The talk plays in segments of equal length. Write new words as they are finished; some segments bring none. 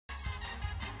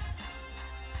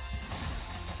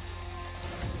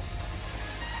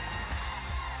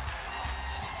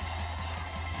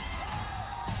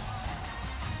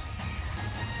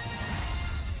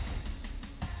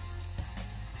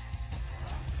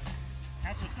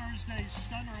Thursday's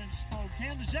stunner in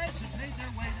Spokane, the Zags have made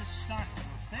their way to Stockton,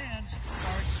 where fans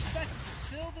are expected to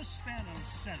fill the Spanos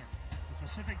Center. The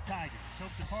Pacific Tigers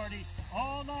hope to party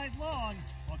all night long,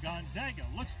 while Gonzaga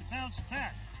looks to bounce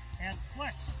back and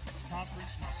flex its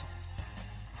conference muscle.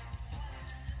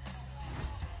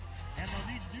 And they'll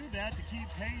need to do that to keep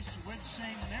pace with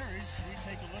St. Mary's. As we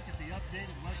take a look at the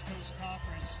updated West Coast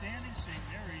Conference standings, St.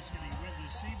 Mary's getting a win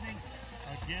this evening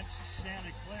against Santa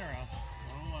Clara.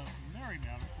 Well,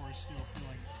 Marymount, of course, still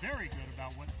feeling very good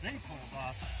about what they pulled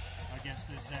off against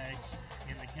the Zags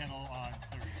in the kennel on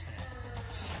Thursday.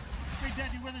 Great to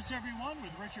have you with us, everyone.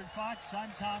 With Richard Fox,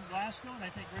 I'm Tom Glasgow, and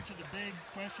I think, Richard, the big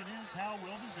question is, how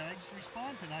will the Zags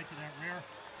respond tonight to that rare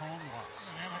home loss?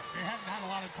 They haven't had a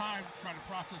lot of time trying to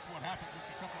process what happened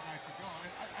just a couple of nights ago.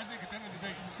 I think at the end of the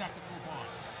day, you just have to move on.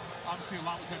 Obviously, a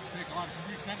lot was at stake. A lot of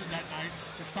streaks ended that night.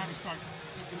 It's time to start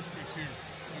some new streaks here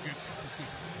against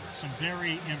Pacific. Some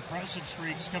very impressive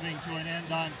streaks coming to an end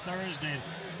on Thursday.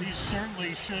 These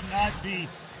certainly should not be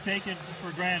taken for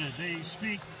granted. They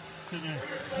speak to the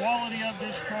quality of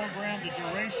this program, the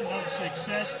duration of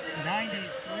success,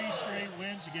 93 straight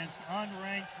wins against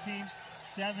unranked teams,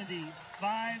 75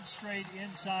 straight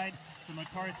inside the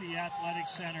McCarthy Athletic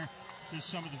Center. Just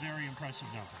some of the very impressive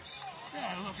numbers.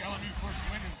 Yeah, look, LMU first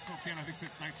win in Spokane, I think,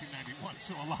 since 1991.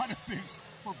 So a lot of things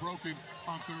were broken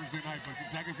on Thursday night, but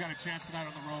Gonzaga's got a chance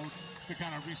tonight on the road to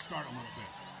kind of restart a little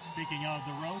bit. Speaking of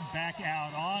the road, back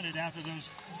out on it after those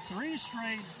 3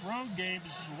 straight road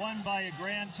games won by a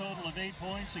grand total of 8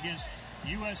 points against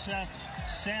USF,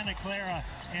 Santa Clara,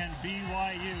 and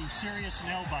BYU. Serious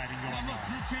nail-biting going on. Look,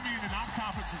 Drew Timme in the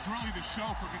non-conference is really the show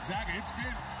for Gonzaga. It's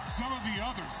been some of the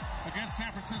others. Against San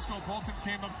Francisco, Bolton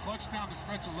came up clutch down the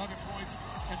stretch, 11 points.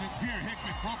 And then Pierre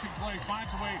Hickman, broken play,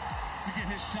 finds a way to get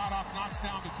his shot off, knocks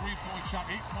down the 3-point shot.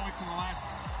 8 points in the last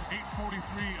 8:43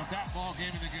 of that ball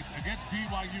game. And against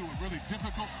BYU, a really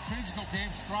difficult, physical game.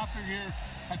 Strother here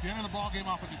at the end of the ball game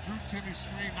off of the Drew Timme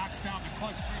screen, knocks down the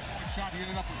clutch 3-point shot. He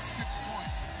ended up with 6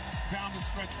 points down the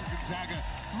stretch for Gonzaga.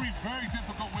 3 very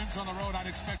difficult wins on the road. I'd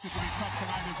expect it to be tough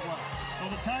tonight as well.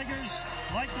 Well, the Tigers,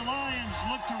 like the Lions,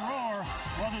 look to roar,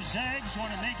 while the Zags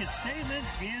want to make a statement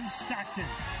in Stockton.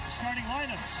 The starting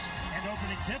lineups and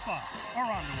opening tip-off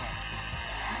are on the way.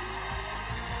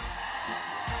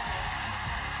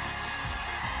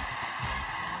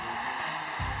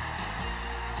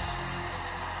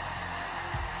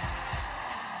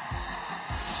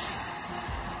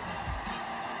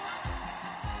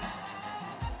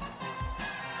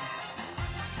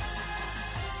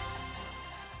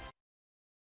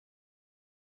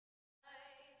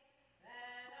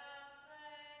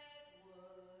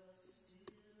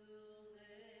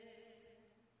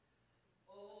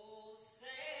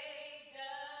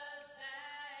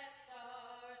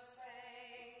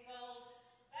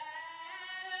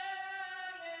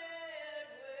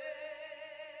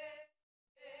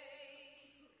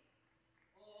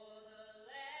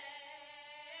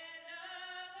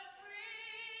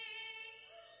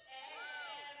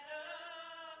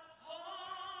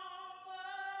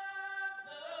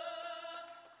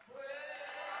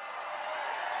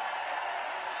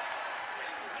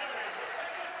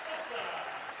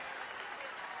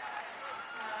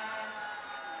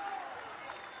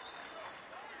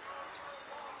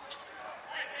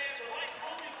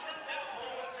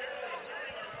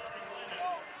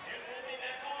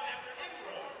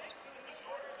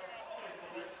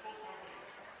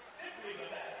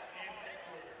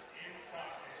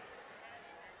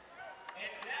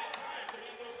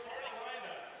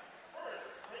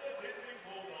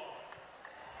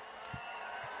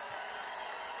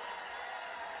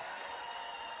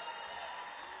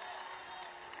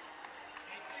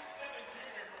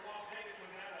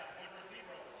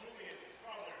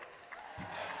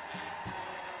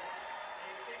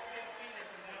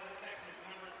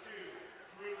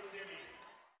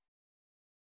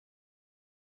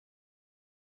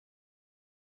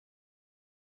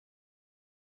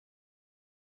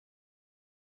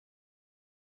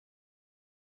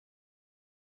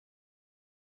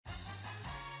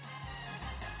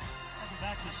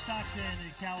 Back to Stockton,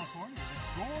 California. It's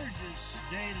a gorgeous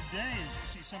day today as you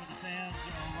see some of the fans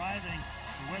arriving.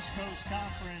 The West Coast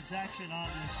Conference action on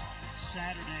this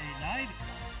Saturday night.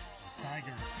 The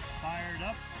Tiger fired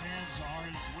up. Fans are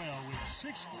as well with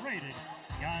 6th-rated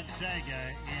Gonzaga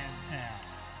in town.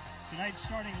 Tonight's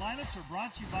starting lineups are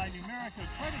brought to you by Numerica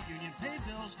Credit Union. Pay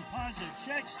bills, deposit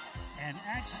checks, and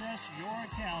access your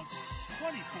accounts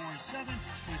 24/7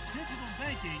 with digital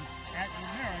banking at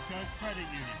Numerica Credit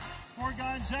Union. For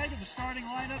Gonzaga, the starting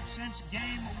lineup since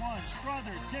Game 1.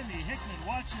 Strother, Timmy, Hickman,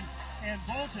 Watson, and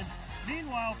Bolton.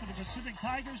 Meanwhile, for the Pacific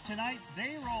Tigers tonight,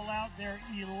 they roll out their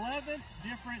 11th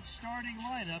different starting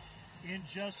lineup in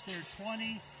just their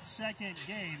 22nd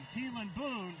game. Keelan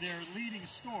Boone, their leading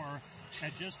scorer,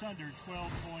 at just under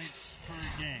 12 points per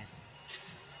game.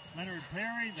 Leonard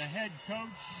Perry, the head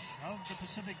coach of the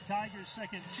Pacific Tigers'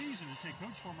 second season as head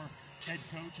coach, former head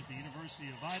coach at the University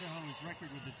of Idaho. His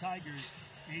record with the Tigers,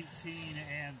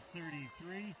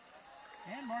 18-33.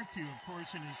 And Mark Few, of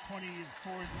course, in his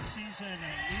 24th season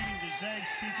and leading the Zags.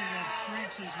 Speaking of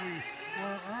streaks, as we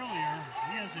were earlier,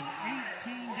 he has an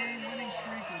 18-game winning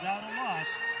streak without a loss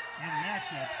in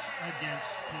matchups against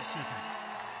Pacific.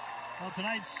 Well,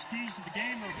 tonight's keys to the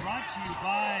game are brought to you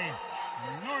by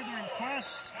Northern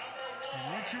Quest and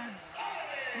Richard.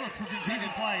 Look, for Gonzaga,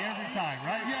 play every time,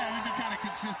 right? Yeah, I mean, they're kind of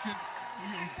consistent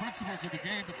principles of the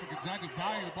game, but for Gonzaga,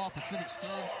 value the ball. Pacific's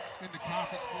third in the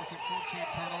conference, forcing 14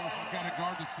 turnovers. You've got to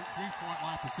guard the three-point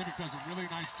line. Pacific does a really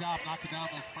nice job knocking down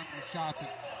those perimeter shots. And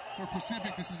for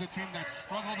Pacific, this is a team that's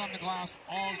struggled on the glass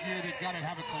all year. They've got to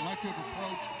have a collective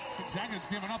approach. Gonzaga's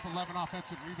given up 11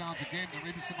 offensive rebounds a game. There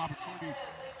may be some opportunity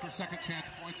for second chance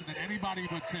points, and then anybody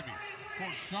but Timmy.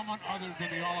 For someone other than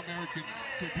the All-American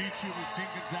to beat you, we've seen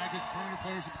Gonzaga's perimeter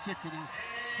players in particular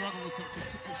struggle with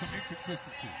some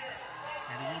inconsistency.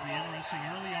 And it will be interesting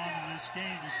early on in this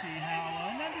game to see how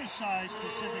an undersized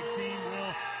Pacific team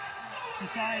will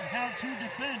decide how to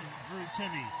defend Drew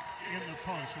Timme in the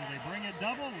post. Will they bring a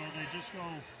double? Will they just go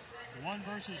 1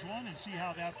 versus 1 and see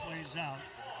how that plays out?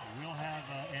 We'll have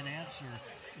an answer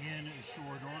in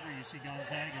short order. You see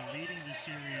Gonzaga leading the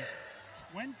series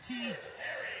 20-1.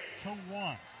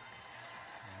 And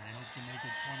they hope to make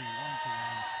it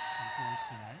 21-1, of course,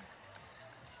 tonight.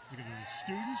 Look at the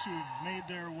students who have made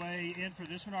their way in for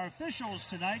this one. Our officials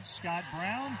tonight, Scott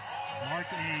Brown,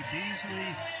 Mark A. Beasley,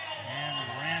 and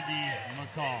Randy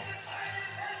McCall.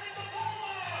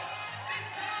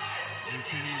 Drew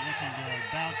Timme looking to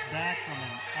bounce back from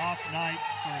an off night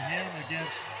for him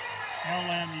against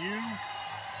LMU.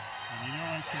 And you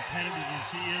know, as competitive as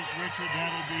he is, Richard,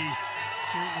 that'll be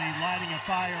certainly lighting a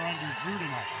fire under Drew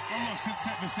tonight. Well, look, since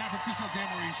the San Francisco game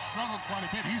where he struggled quite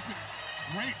a bit, he's been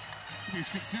great. He's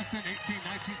consistent, 18,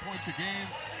 19 points a game,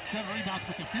 7 rebounds,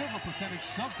 but the field goal percentage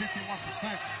sub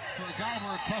 51% for a guy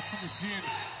we're accustomed to seeing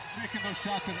making those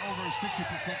shots at over a 60%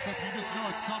 clip. You just know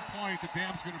at some point the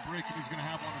dam's going to break and he's going to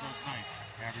have one of those nights.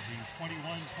 Averaging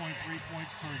 21.3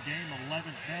 points per game,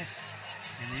 11th best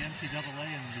in the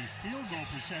NCAA, and the field goal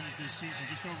percentage this season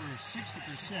just over 60%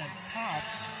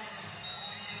 tops.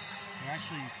 They're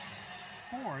actually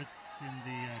 4th in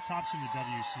the tops in the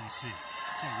WCC.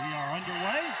 So we are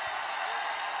underway.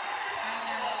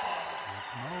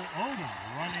 Mo Odom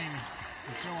running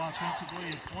the show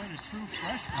offensively at point, a true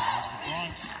freshman out of the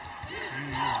Bronx,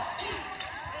 New York.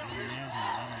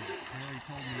 Perry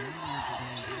told me earlier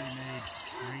today that he made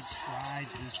great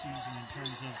strides this season in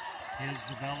terms of his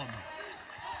development.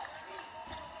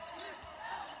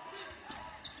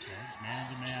 Jags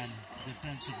man-to-man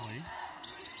defensively.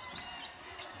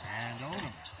 And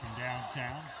Odom from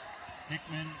downtown.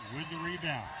 Hickman with the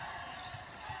rebound.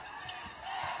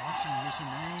 Watson with some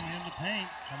room in the paint,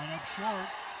 coming up short,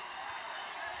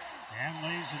 and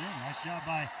lays it in. Nice job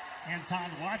by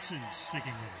Anton Watson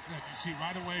sticking with it. Yeah, you see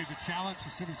right away the challenge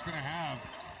Pacific's going to have.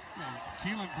 You know,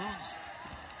 Keelan Boone's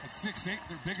at 6'8",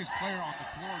 their biggest player on the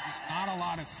floor, just not a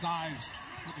lot of size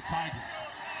for the Tigers.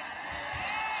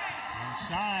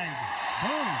 Inside,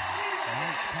 Boone.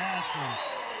 Nice pass from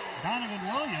Donovan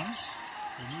Williams,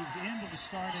 who moved into the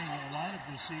starting lineup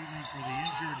this evening for the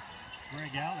injured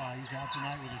Greg Ally. He's out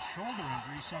tonight with a shoulder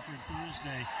injury, suffered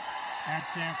Thursday at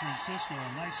San Francisco.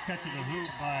 A nice cut to the hoop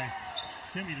by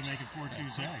Timme to make it 4-2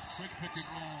 Zags. Quick pick and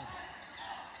roll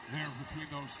there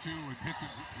between those two, and Hickman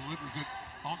delivers it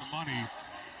on the money.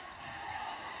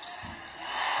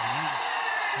 And he's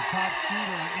the top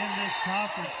shooter in this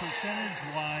conference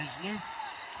percentage-wise. Luke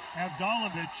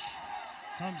Avdalovich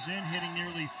comes in hitting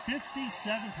nearly 57%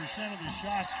 of the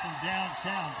shots from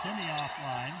downtown. Timme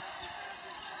offline.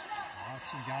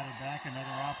 Watson got it back,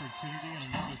 another opportunity, and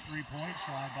another three-point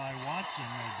try by Watson.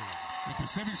 The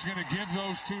Pacific's going to give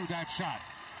those two that shot.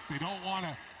 They don't want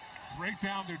to break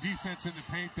down their defense in the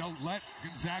paint. They'll let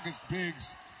Gonzaga's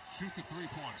bigs shoot the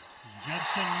three-pointer.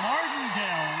 Judson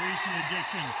Martindale, a recent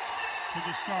addition to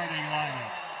the starting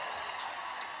lineup.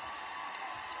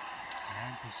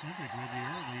 And Pacific with the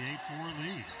early 8-4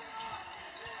 lead.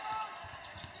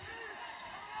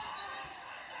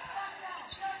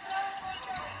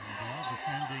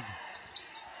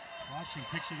 Watson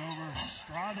kicks it over.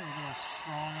 Strother a little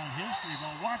strong on his three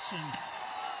ball. Watson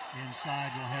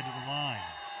inside will head to the line.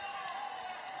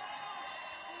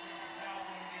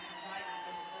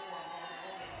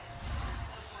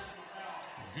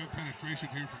 Good penetration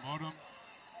here from Odom.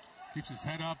 Keeps his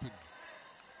head up, and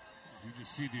you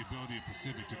just see the ability of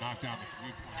Pacific to knock down the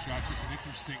three-point shot. Just an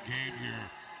interesting game here.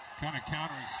 Kind of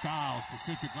countering styles.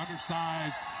 Pacific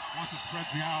undersized, wants to spread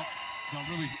you out. They'll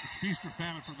really, it's feast or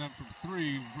famine for them from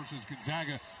three versus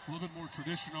Gonzaga. A little bit more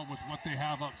traditional with what they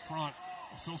have up front.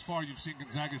 So far, you've seen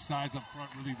Gonzaga's sides up front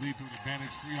really lead to an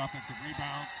advantage. 3 offensive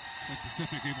rebounds, but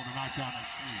Pacific able to knock down those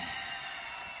threes.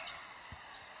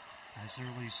 Nice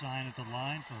early sign at the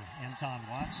line for Anton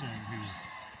Watson, who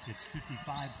gets 55.6%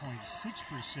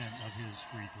 of his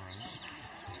free throws.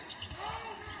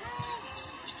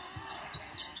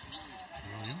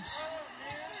 Williams.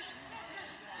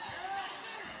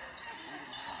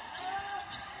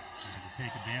 Trying to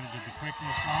take advantage of the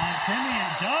quickness on Timmy,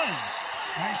 and does.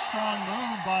 Nice strong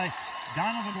move by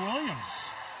Donovan Williams.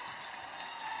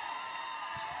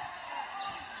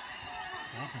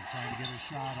 Bolton trying to get a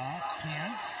shot off.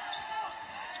 Can't.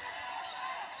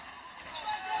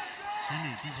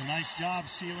 Timmy does a nice job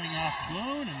sealing off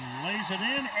Boone and lays it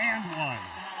in and one.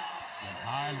 The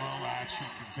high-low action.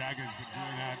 Gonzaga has been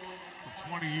doing that for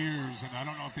 20 years, and I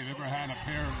don't know if they've ever had a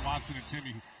pair of Watson and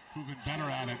Timmy who've been better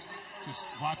at it.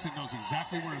 Just Watson knows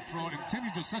exactly where to throw it, and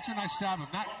Timmy does such a nice job of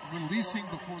not releasing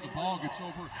before the ball gets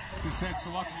over his head.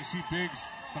 So often you see bigs,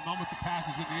 the moment the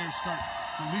pass is in the air, start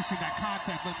releasing that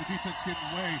contact, let the defense get in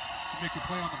the way and make a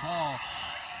play on the ball.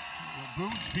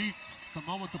 Boone's beat the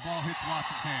moment the ball hits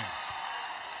Watson's hands.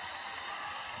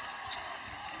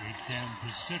 8-10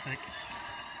 Pacific.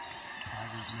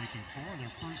 Tigers making 4 of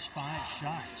their first 5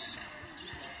 shots.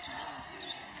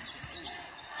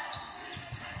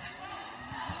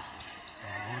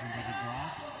 Odom with a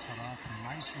drop, cut off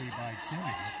nicely by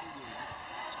Timmy.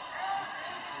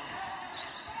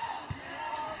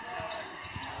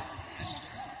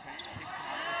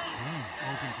 Boom,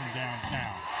 open from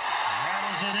downtown.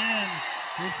 Rattles it in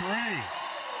for 3.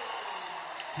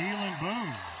 Keelan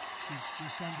Boone. It's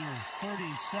just under 37%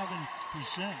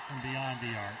 from beyond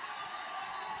the arc.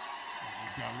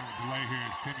 We've got a little delay here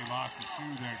as Timmy lost the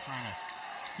shoe there, trying to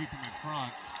keep him in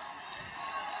front.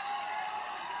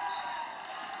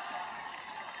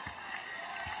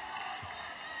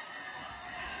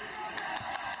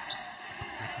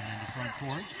 Picking into front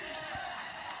court.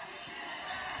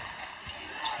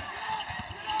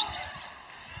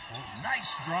 Oh,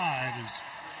 nice drive as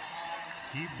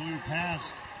he blew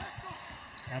past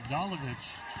Abdalovich.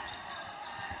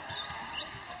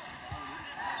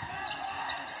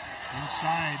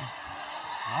 Inside,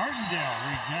 Martindale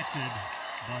rejected,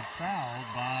 but fouled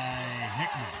by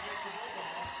Hickman.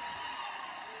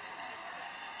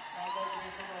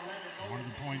 One of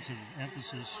the points of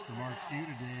emphasis for Mark Few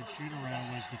today at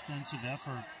shoot-around was defensive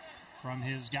effort from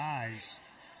his guys,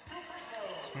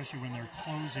 especially when they're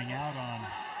closing out on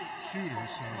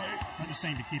shooters. So that's the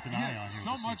thing to keep an eye on here.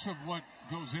 So much of what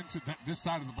goes into this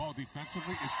side of the ball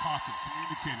defensively is talking,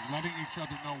 communicating, letting each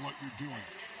other know what you're doing.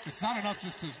 It's not enough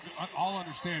just to all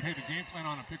understand, hey, the game plan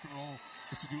on a pick and roll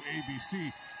is to do A, B,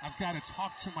 C. I've got to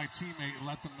talk to my teammate and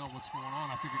let them know what's going on.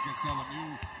 I think against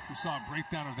LMU, we saw a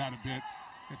breakdown of that a bit.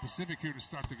 And Pacific here to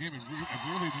start the game and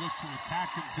really looked to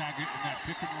attack Gonzaga in that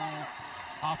pick and roll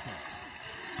offense.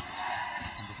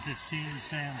 Number 15,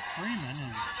 Sam Freeman,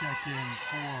 is checked in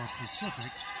for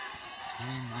Pacific.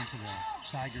 Boone went to the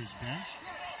Tigers bench.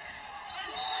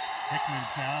 Hickman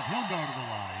fouled. He'll go to the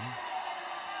line.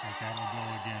 So that will go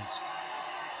against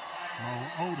Mo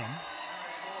Odom.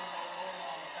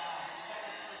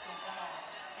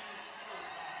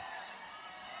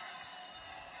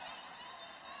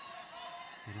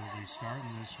 Good early start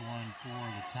in this one for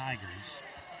the Tigers.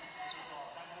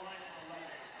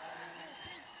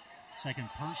 Second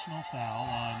personal foul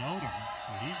on Odom,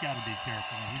 so he's got to be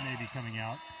careful. He may be coming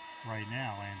out right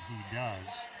now, and he does.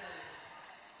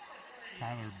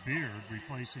 Tyler Beard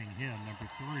replacing him, number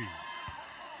 3.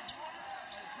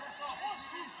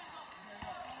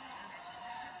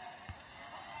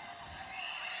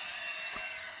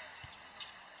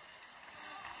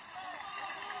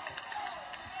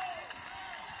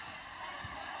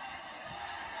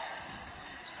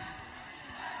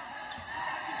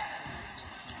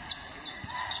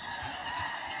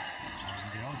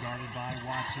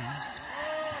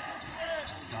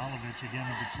 Abdalovich again,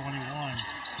 number 21.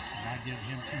 Not give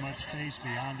him too much space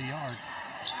beyond the arc.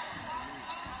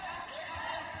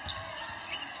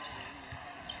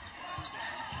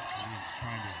 Williams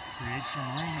trying to create some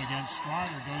room against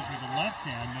Strother. Goes with the left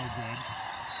hand, no good.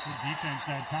 Good defense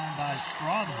that time by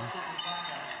Strother.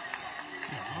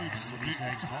 Yeah,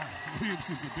 Williams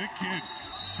is a big kid.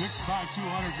 6'5",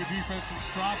 200. Good defense from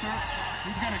Strother.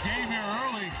 We've got a game here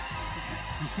early.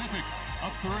 Pacific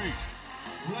up 3.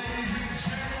 Ladies and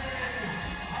gentlemen,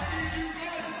 I need you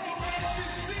guys to go back to your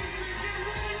seats and get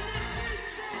ready for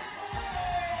T-shirt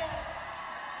time!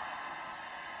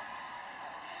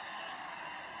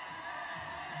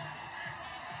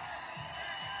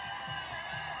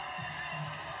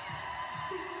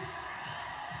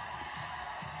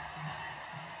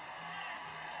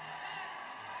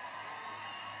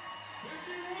 If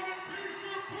you want a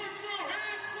T-shirt, put your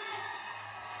hands up!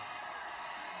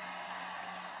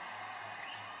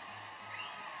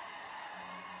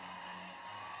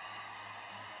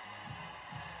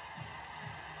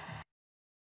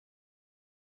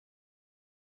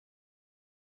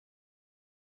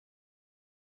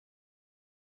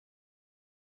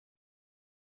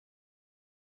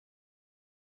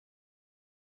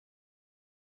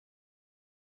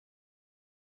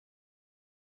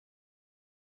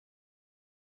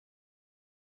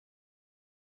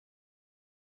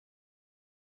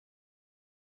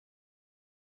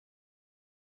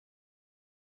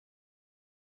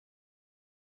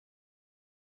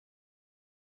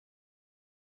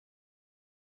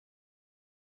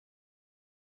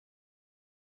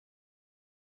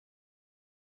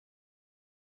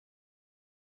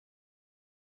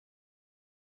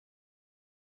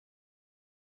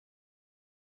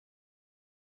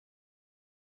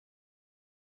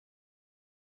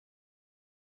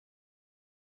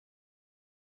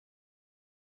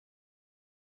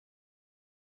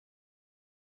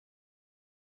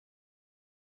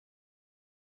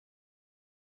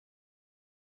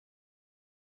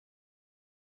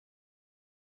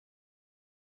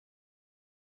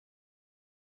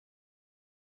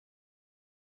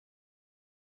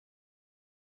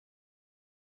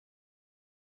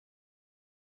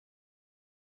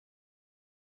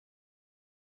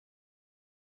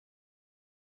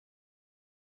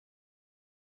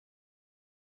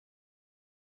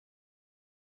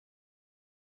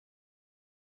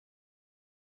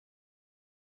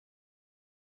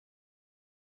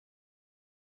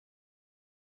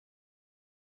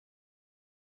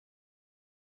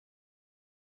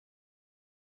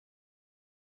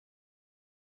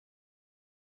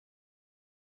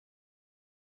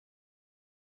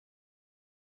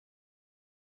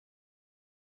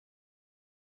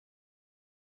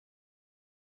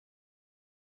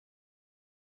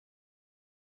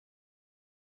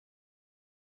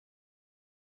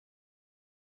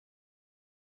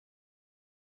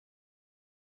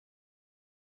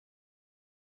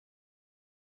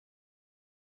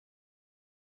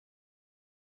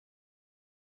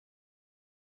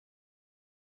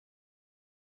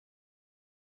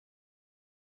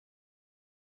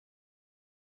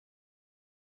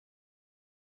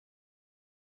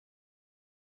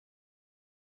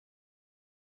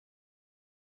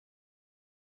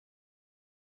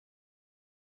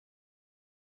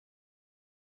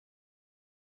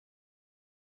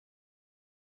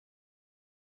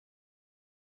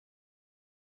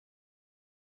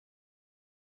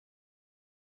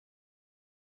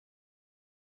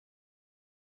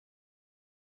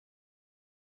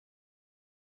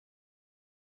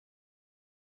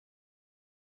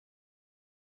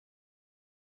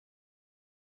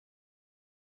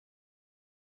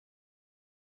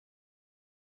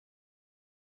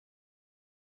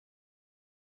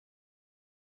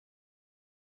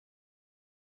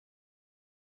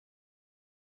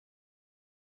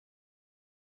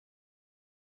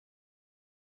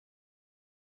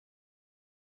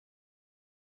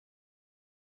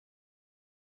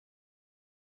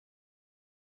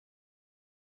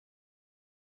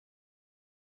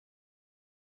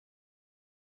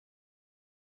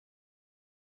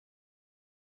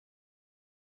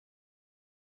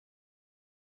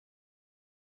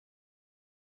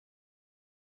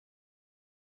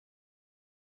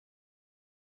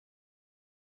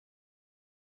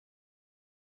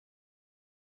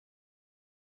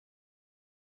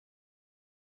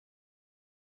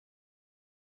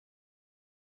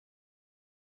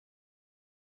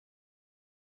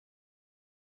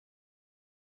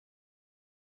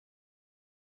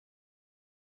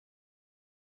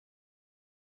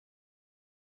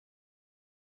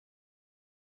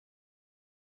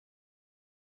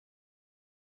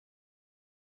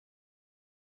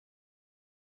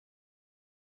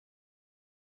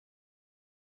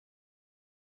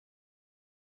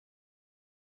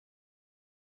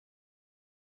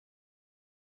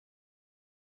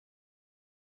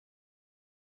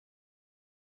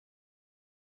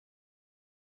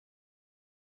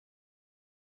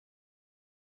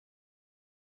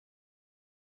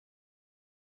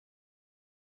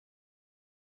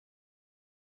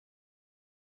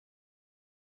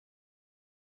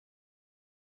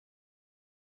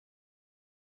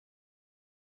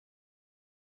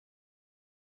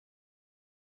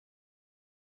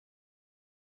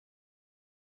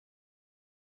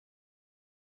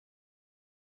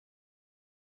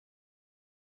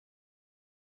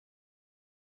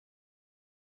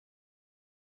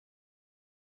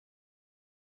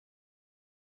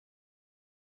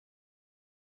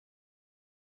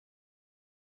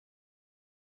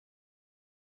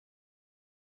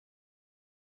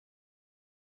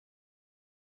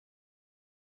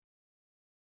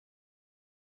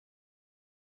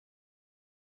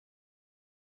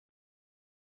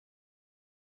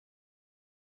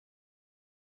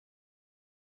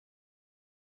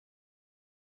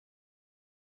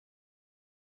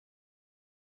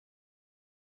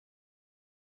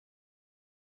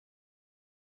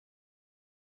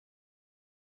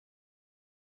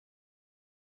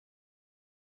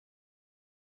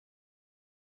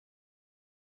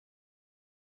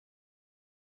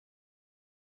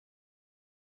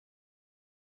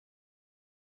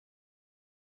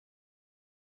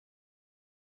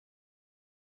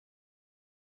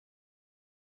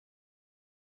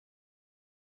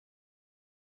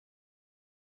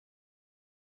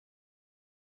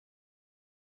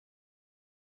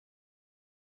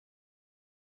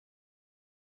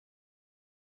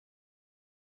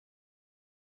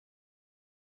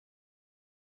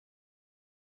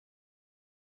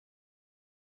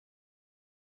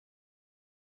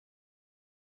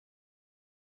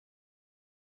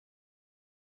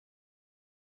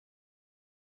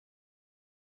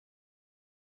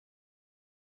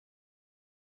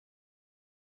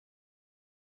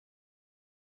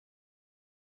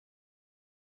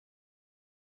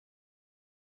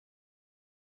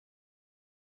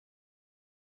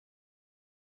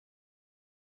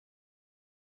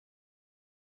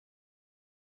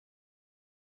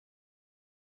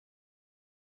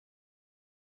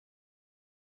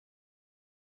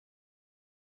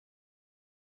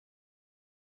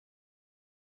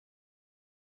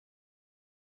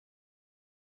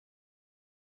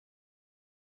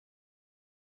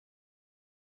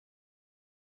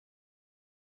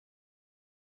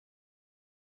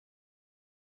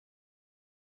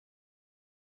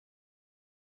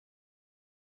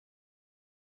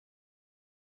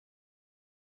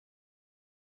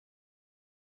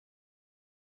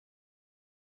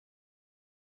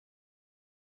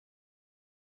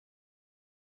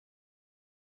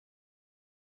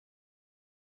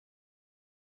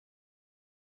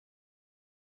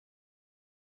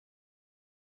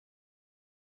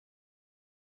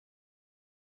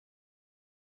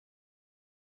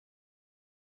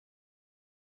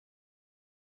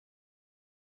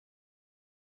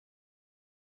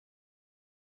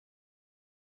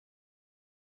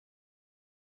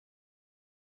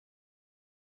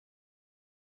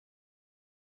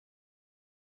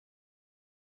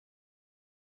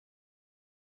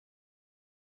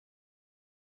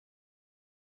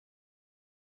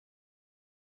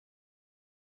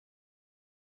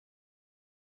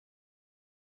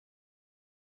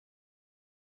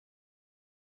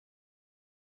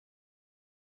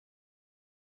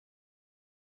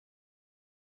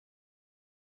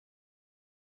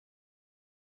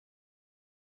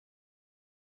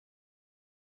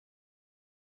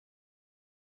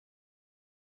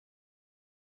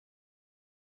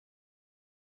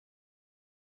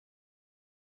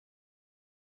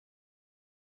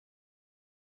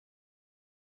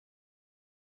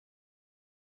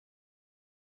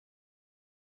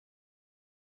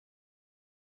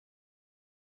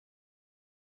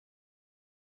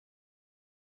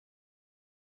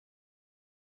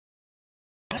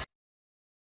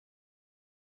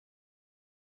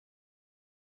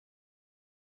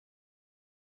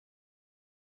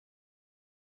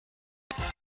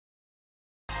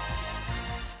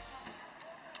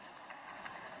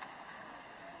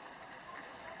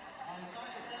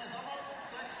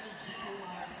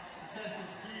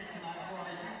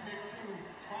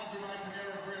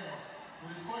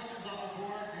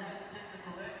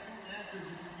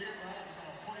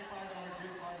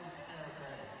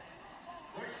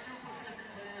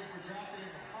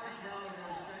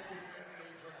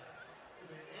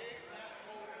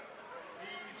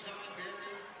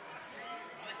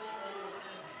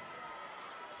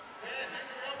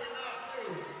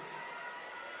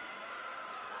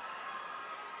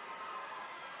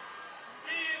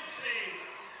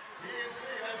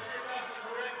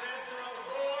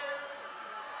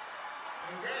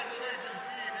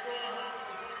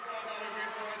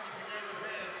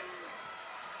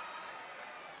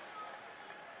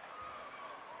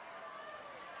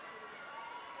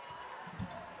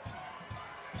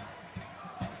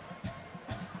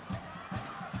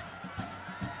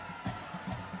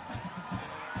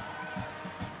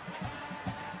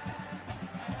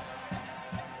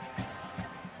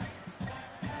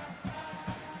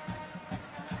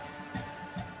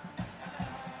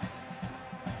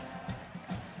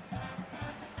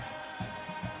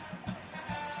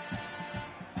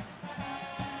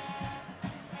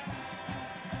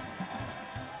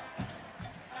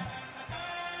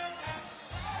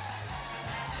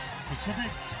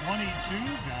 Pacific 22,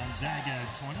 Gonzaga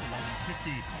 20,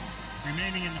 11:50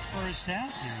 remaining in the first half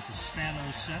here at the Spano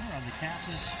Center on the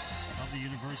campus of the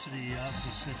University of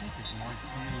Pacific as Mark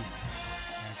Few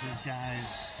has his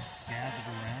guys gathered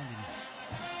around.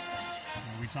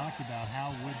 And we talked about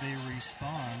how would they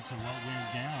respond to what went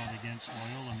down against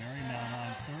Loyola Marymount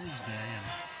on Thursday, and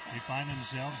they find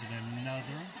themselves in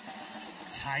another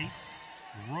tight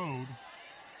road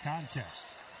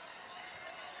contest.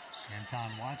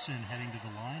 Anton Watson heading to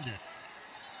the line to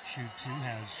shoot two,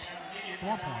 has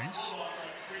 4 points.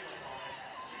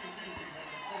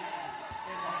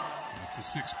 That's the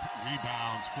 6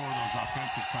 rebounds for those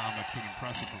offensive time. That's been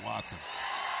impressive for Watson.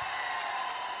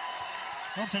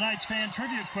 Well, tonight's fan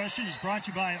trivia question is brought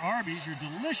to you by Arby's, your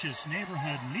delicious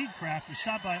neighborhood meat crafter.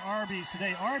 Stop by Arby's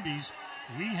today. Arby's,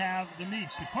 we have the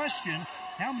meats. The question,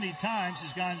 how many times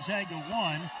has Gonzaga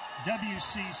won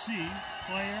WCC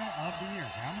Player of the Year?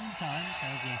 How many times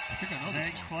has a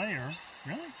Zags player?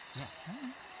 Really? Yeah.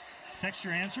 Right. Text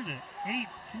your answer to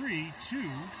 83200.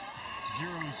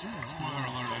 Spoiler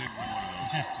alert, I didn't win one of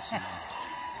those.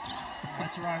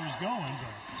 That's where I was going,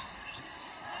 but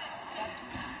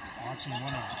Watson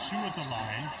one of two at the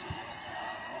line.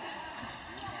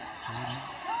 Jordan,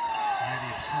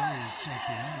 Ivy Curry is checked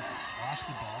in. Lost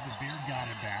the ball, but Beard got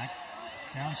it back.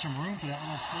 Found some room for that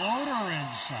little floater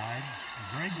inside.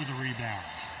 Greg with the rebound.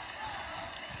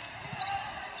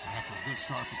 After a good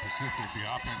start for Pacific, the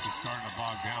offense is starting to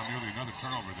bog down. Nearly another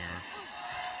turnover there.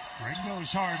 Greg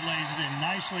goes hard, lays it in.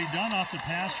 Nicely done off the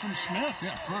pass from Smith.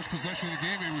 Yeah, first possession of the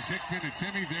game, it was Hickman to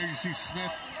Timmy. There you see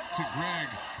Smith to Greg.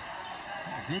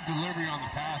 A good delivery on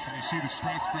the pass, and you see the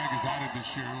strength Greg has added this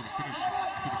year to finish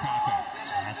with the contact.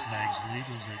 Last Zags lead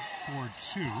was at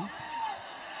 4-2.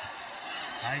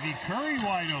 Ivy Curry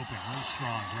wide open. Real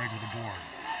strong. Greg with the board.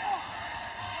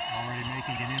 Already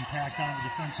making an impact on the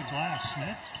defensive glass.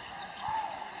 Smith.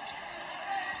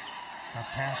 Tough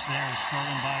pass there.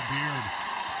 Stolen by Beard.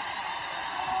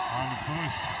 On the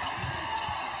push.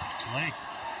 Blake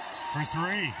for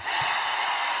three.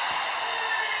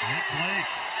 Nick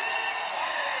Blake.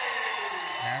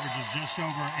 Averages just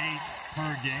over 8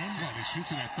 per game. Yeah, he shoots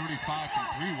it at 35 from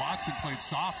 3. Watson played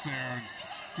soft there and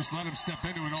just let him step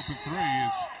into an open 3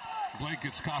 as Blake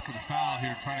gets caught for the foul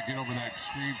here, trying to get over that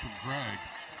screen from Greg.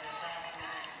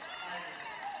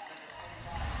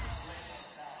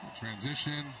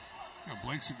 Transition. You know,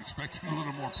 Blake's expecting a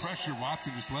little more pressure.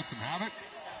 Watson just lets him have it.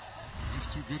 He's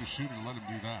too good a shooter to let him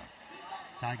do that.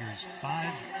 Tigers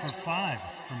 5 for 5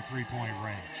 from three-point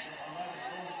range.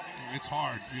 It's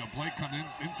hard. You know, Blake coming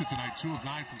into tonight 2 of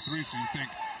 9 from 3, so you think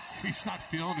he's not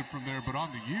feeling it from there. But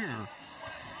on the year,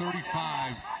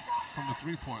 35 from the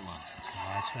three-point line. The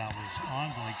last foul was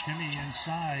on Blake. Timmy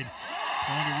inside,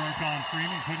 going to work on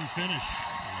Freeman, couldn't finish.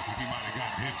 I think he might have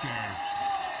gotten hit there.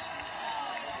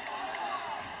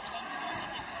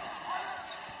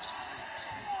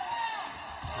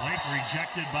 Blake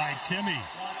rejected by Timmy.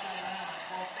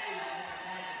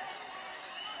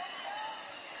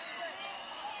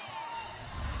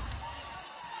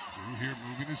 Drew here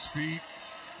moving his feet.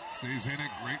 Stays in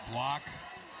it. Great block.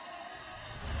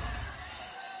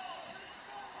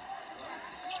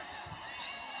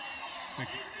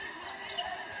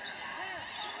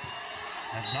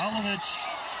 Avdalovic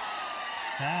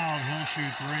fouled. He'll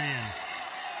shoot 3, and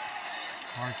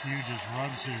Mark Few just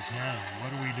rubs his head.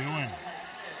 What are we doing?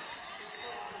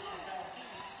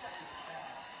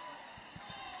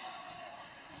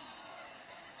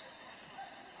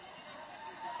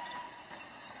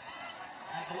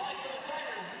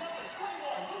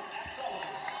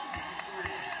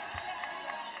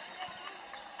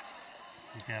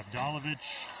 Avdalovic.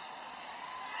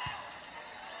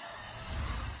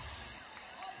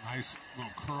 Nice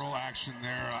little curl action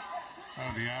there out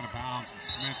of the out of bounds. And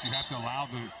Smith, you have to allow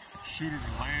the shooter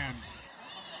to land.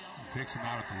 He takes him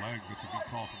out at the legs. That's a good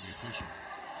call from the official.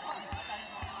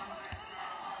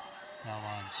 Foul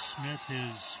on Smith,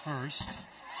 his first.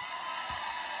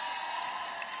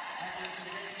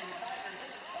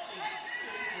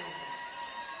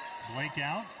 Blake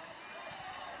out.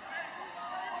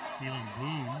 Keelan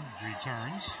Boone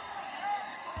returns.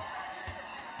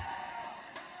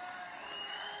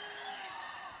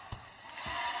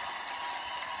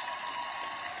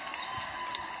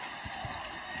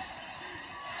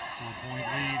 Four-point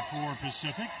lead for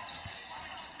Pacific.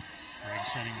 Greg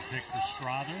setting the pick for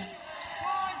Strother.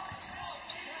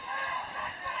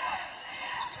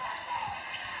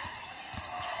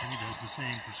 And he does the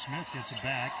same for Smith, gets it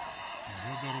back. And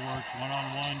he'll go to work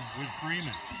one-on-one with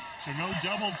Freeman. So no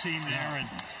double team there, and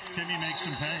Timmy makes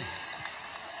him pay.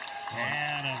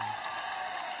 And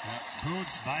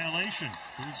Boone's violation.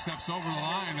 Boone steps over the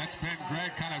line. That's Ben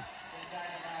Gregg kind of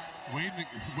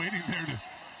waiting there to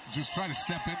just try to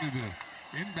step into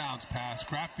the inbounds pass.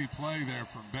 Crafty play there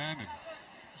from Ben, and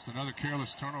just another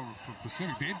careless turnover for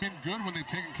Pacific. They've been good when they've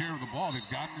taken care of the ball. They've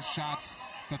gotten the shots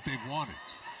that they've wanted.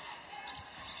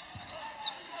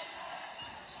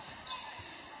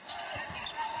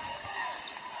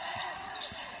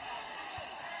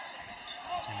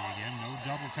 Again, no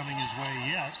double coming his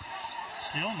way yet.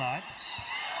 Still not.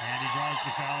 And he draws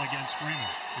the foul against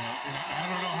Freeman. Yeah, and I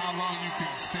don't know how long you can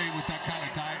stay with that kind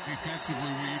of diet defensively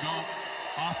where you don't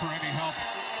offer any help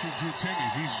to Drew Timme.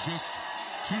 He's just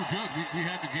too good. We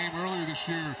had the game earlier this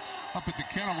year up at the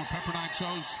Kennel where Pepperdine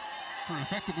chose for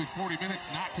effectively 40 minutes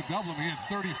not to double him. He had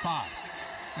 35.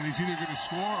 And he's either going to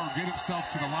score or get himself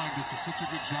to the line. This is such a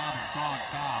good job of drawing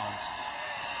fouls.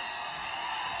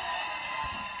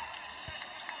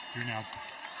 Drew now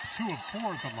 2 of 4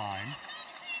 at the line.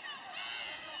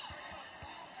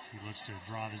 He looks to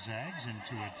draw the Zags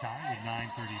into a tie with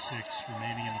 9:36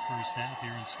 remaining in the first half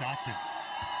here in Stockton.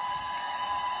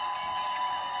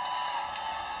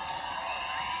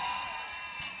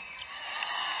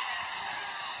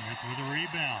 Smith with a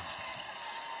rebound.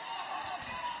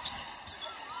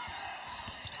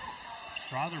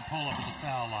 Strother pull up at the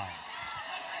foul line.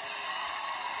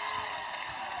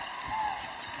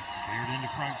 Beard into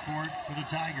front court for the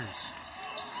Tigers.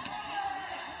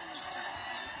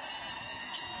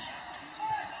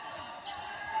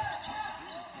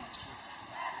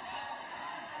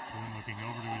 Looking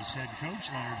over to his head coach,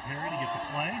 Leonard Perry, to get the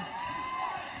play.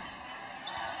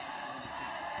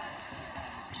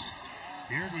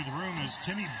 Beard with room as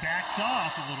Timme backed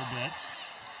off a little bit.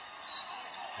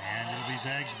 And it'll be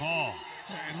Zags' ball.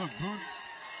 And look, Boone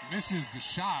misses the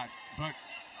shot, but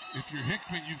if you're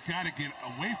Hickman, you've got to get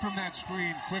away from that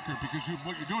screen quicker because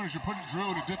what you're doing is you're putting Drew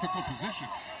in a difficult position.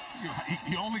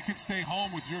 He only can stay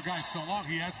home with your guys so long.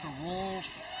 He has to roll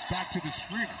back to the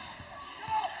screener.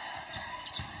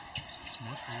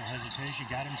 Smith, a little hesitation,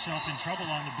 got himself in trouble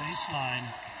on the baseline.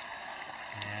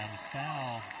 And the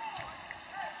foul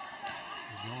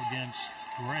will go against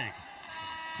Gregg.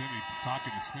 Timme talking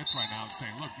to Smith right now and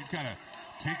saying, look, you've got to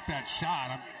take that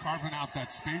shot. I'm carving out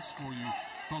that space for you.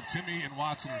 Both Timme and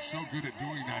Watson are so good at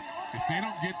doing that. If they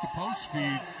don't get the post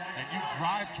feed and you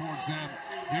drive towards them,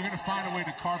 they're going to find a way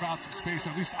to carve out some space,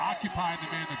 at least occupy the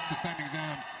man that's defending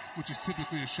them, which is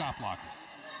typically a shot blocker.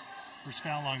 First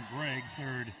foul on Gregg,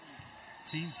 third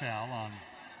team foul on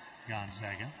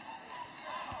Gonzaga.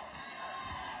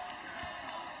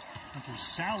 Hunter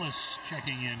Salas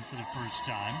checking in for the first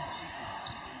time.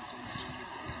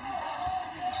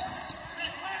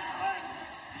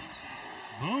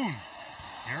 Boone,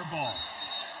 air ball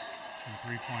in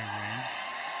three-point range.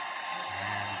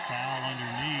 And foul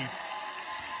underneath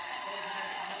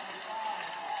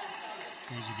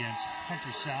goes against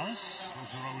Hunter Salas.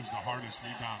 Those are always the hardest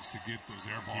rebounds to get, those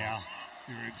air balls. Yeah.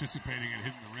 You're anticipating it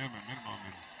hitting the rim at minimum,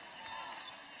 and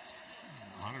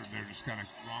Hunter there just kind of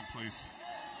wrong place,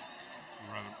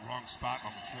 or rather wrong spot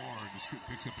on the floor, and just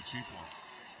picks up a cheap one.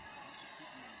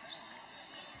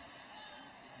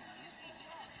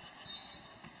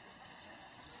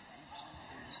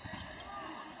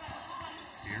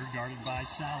 Here guarded by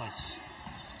Salas.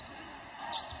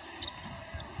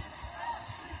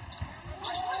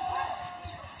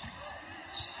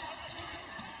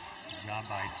 Job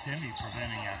by Timme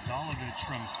preventing Avdalovic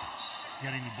from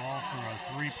getting the ball for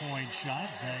a three-point shot.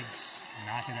 Zags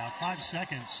knock it out. 5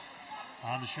 seconds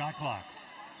on the shot clock.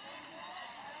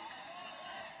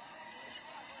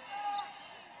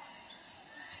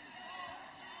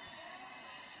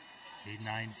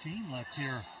 $8:19 left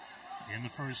here in the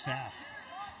first half.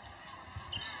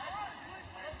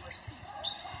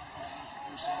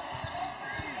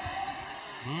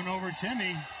 Boone over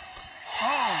Timme.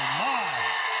 Oh my!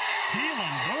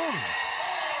 Keelan Boone.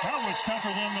 That was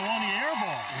tougher than the one he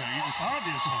airballed. Yeah, you just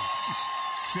obviously. Just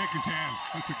shake his hand.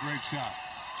 That's a great shot.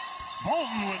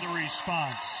 Bolton with the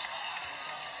response.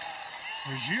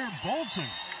 Rozier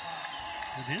Bolton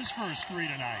with his first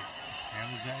three tonight. And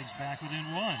the Zags back within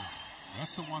one.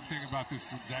 That's the one thing about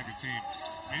this Gonzaga team.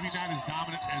 Maybe not as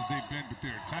dominant as they've been, but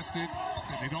they're tested,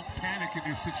 and they don't panic in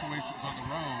these situations on the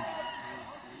road.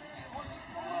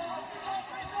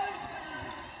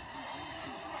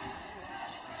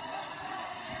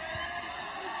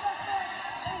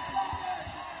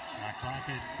 Shot clock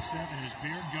at 7 as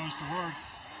Beard goes to work.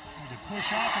 To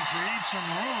push off and create some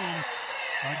room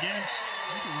against,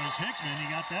 I think it was Hickman.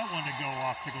 He got that one to go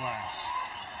off the glass.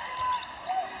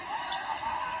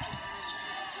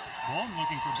 Bolton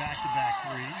looking for back-to-back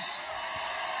threes.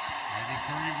 Ivy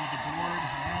Curry with the board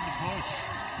and the push.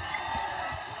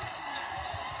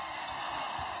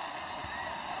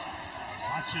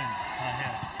 Watson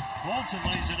ahead. Bolton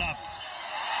lays it up.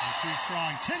 Too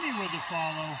strong. Timmy with the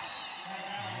follow.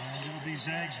 And it'll be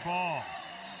Zag's ball.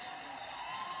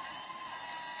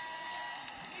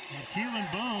 And Keelan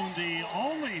Boone, the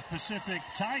only Pacific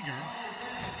Tiger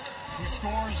who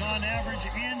scores on average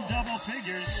in double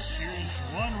figures. Here's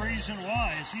one reason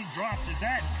why, as he dropped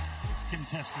that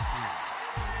contested three.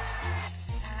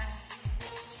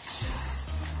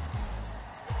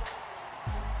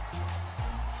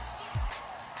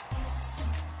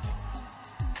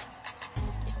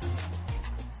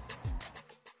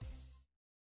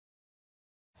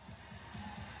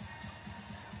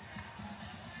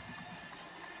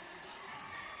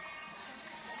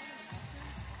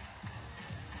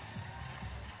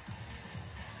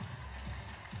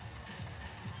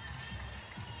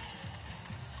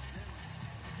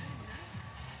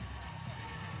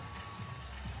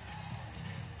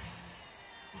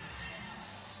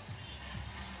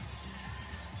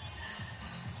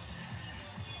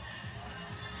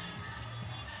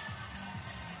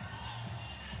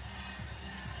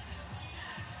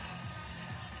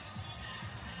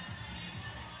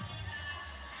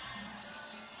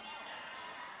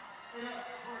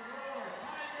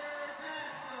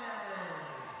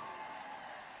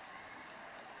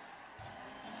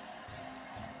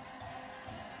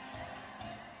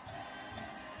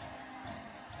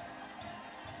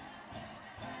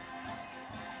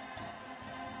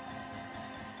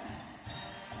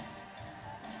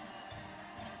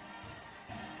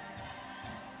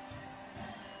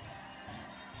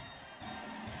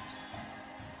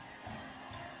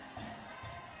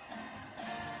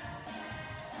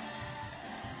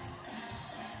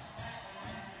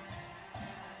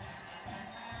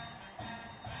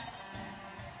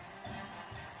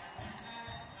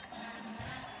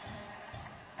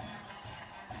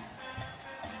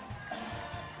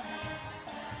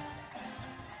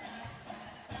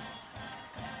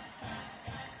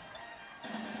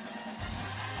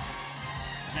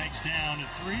 Zags down to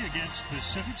 3 against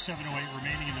Pacific. 7:08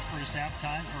 remaining in the first half.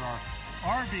 Time for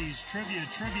our Arby's trivia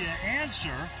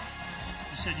answer.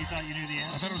 You said you thought you knew the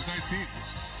answer. I thought it was 19.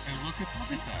 And look at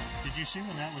that. Did you see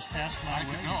when that was passed my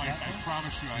way? No, I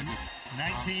promise you I did.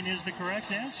 19 is the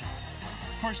correct answer.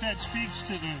 Of course, that speaks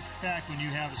to the fact when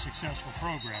you have a successful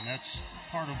program. That's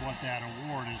part of what that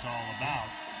award is all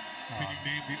about. Can you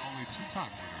name the only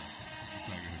two-time winner in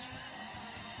Gonzaga history?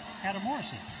 Adam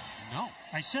Morrison. No.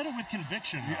 I said it with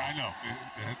conviction. Yeah, I know.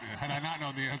 Had I not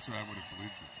known the answer, I would have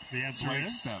believed you. The answer Blake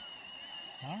is? Step.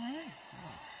 All right.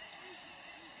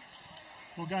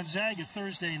 Well, Gonzaga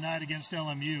Thursday night against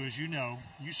LMU, as you know,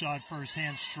 you saw it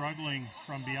firsthand, struggling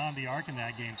from beyond the arc in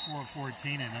that game, 4 of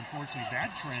 14, and unfortunately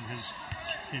that trend has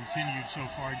continued so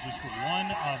far, just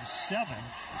 1 of 7.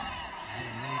 And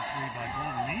made 3 by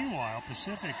Golden. Meanwhile,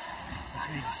 Pacific has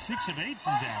made 6 of 8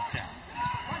 from downtown.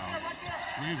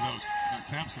 3 of those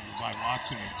attempts have been by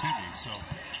Watson and Timmy, so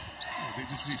they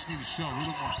just need to show a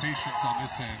little more patience on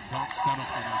this end. Don't settle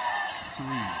for those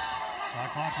threes.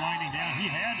 Shot clock winding down. He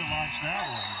had to launch that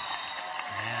one.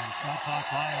 And shot clock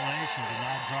violation, did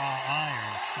not draw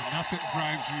iron. And nothing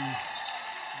drives you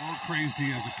more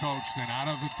crazy as a coach than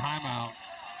out of a timeout,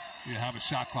 you have a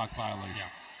shot clock violation.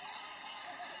 Yeah.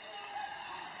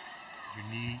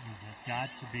 You've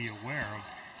got to be aware of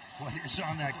what is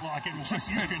on that clock and what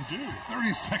you can do.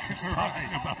 30 seconds talking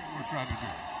about what we're trying to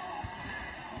do.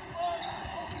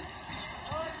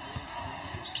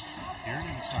 Here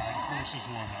inside, forces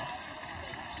one up.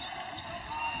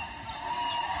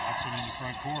 Watson in the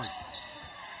front court.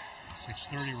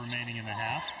 6:30 remaining in the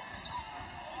half.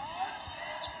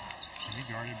 And he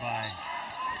guarded by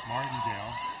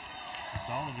Martindale.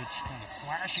 Dolovich kind of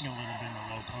flashing a little bit in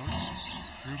the low post.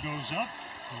 Drew goes up,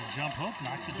 little jump hook,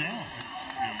 knocks it down.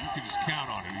 You can just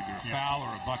count on it, either a foul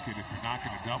or a bucket if you're not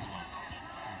going to double him.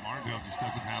 And Martindale just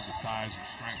doesn't have the size or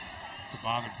strength to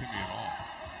bother Timmy at all.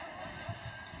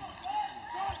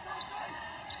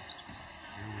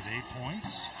 Drew with 8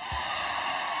 points.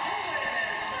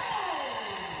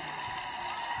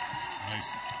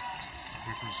 Nice.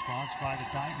 Quick response by the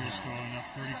Tigers, going up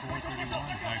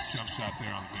 34-31. Nice jump shot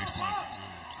there on the baseline.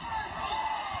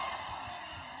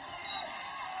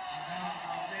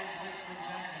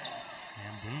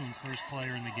 And Boone, first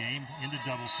player in the game, into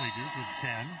double figures with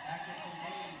 10.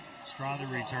 Strother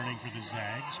returning for the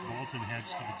Zags. Bolton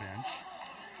heads to the bench.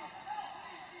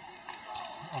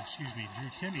 Oh, excuse me, Drew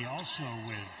Timmy also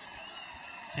with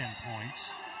 10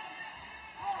 points.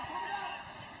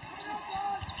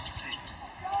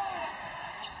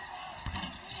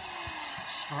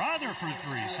 Strother for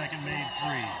 3, second made 3.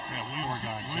 Yeah,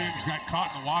 Williams got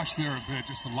caught in the wash there a bit.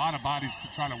 Just a lot of bodies to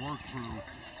try to work through.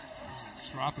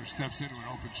 Strother steps into an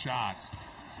open shot.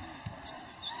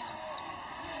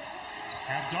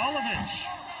 Abdalovich.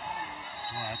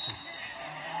 Well, that's a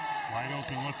wide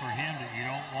open look for him that you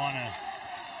don't want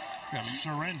to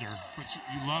surrender. But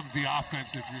you love the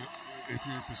offense if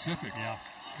you're Pacific. Yeah.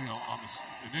 You know, on the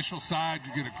initial side,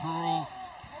 you get a curl,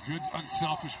 good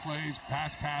unselfish plays,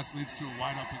 pass leads to a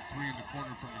wide open three in the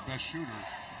corner from your best shooter.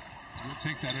 You'll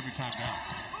take that every time down.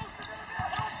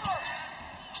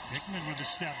 Hickman with a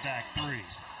step back three.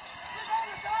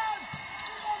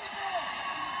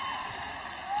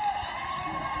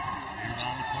 Beard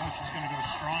on the push. He's going to go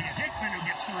strong at Hickman, who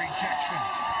gets the rejection.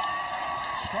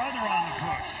 Strother on the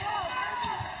push.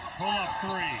 Pull up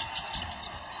three.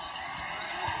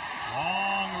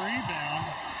 Long rebound.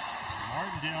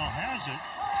 Martindale has it.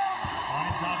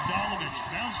 Finds Abdalovich.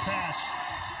 Bounce pass.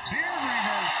 Beard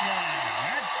reverse leg.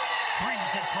 That brings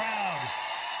the crowd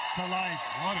to life.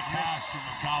 What a pass from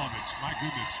Abdalovich. My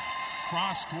goodness.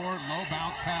 Cross court, low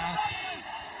bounce pass.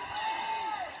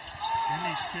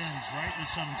 Timmy spins right into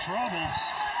some trouble.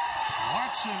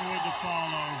 Watson with the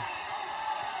follow.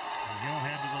 And he'll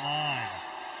head to the line.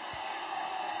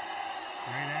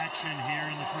 Great action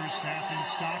here in the first half in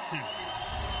Stockton.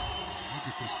 Look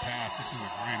at this pass. This is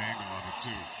a great angle of it,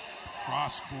 too.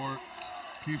 Cross court,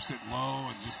 keeps it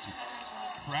low, and just a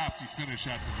crafty finish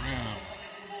at the rim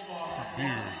from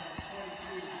Beard.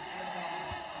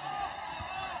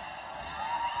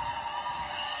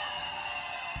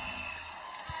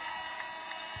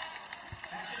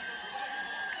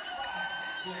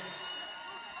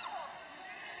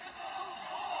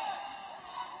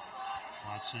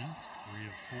 Watson, 3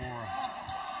 of 4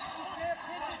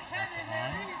 at the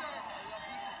line.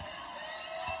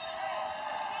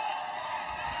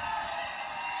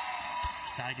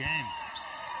 Tie game.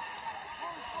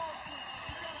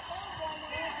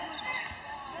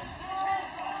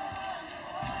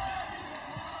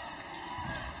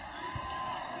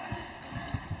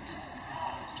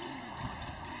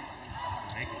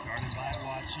 Drake guarded by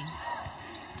Watson.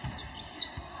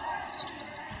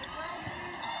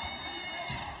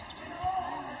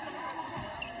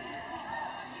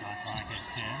 Shot clock at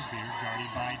 10. Beard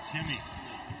guarded by Timmy.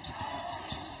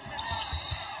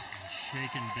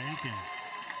 Shaken bacon.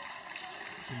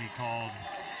 Timmy called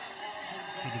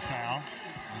for the foul.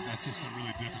 That's just a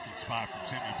really difficult spot for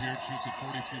Timmy. Beard shoots at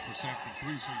 43% from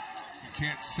three, so you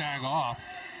can't sag off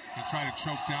and try to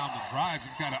choke down the drive.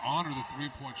 You've got to honor the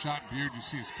three-point shot. Beard, you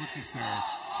see his quickness there.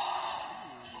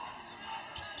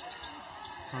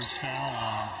 First foul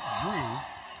on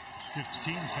Drew.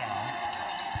 15 foul.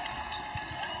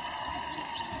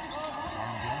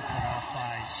 Martindale cut off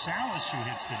by Salas, who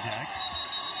hits the deck.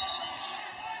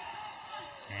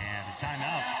 And a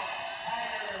timeout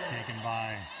taken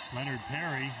by Leonard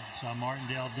Perry. Saw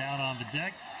Martindale down on the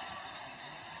deck.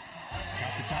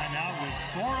 Got the timeout with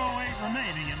 4:08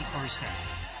 remaining in the first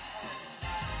half.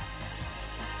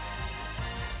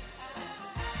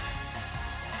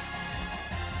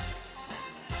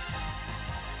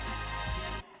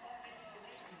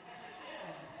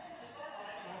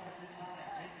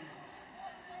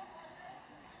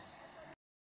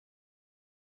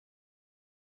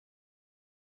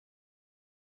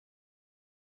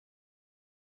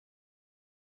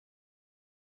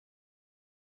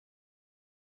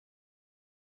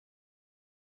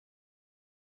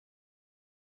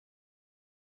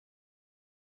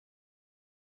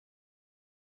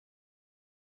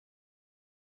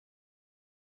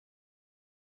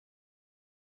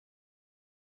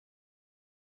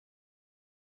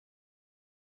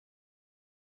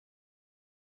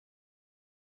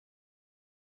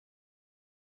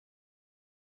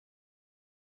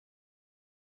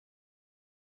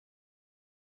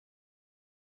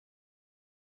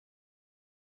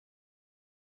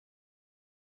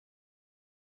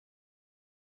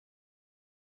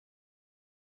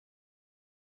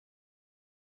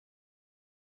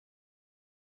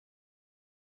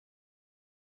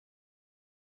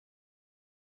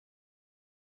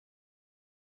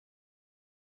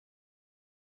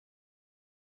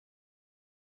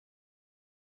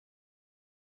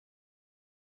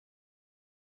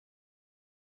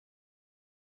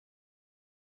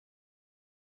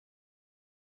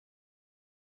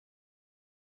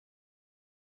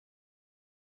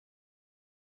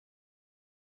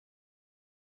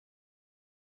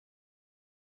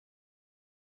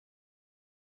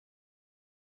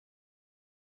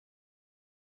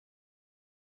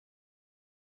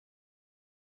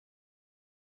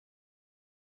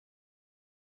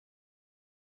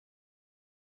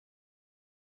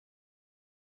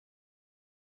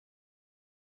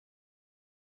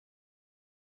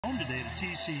 home today to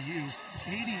TCU,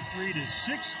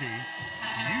 83-60.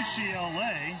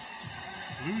 UCLA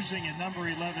losing at number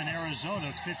 11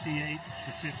 Arizona, 58-52.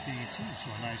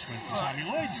 So a nice win for Tommy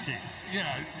Lloyd's team.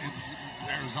 Yeah,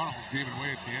 Arizona was gave it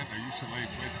away at the end. UCLA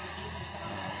played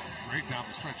great down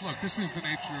the stretch. Look, this is the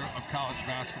nature of college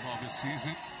basketball this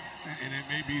season, and it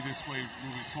may be this way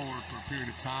moving forward for a period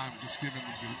of time, just given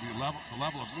the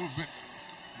level of movement,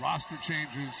 roster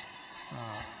changes.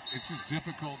 It's just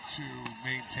difficult to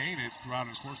maintain it throughout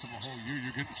the course of a whole year.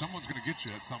 Someone's going to get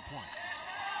you at some point.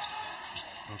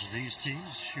 Both of these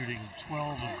teams shooting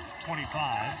 12 of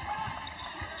 25.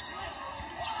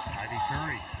 Ivy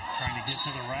Curry trying to get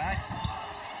to the rack.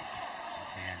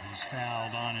 And he's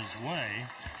fouled on his way.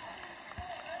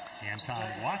 Anton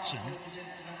Watson.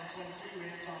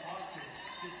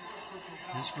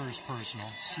 His first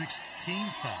personal, 6th team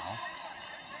foul.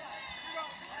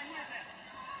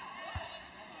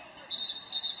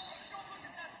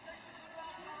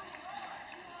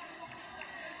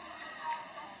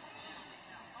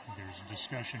 There's a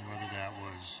discussion whether that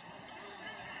was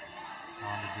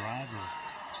on the drive or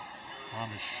on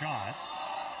the shot.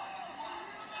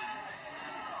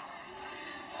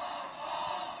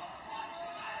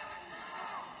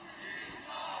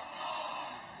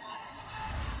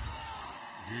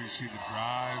 Here you see the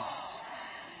drive.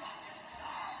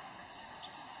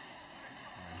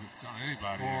 If it's on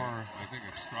anybody, or I think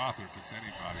it's Strother if it's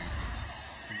anybody.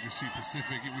 You just see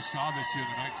Pacific. We saw this the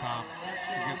other night, Tom,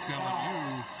 against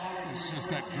LMU. It's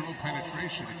just that dribble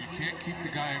penetration. If you can't keep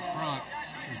the guy in front,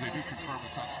 as they do confirm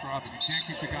it's on Strother, if you can't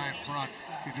keep the guy in front,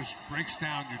 it just breaks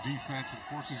down your defense and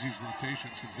forces these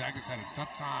rotations. Gonzaga's had a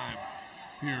tough time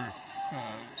here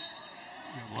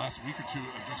the last week or two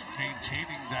of just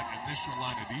maintaining that initial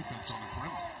line of defense on the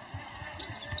perimeter.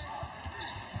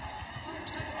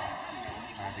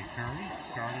 Ivy Curry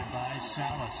guarded by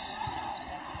Salas.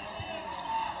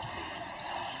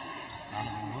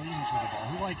 Donovan Williams with the ball.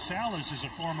 Who, like Salas, is a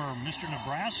former Mr.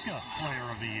 Nebraska Player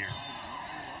of the Year.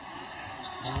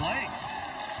 Blake.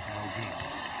 No good.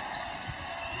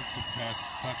 Good contest.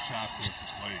 Tough shot there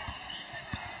for Blake.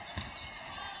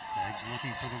 Zags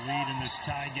looking for the lead in this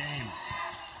tie game.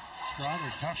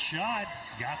 Strother, tough shot.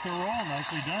 Got the roll.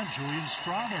 Nicely done, Julian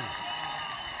Strother.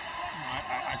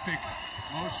 I think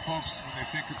most folks, when they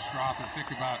think of Strother,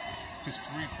 think about his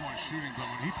three-point shooting, but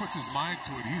when he puts his mind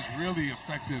to it, he's really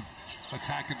effective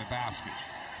attacking the basket.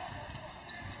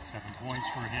 7 points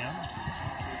for him.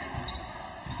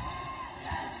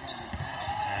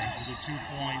 Zags with a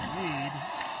 2-point lead.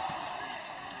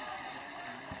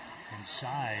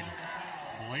 Inside,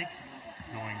 Blake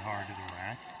going hard to the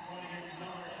rack.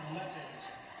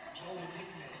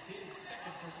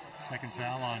 Second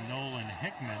foul on Nolan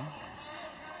Hickman.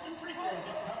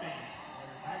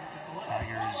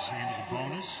 Tigers into the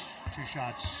bonus. 2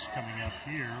 shots coming up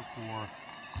here for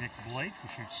Nick Blake, who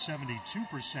shoots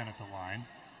 72% at the line.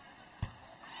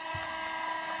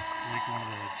 Blake, one of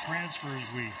the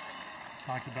transfers we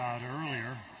talked about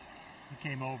earlier. He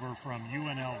came over from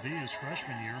UNLV his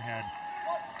freshman year, had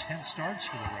 10 starts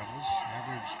for the Rebels,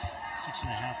 averaged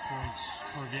 6.5 points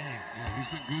per game. Yeah, he's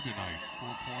been good tonight.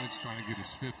 4 points, trying to get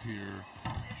his 5th here.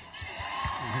 He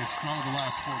has strung the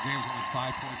last 4 games, only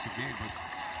 5 points a game, but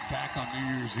back on New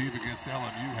Year's Eve against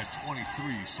LMU had 23,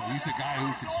 so he's a guy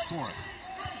who can score it.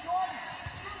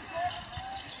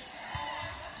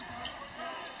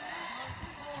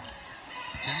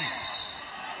 Timmy,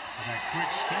 with that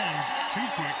quick spin, too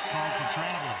quick, called for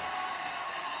travel.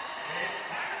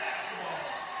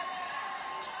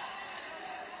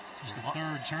 It's the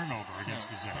 3rd turnover against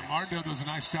the Zags. Martindale does a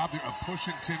nice job there of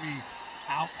pushing Timmy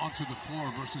out onto the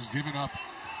floor versus giving up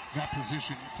that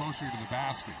position closer to the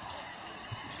basket.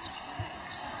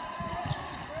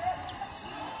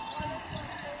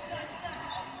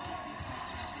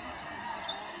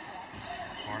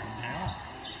 Martindale.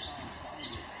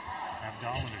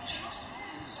 Avdalovic.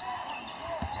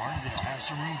 Martindale has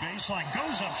some room baseline.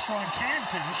 Goes up strong. Can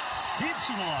finish. Keeps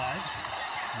it alive.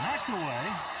 Knocked away.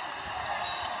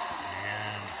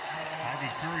 And Ivy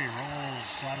Curry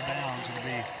rolls out of bounds. It'll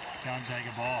be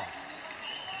Gonzaga ball.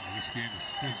 This game is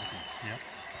physical. Yep. A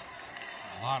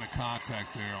lot of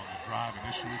contact there on the drive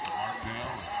initially for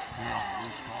Martindale. And here on the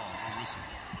loose ball. No whistle.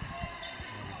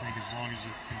 I think as long as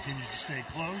it continues to stay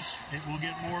close, it will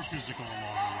get more physical along the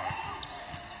way.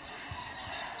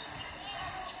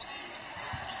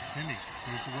 Timmy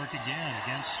goes to work again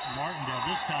against Martindale.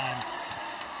 This time,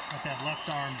 got that left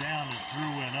arm down as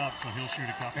Drew went up, so he'll shoot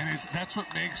a couple. And that's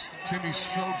what makes Timmy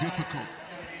so difficult,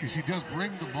 is he does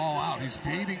bring the ball out. He's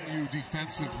baiting you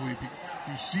defensively.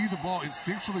 You see the ball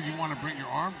instinctually, you want to bring your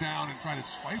arm down and try to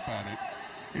swipe at it.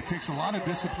 It takes a lot of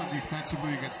discipline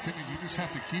defensively against Timmy. You just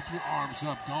have to keep your arms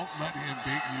up. Don't let him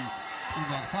bait you in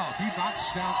that foul. If he knocks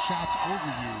down shots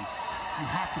over you, you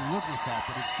have to live with that.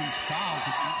 But it's these fouls.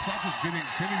 It's not just getting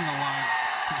Timmy to the line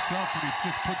himself, but he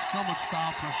just puts so much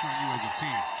foul pressure on you as a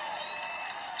team.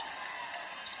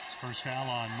 First foul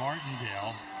on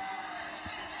Martindale.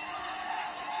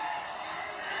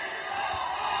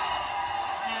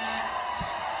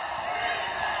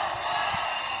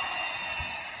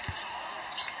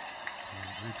 And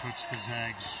Drew puts the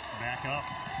Zags back up.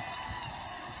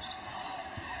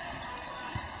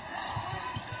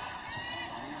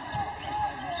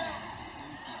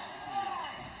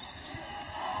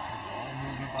 Ball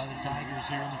movement by the Tigers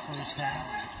here in the first half.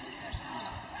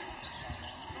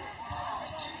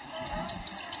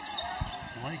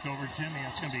 Blake over Timmy.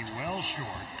 That's going to be well short.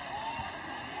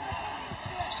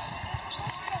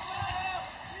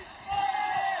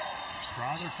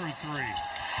 Strother for three.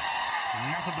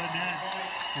 Nothing but net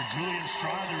for Julian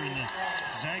Strother, and the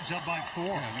Zags up by 4.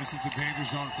 Yeah, this is the danger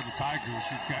zone for the Tigers.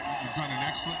 You've done an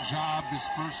excellent job this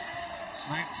first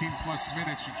 19-plus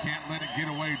minutes. You can't let it get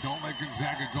away. Don't let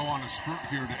Gonzaga go on a spurt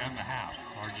here to end the half.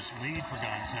 Largest lead for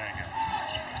Gonzaga.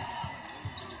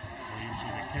 Williams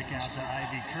with a kick out to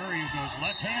Ivy Curry, who goes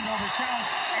left hand over Salas,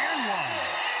 and one.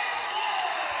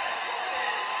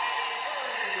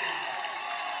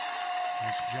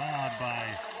 Nice job by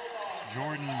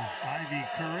Jordan Ivy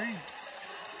Curry,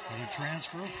 with a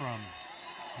transfer from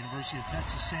University of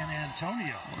Texas San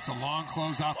Antonio. Well, it's a long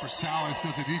closeout for Salas.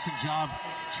 Does a decent job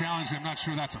challenging. I'm not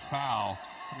sure that's a foul.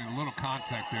 I mean, a little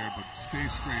contact there, but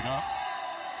stays straight up.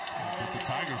 But the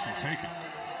Tigers will take it.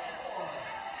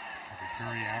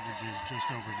 Curry averages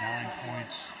just over 9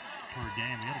 points per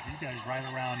game. We had a few guys right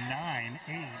around 9,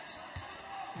 8.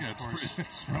 Yeah,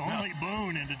 it's only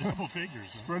Boone into double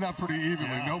figures. Spread out pretty evenly.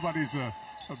 Yeah. Nobody's a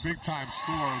big-time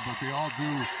scorer, but they all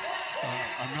do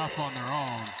enough on their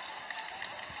own.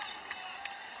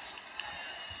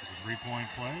 A three-point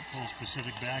play pulls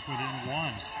Pacific back within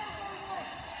 1.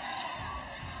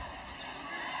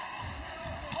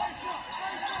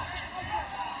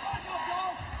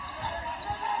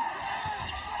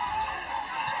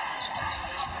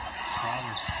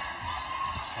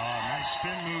 Nice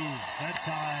spin move that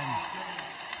time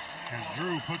as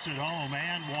Drew puts it home,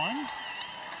 and 1.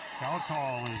 Foul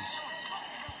call is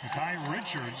Mekhi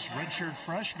Richards, redshirt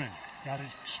freshman, got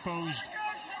exposed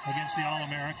against the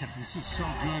All-American. He's just so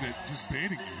good at just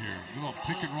baiting you here. A little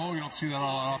pick and roll, you don't see that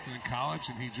all often in college,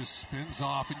 and he just spins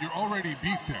off, and you're already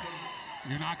beat there.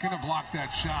 You're not going to block that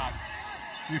shot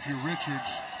if you're Richards.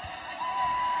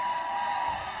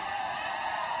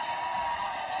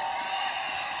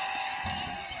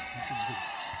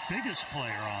 Biggest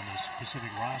player on this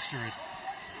Pacific roster at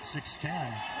 6'10".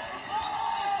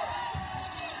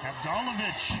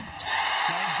 Avdalovic.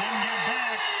 Zags didn't get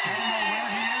back. Don't know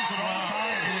where he is at all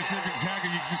times. If you're Gonzaga,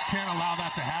 you just can't allow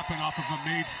that to happen off of a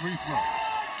made free throw.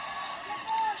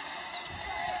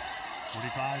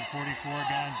 45-44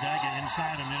 Gonzaga,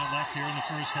 inside a minute left here in the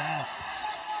first half.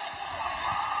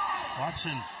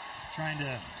 Watson trying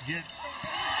to get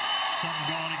something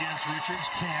going against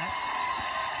Richards. Can't.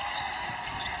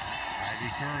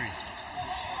 Ivy Curry.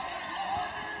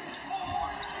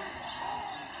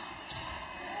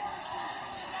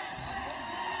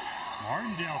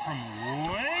 Martindale from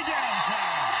way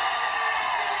downtown.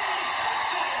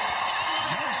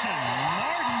 Nelson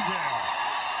Martindale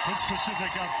puts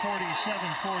Pacific up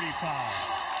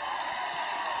 47-45.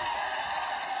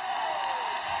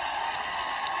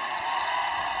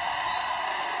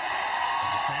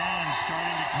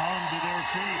 Starting to come to their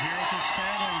feet here at the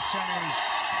Spano Center's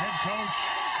head coach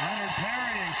Leonard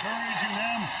Perry encouraging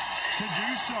them to do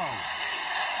so.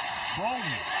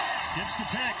 Bolden gets the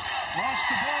pick, lost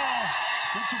the ball,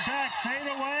 gets it back, fade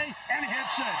away, and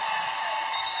hits it.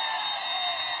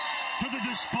 To the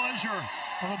displeasure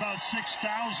of about 6,000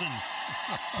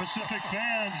 Pacific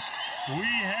fans, we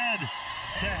head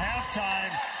to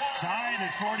halftime, tied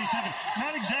at 47.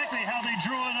 Not exactly how they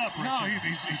drew it up, Richard. No,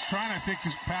 he's trying, I think,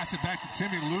 to pass it back to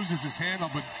Timmy. Loses his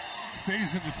handle, but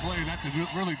stays in the play. That's a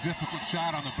really difficult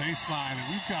shot on the baseline,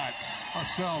 and we've got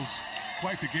ourselves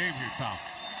quite the game here, Tom.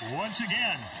 Once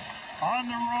again, on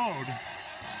the road,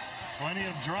 plenty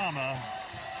of drama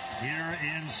here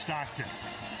in Stockton.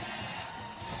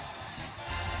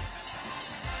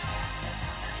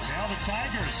 Now the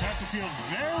Tigers have to feel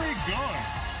very good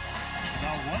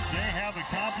about what they have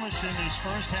accomplished in this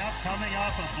first half, coming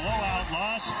off a blowout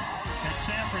loss at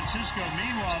San Francisco.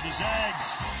 Meanwhile, the Zags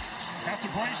have to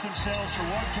brace themselves for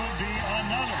what could be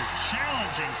another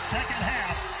challenging second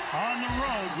half on the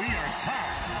road. We are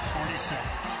tied at 47.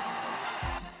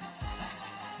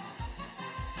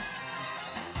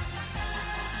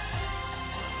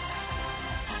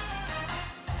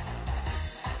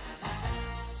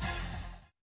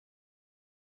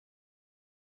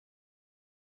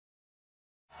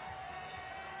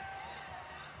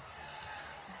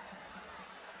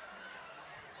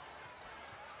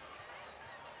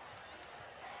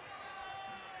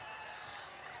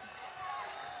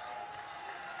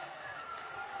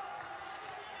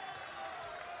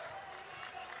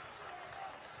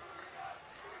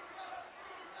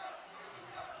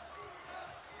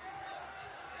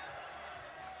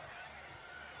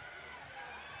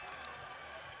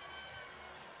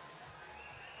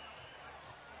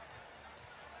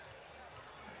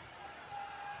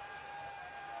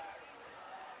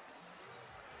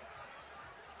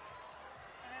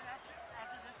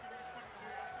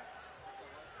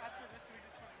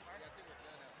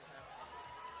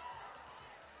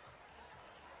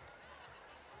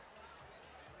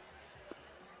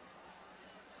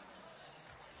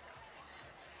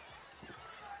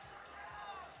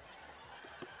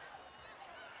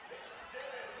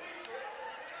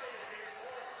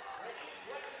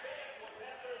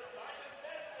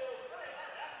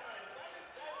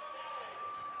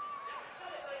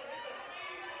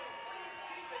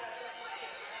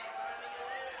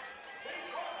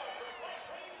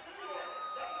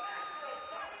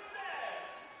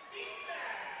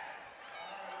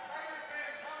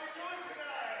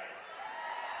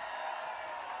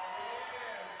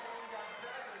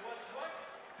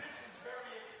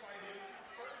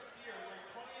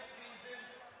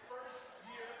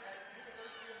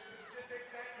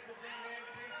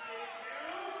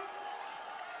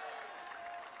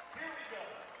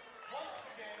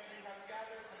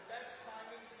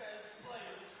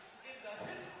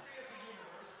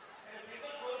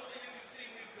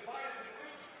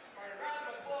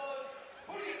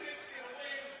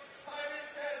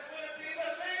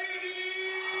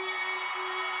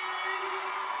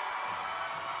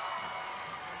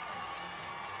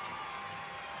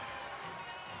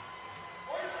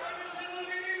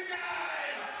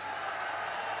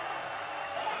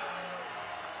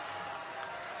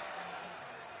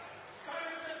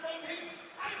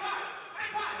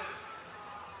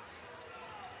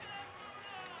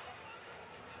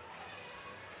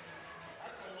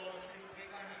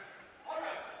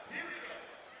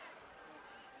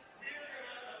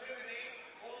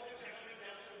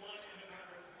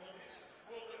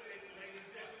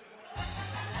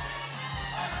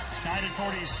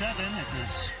 9:47 at the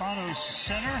Spanos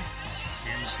Center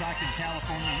in Stockton,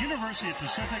 California. University of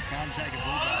Pacific, Gonzaga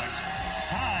Bulldogs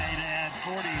tied at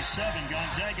 47.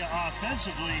 Gonzaga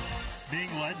offensively being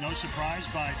led, no surprise,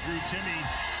 by Drew Timme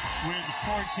with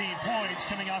 14 points,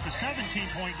 coming off a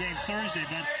 17-point game Thursday,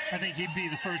 but I think he'd be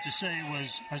the first to say it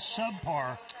was a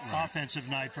subpar offensive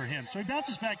night for him. So he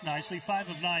bounces back nicely,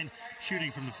 5 of 9 shooting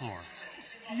from the floor.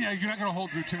 Yeah, you're not going to hold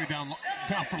Drew Timme down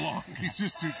for long. He's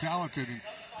just too talented. And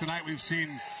tonight we've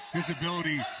seen his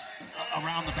ability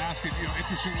around the basket.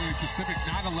 Interestingly, Pacific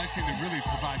not electing to really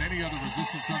provide any other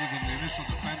resistance other than the initial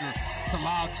defender. It's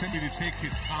allowed Timme to take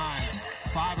his time.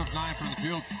 5 of 9 from the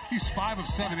field. He's 5 of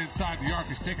 7 inside the arc.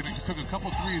 He took a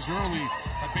couple threes early,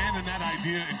 abandoned that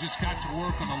idea, and just got to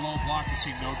work on the low block. You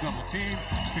see no double team.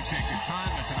 Can take his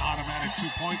time. That's an automatic 2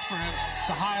 points for him.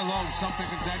 The high-low, something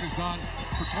Gonzaga's done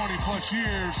for 20-plus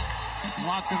years.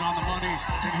 Watson on the money,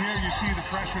 and here you see the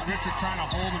freshman Richard trying to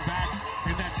hold him back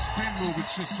in that spin move.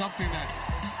 It's just something that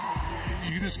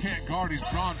you just can't guard. He's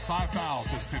drawn 5 fouls,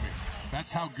 says Timme.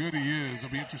 That's how good he is. I'll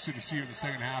be interested to see her in the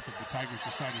second half if the Tigers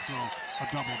decide to throw a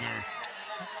double there.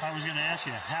 I was going to ask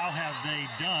you, how have they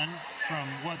done from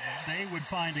what they would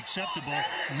find acceptable,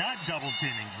 not double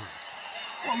teaming Drew?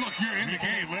 Well, look, you're in the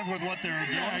game. Live with what they're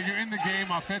doing. Yeah, you're in the game.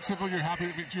 Offensively, you're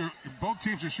happy. Both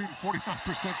teams are shooting 49%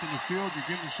 from the field. You're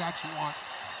getting the shots you want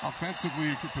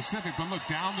offensively for Pacific. But look,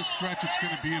 down the stretch, it's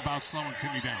going to be about slowing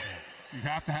Timme down. You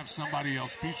have to have somebody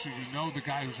else beat you. You know the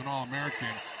guy who's an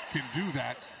All-American can do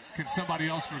that. Can somebody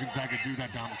else for Gonzaga do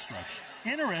that down the stretch?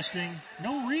 Interesting,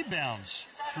 no rebounds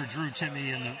for Drew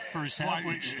Timme in the first half,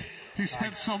 which he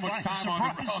spent so much time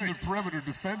on the perimeter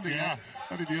defending. Yeah.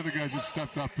 I think the other guys have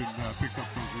stepped up and picked up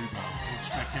those rebounds. We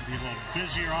expect him to be a little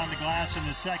busier on the glass in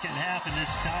the second half in this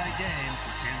tie game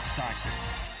in Stockton.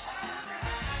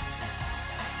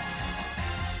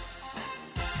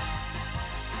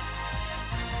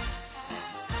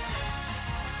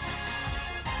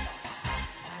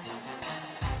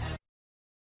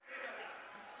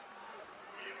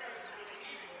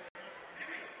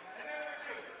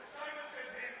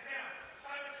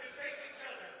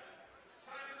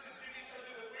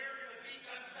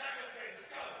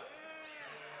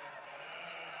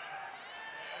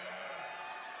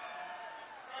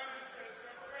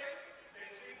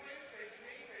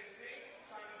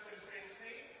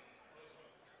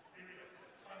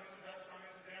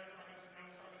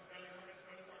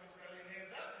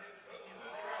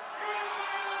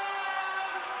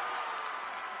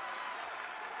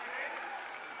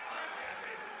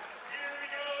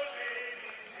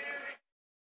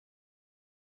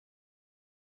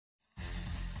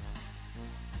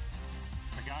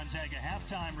 Gonzaga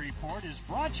Halftime Report is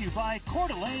brought to you by Coeur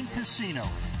d'Alene Casino.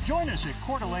 Join us at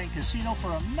Coeur d'Alene Casino for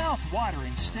a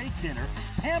mouth-watering steak dinner,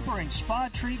 pampering spa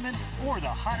treatment, or the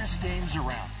hottest games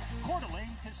around. Coeur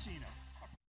d'Alene Casino.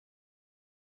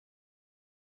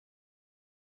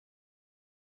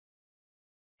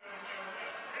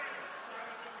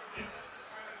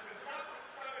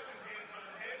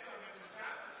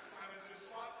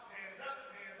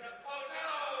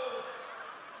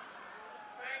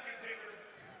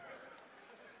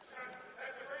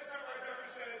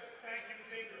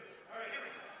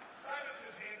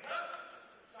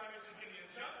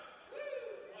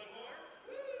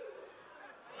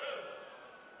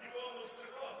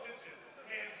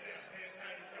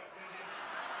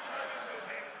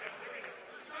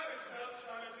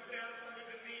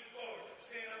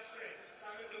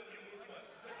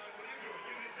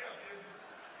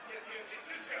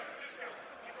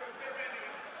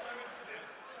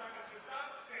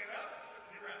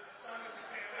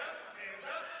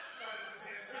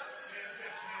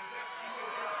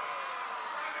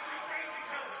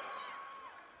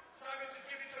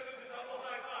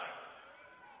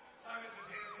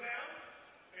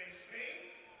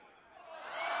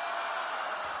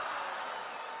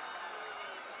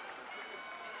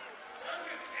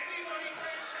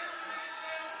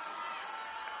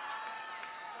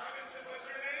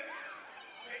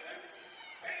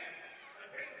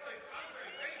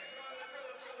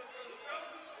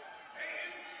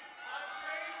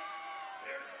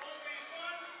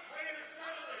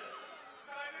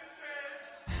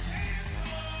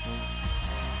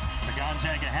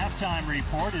 Gonzaga Halftime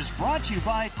Report is brought to you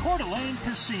by Coeur d'Alene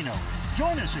Casino.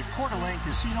 Join us at Coeur d'Alene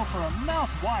Casino for a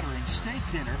mouth-watering steak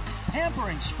dinner,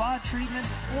 pampering spa treatment,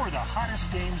 or the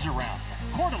hottest games around.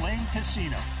 Coeur d'Alene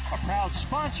Casino, a proud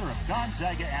sponsor of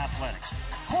Gonzaga Athletics.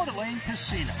 Coeur d'Alene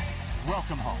Casino.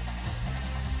 Welcome home.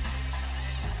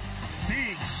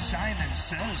 Big Simon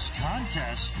Says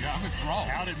contest. Yeah, I'm enthralled.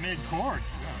 Out at midcourt.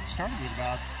 Yeah. Started with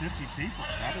about 50 people.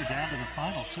 Now they're down to the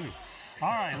final two. All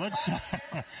right, let's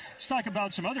talk about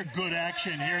some other good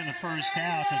action here in the first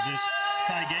half of this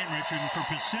tie game, Richard. And for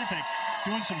Pacific,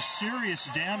 doing some serious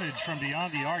damage from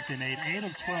beyond the arc. They made 8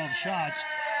 of 12 shots.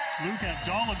 Luke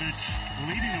Avdalovic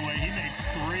leading the way. He made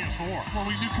 3 of 4. Well,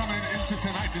 we knew coming into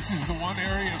tonight, this is the one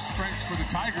area of strength for the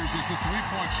Tigers is the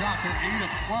three-point shot. They're 8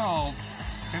 of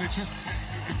 12, and it's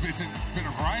been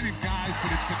a variety of guys, but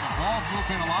it's been the ball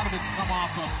movement. A lot of it's come off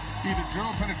of either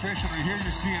dribble penetration or here you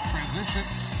see in transition.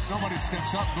 Nobody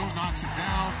steps up. Boone knocks it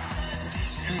down.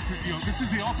 And this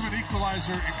is the ultimate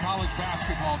equalizer in college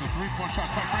basketball, the three-point shot.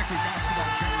 Quite frankly,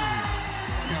 basketball generally.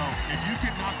 If you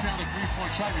can knock down the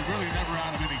three-point shot, you're really never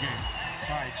out of any game.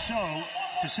 All right, so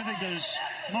Pacific does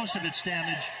most of its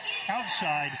damage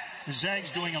outside. The Zags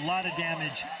doing a lot of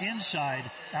damage inside,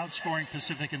 outscoring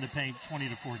Pacific in the paint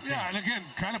 20-14. Yeah, and again,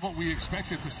 kind of what we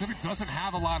expected. Pacific doesn't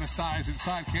have a lot of size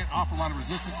inside, can't offer a lot of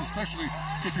resistance, especially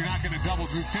if you're not going to double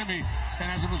Drew Timme. And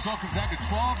as a result, Gonzaga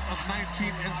 12 of 19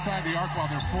 inside the arc, while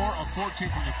they're 4 of 14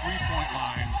 from the three-point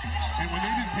line. And when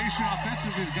they've been patient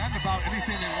offensively, they've gotten about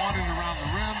anything they wanted around the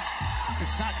rim.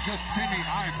 It's not just Timme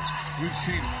either. We've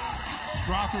seen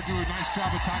Strother do a nice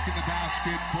job attacking the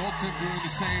basket. Bolton doing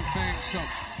the same thing. So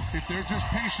if they're just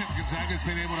patient, Gonzaga's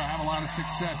been able to have a lot of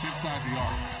success inside the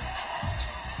arc.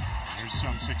 There's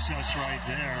some success right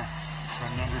there from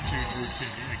number 2, Drew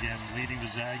Timme. Again, leading the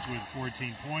Zags with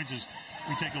 14 points. As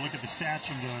we take a look at the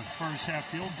stats from the first half,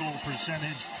 field goal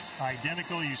percentage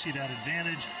identical. You see that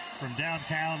advantage from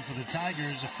downtown for the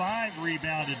Tigers. A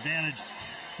 5-rebound advantage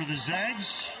for the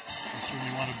Zags. We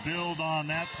certainly want to build on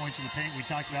that. Points in the paint we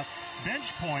talked about.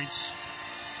 Bench points,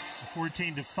 a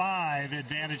 14-5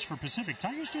 advantage for Pacific.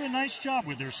 Tigers do a nice job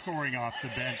with their scoring off the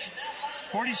bench.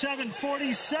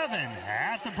 47-47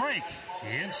 at the break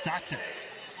in Stockton.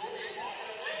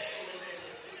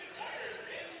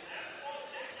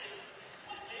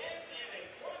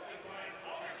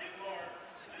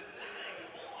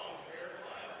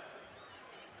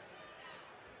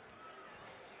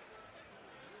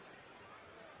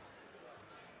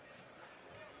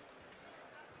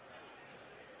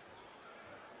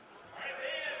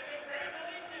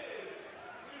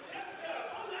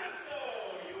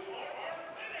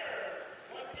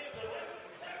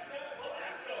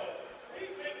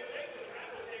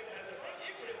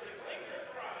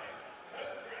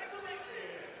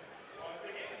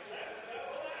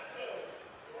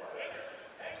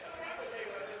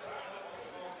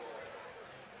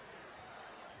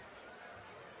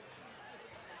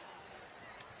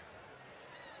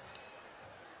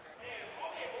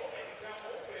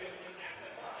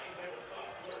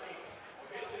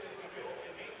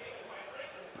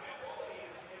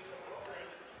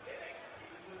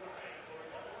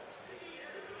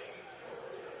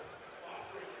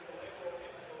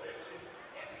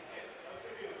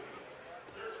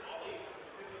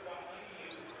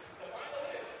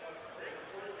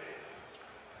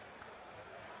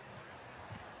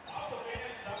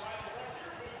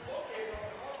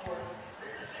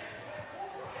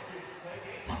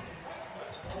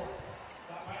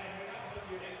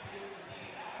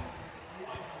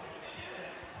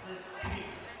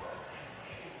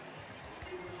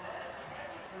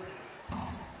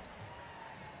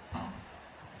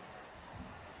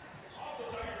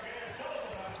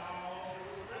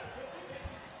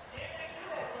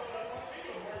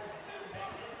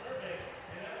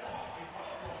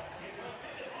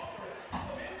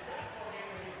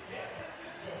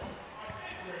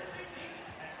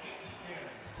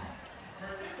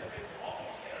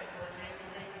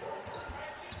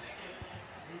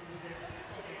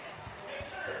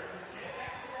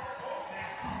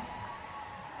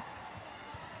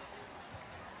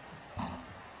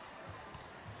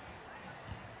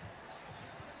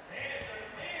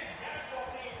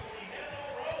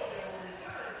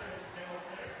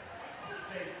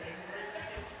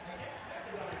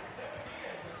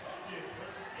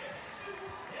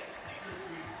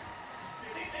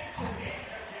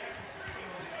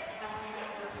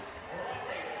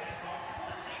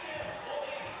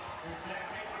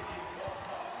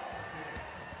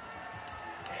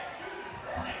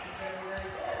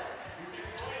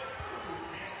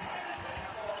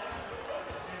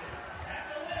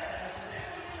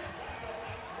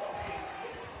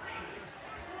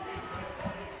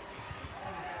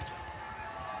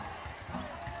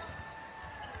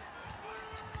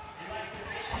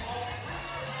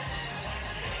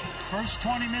 First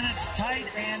 20 minutes tight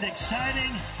and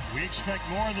exciting. We expect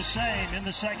more of the same in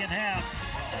the second half.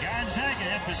 Gonzaga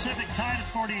and Pacific tied at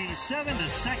 47. The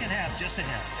second half just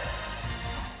ahead.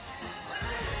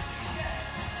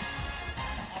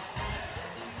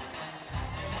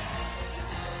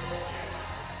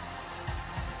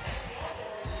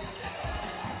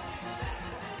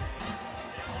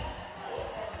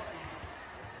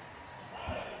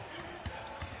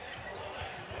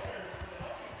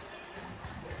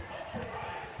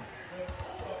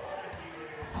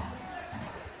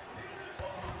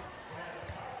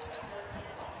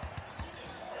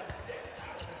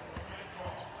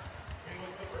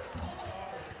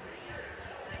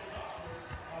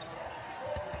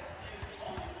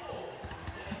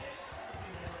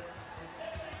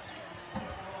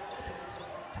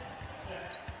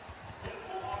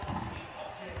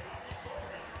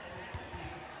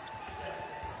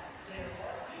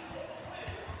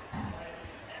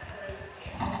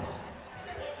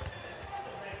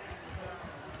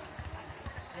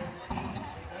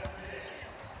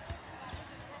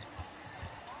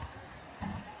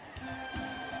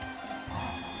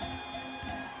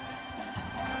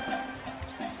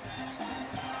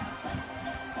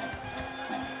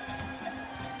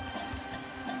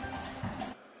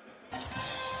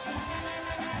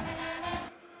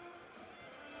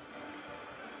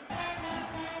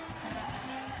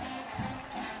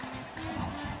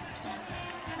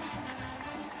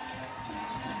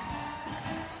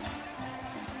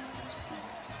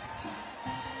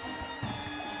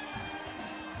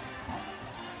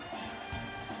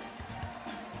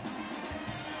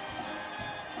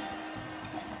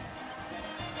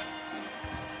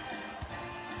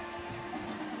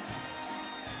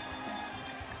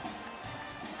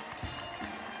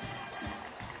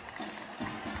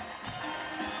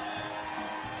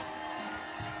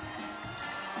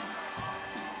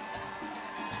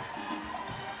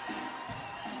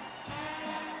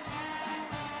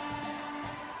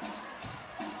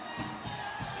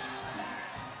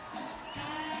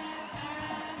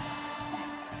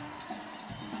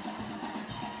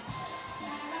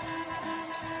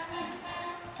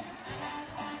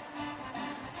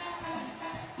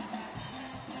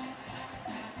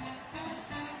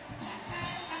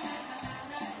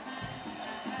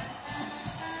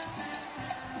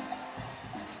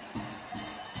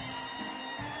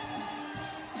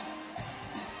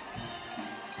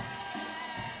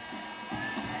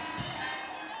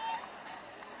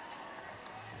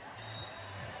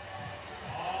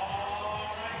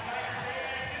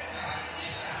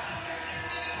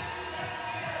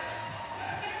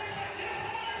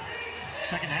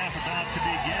 Second half about to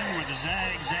begin with the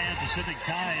Zags and Pacific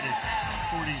tied at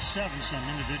 47. Some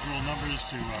individual numbers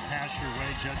to pass your way.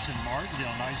 Judson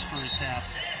Martindale, nice first half.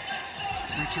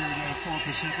 Richard for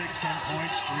Pacific, 10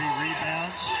 points, 3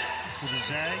 rebounds for the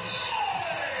Zags.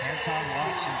 Anton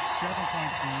Watson, 7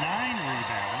 points, 9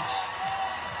 rebounds.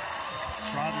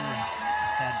 Schroeder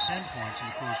had 10 points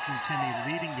in the first. Drew Timme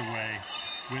leading the way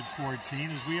with 14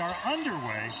 as we are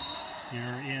underway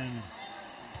here in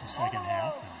the second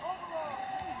half. And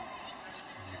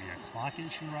maybe a clock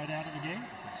issue right out of the gate. I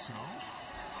think so.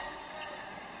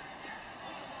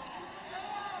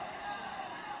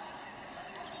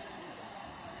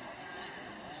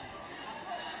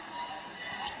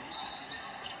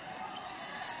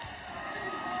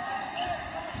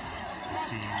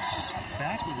 Teams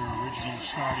back with their original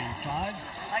starting five.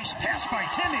 Nice pass by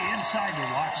Timme inside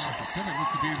to Watson. Pacific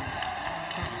looked to be in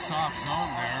a soft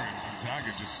zone there, and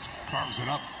Gonzaga just carves it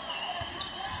up.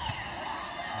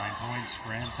 9 points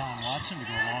for Anton Watson to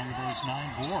go along with those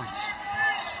 9 boards.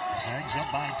 Zags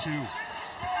up by 2.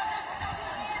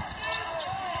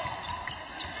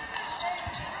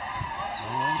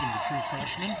 Odom, the true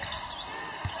freshman.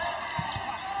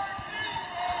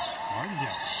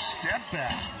 Martindale, step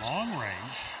back, long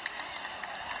range.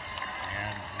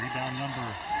 And rebound number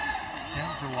 10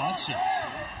 for Watson.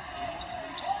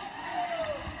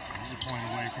 He's a point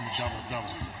away from a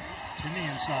double-double.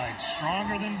 Timme inside,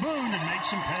 stronger than Boone, and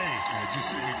makes him pay.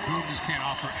 Boone just can't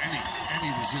offer any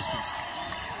resistance.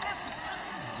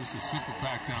 Just a simple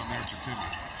back down there for Timme.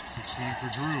 16 for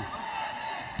Drew.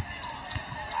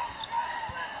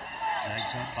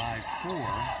 Zags up by 4,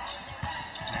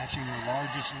 matching their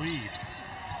largest lead.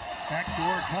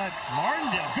 Backdoor cut.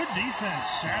 Martindale, good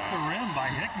defense at the rim by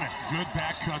Hickman. Good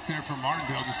back cut there for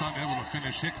Martindale, just unable to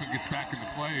finish. Hickman gets back into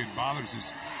play and bothers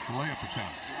his layup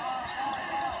attempt.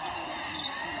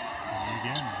 And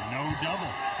again, no double.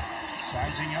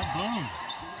 Sizing up Boone.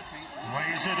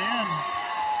 Lays it in.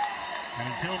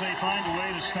 And until they find a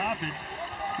way to stop it,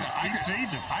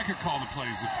 feed them. I could call the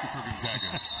plays for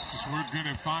Gonzaga. Just we're going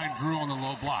to find Drew on the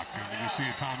low block. And we see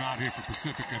a timeout here for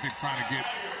Pacific. I think trying to get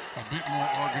a bit more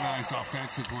organized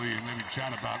offensively and maybe chat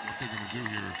about what they're going to do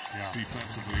here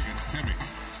defensively against Timme.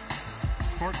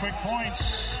 4 quick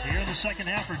points here in the second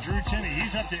half for Drew Timme.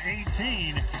 He's up to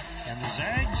 18, and the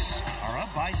Zags are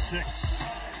up by 6.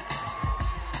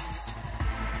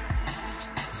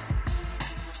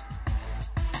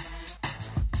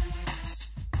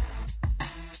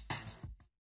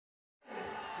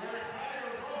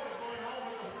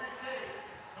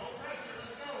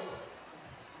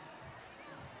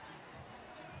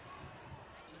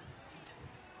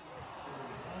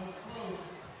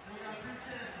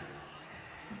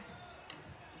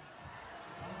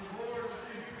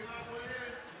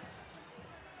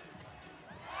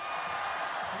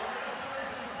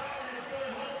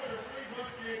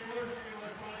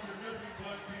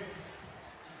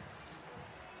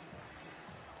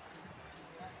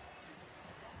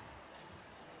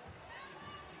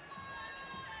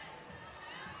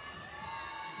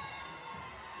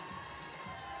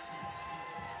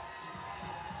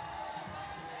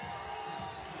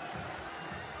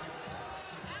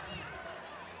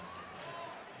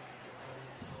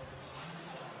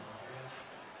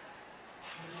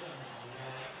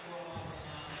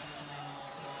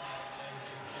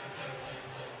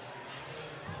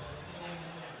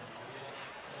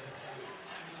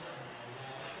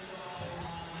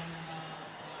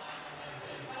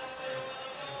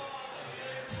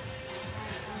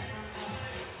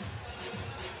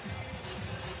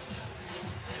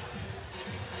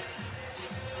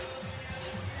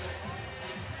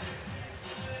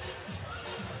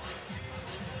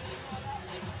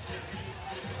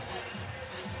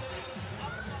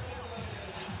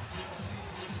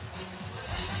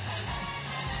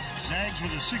 Zags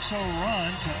with a 6-0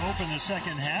 run to open the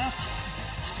second half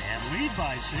and lead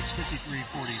by 6,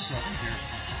 53-47 here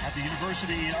at the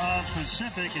University of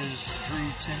Pacific as Drew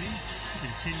Timme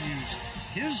continues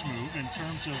his move in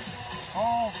terms of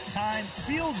all-time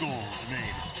field goals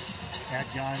made at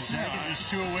Gonzaga. Just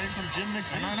 2 away from Jim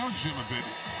McPhee. And I know Jim a bit.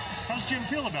 How's Jim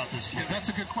feel about this kid? Yeah, that's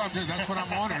a good question. That's what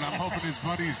I'm wondering. I'm hoping his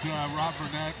buddies Rob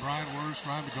Burnett, Brian Wurst,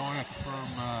 Ryan McGowan at the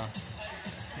firm.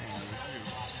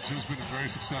 Jim's been a very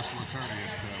successful attorney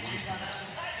at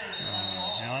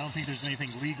Now, I don't think there's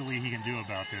anything legally he can do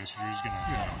about this. Drew's going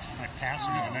to pass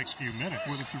him in the next few minutes.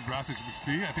 Witherspoon, Brasic,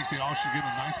 McPhee. I think they all should get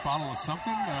a nice bottle of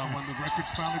something when the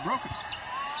record's finally broken.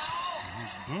 And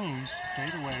here's Boone.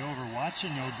 Fade away over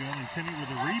Watson, no good. And Timme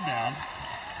with a rebound.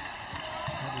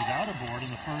 But without a board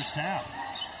in the first half.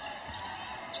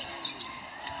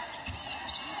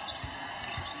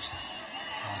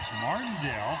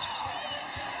 Martindale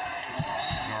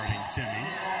guarding Timmy,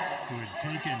 who had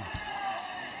taken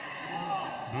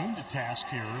Boone to task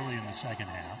here early in the second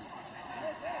half.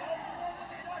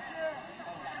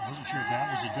 I wasn't sure if that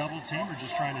was a double team or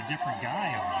just trying a different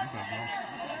guy on, but we'll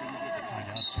find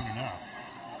out soon enough.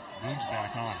 Boone's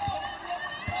back on.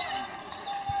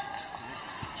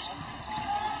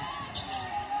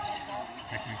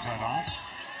 Hickman cut off.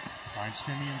 Finds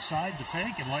Timmy inside the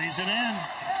fake and lays it in.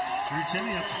 Drew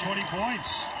Timmy up to 20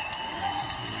 points. This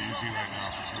is really easy right now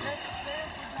for Drew.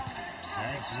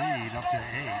 Zags lead up to 8.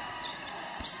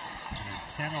 And a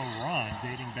 10-0 run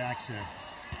dating back to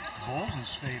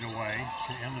Bolton's fadeaway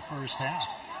to end the first half.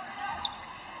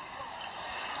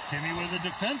 Timmy with a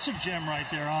defensive gem right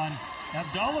there on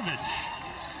Abdulovic.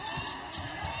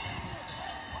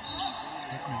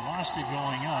 Hickman lost it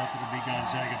going up. It'll be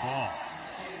Gonzaga ball.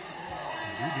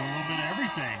 And Drew doing a little bit of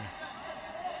everything.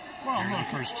 Well, in look,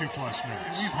 the first 2+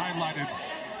 minutes. We've highlighted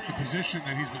the position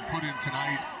that he's been put in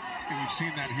tonight, and we've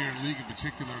seen that here in league in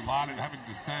particular. A lot of having to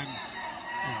defend,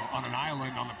 on an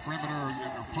island, on the perimeter,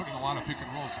 or putting a lot of pick and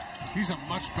rolls. He's a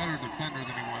much better defender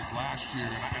than he was last year,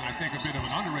 and I think a bit of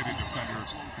an underrated defender,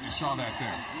 and you saw that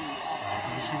there.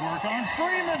 Goes to work on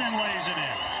Freeman and lays it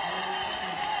in.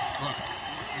 Look,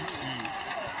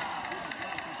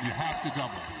 you have to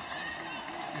double.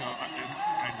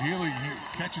 Ideally, he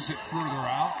catches it further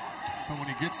out, but when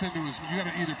he gets into his, you got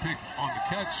to either pick on the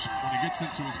catch, when he gets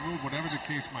into his move, whatever the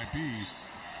case might be.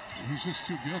 He's just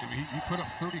too good. I mean, he put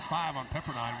up 35 on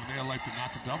Pepperdine when they elected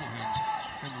not to double him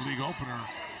in the league opener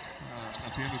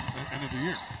at the end of the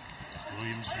year.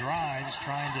 Williams drives,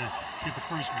 trying to get the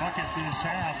first bucket this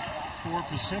half for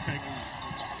Pacific.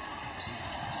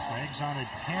 Craig's on a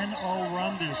 10-0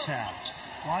 run this half.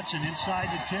 Watson inside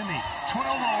to Timmy.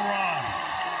 12-0 run.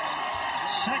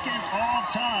 Second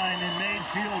all-time in made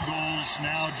field goals.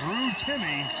 Now Drew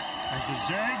Timmy as the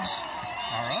Zags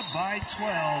are up by 12,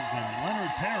 and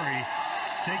Leonard Perry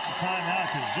takes a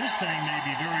timeout because this thing may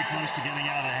be very close to getting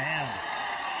out of hand.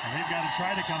 And they've got to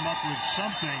try to come up with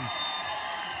something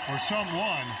or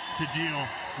someone to deal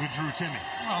with Drew Timmy.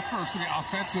 Well, first,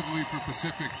 offensively for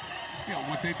Pacific,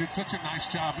 what they did such a nice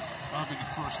job of in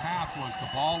the first half was the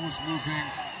ball was moving.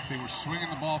 They were swinging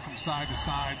the ball from side to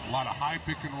side, a lot of high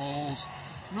pick and rolls,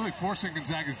 really forcing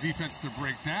Gonzaga's defense to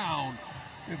break down.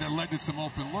 That led to some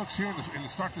open looks here in the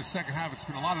start of the second half. It's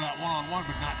been a lot of that one-on-one,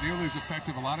 but not nearly as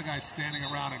effective. A lot of guys standing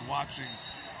around and watching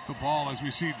the ball as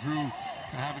we see Drew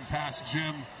having passed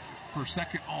Jim for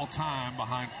second all-time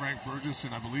behind Frank Burgess,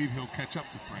 and I believe he'll catch up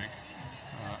to Frank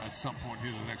at some point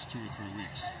here in the next 2 or 3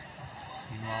 weeks.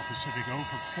 Meanwhile, Pacific 0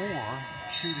 for 4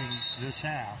 shooting this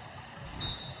half.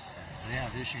 They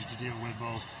have issues to deal with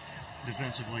both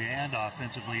defensively and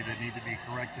offensively that need to be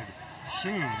corrected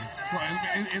soon. Well,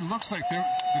 it looks like the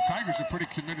Tigers are pretty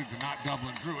committed to not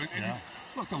doubling Drew.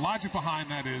 Look, the logic behind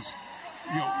that is,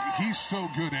 he's so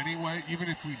good anyway. Even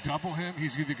if we double him,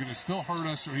 he's either going to still hurt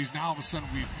us, or he's now all of a sudden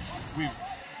we've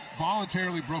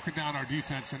voluntarily broken down our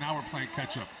defense, and now we're playing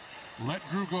catch up. Let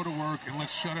Drew go to work and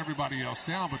let's shut everybody else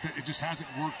down. But it just hasn't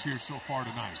worked here so far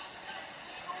tonight.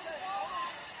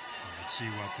 Let's see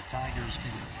what the Tigers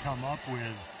can come up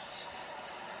with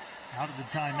out of the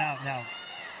timeout. Now,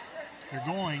 they're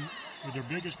going with their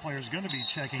biggest players going to be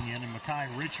checking in Mekhi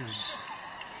Richards,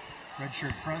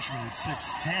 redshirt freshman at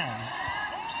 6'10".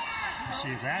 Let's see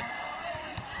if that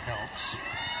helps.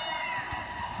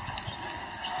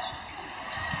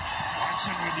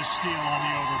 Watson with the steal on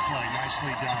the overplay.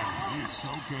 Nicely done. He is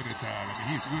so good at that. I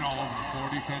mean, he's good all over the floor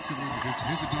defensively, but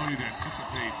his ability to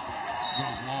anticipate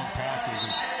those long passes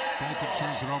as Bolton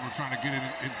turns it over, trying to get it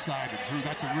inside. And Drew,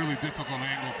 that's a really difficult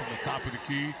angle from the top of the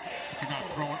key. If you're not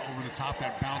throwing over the top,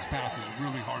 that bounce pass is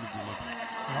really hard to deliver.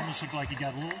 It almost looked like he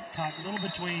got caught a little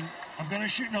between, I'm going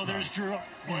to shoot. No, there's Drew.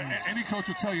 Well, any coach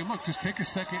will tell you, look, just take a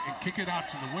second and kick it out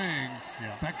to the wing.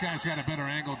 Yeah. That guy's got a better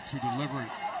angle to deliver it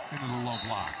into the low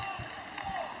block.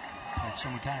 Right, so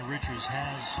Mekhi Richards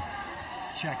has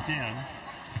checked in.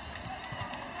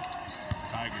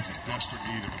 Tigers in desperate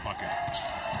need of a bucket.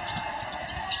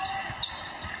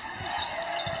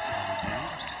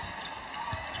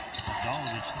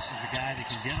 Abdulovic, this is a guy that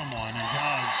can get him one, and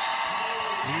does.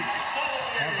 Luke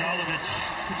Abdulovic.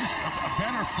 Just a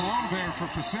better flow there for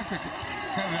Pacific.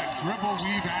 Kind of that dribble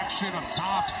weave action up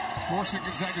top, forcing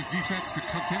Gonzaga's defense to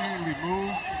continually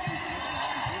move.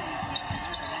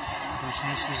 First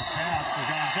miss this half for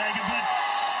Gonzaga, but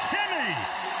Timmy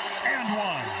and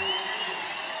one.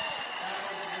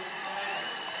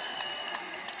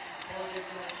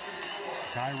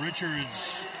 Ty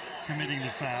Richards committing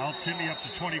the foul. Timmy up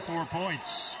to 24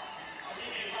 points.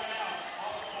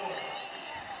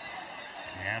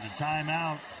 And a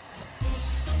timeout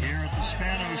here at the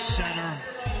Spanos Center.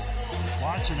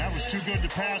 Watson, that was too good to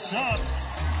pass up.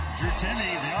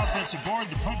 Timmy, the offensive board,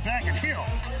 the punt back, and he'll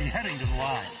be heading to the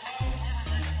line.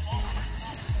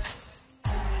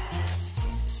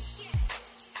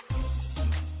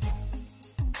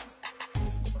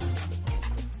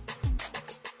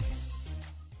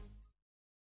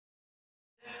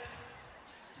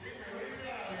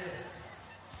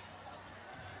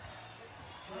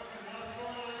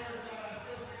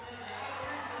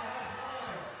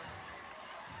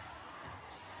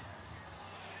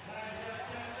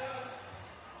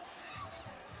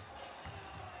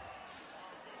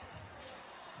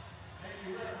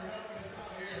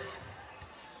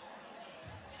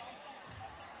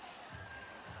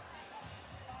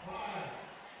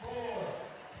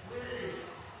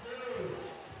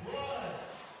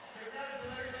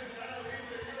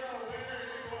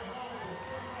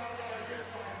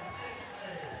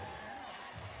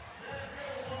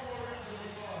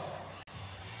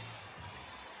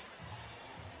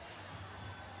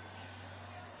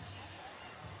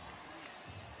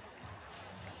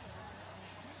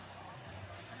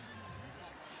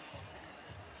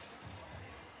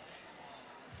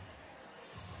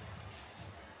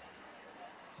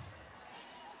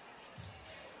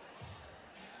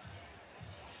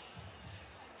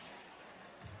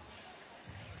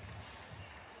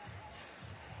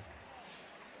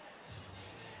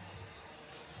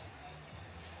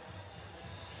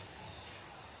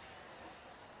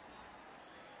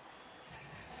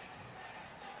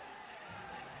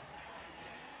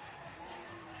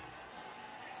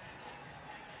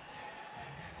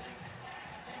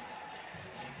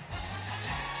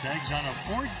 Zags on a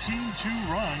 14-2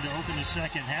 run to open the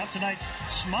second half. Tonight's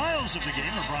Smiles of the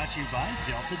game are brought to you by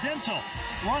Delta Dental.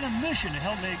 We're on a mission to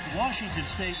help make Washington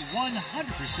State 100%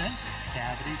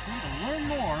 cavity-free. To learn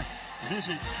more,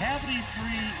 visit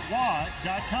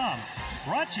cavityfreewa.com.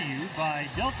 Brought to you by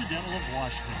Delta Dental of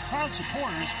Washington. Proud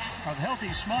supporters of Healthy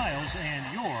Smiles and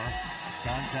your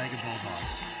Gonzaga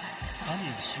Bulldogs. Plenty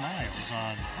of smiles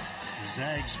on the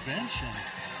Zags bench, and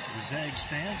the Zags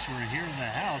fans who are here in the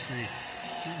house, they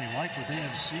certainly like what they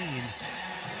have seen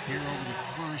here over the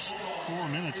first 4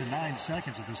 minutes and 9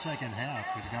 seconds of the second half,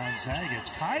 with Gonzaga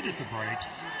tied at the break,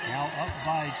 now up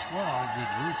by 12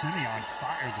 with Timmy on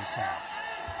fire this half.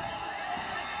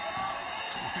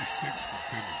 26 for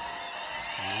Timmy.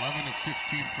 11 of 15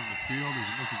 from the field as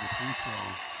he misses a free throw.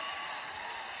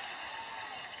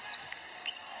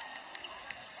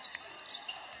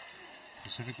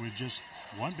 Pacific with just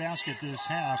one basket this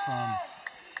half from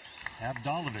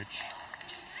Avdalovic.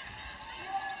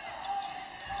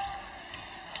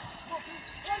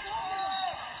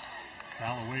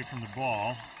 Foul away from the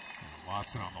ball.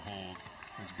 Watson on the hold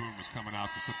as Boone was coming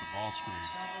out to set the ball screen.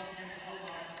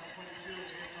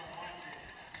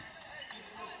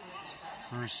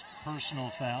 First personal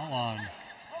foul on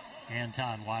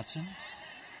Anton Watson.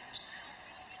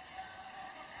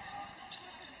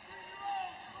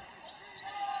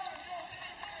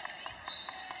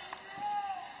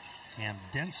 Cam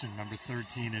Denson, number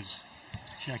 13, is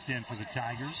checked in for the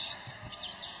Tigers.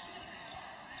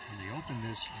 And they open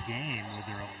this game with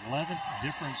their 11th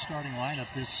different starting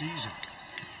lineup this season.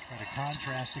 Quite a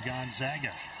contrast to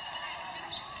Gonzaga.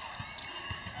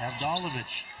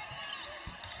 Avdalovic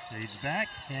fades back,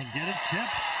 can't get it. Tip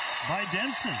by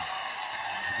Denson.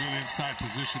 A good inside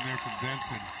position there from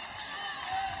Denson.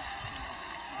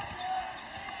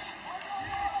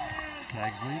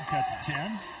 Zags lead cut to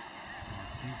 10.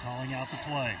 Team calling out the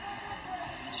play.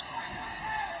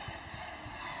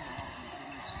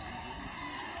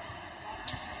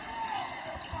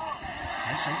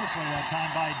 Nice overplay that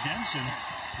time by Denson,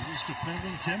 who was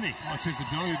defending Timmy. Well, it's his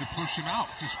ability to push him out.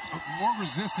 Just more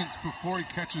resistance before he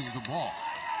catches the ball.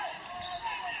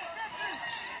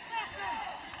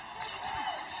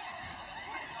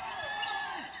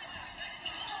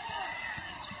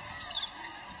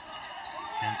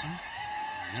 Denson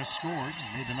just scored,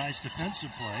 made a nice defensive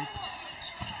play.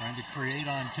 Trying to create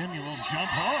on Timmy, a little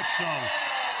jump hook. So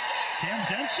Cam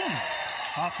Denson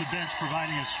off the bench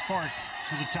providing a spark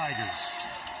for the Tigers.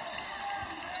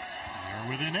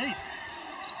 They're within 8.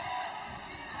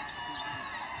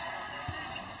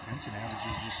 Denson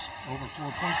averages just over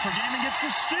 4 points per game and gets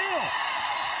the steal.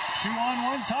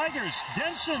 2-on-1 Tigers.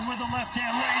 Denson with the left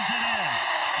hand lays it in.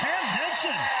 Cam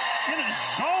Denson in his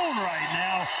zone right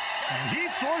now, and he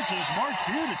forces Mark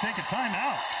Few to take a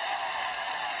timeout.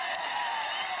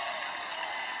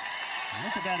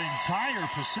 Look at that entire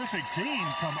Pacific team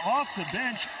come off the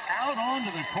bench out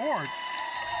onto the court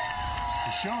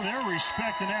to show their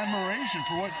respect and admiration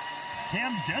for what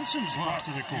Cam Denson's brought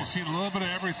to the court. You've seen a little bit of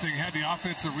everything. Had the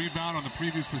offensive rebound on the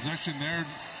previous possession there.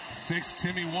 Takes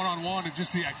Timmy one-on-one, and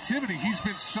just the activity. He's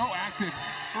been so active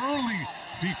early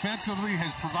defensively,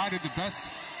 has provided the best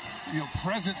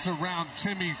presence around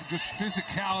Timmy, just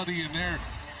physicality in there.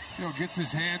 Gets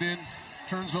his hand in,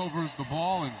 turns over the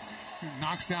ball, and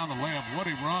knocks down the layup. What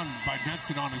a run by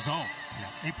Denson on his own.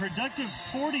 Yeah. A productive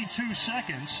 42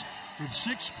 seconds with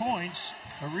 6 points,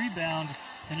 a rebound,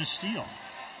 and a steal.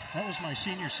 That was my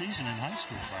senior season in high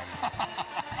school, by the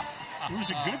way. It was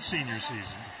a good senior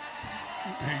season.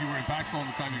 Hey, you were impactful in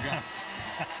the time you got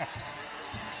it.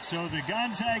 So the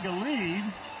Gonzaga lead,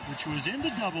 which was into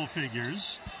double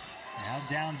figures, now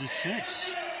down to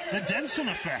 6. The Denson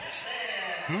effect.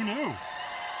 Who knew?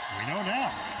 We know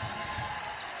now.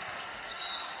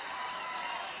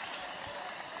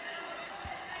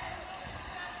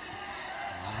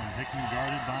 Hickman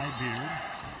guarded by Beard.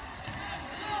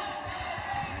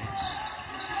 Thanks.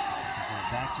 For a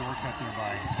backdoor cut there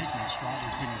by Hickman.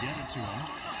 Strawberry couldn't get it to him.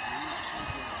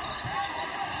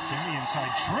 Timmy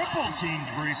inside, triple teamed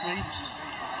briefly.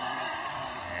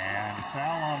 And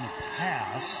foul on the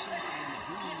pass.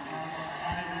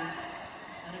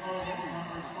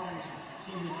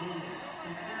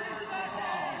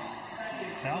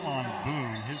 Foul on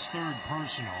Boone, his third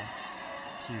personal.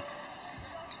 See if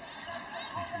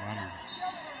Leonard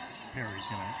Perry's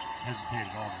going to hesitate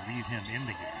at all to leave him in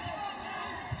the game.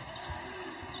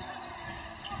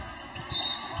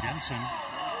 Jensen,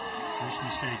 first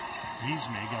mistake he's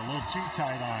made, got a little too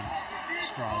tight on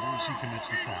Strother as he commits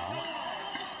the foul.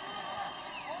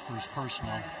 First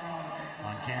personal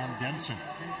on Cam Denson.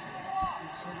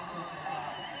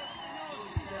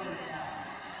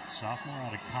 Sophomore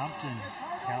out of Compton,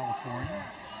 California.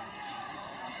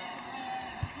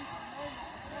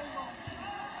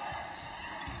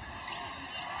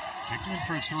 Hickman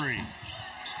for 3.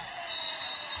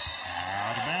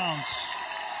 Out of bounds.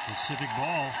 Pacific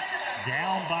ball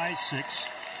down by 6.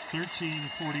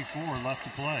 13:44 left to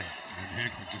play. And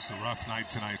Hickman, just a rough night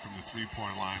tonight from the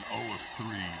three-point line. 0 of 3.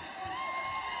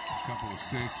 A couple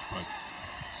assists, but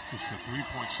just the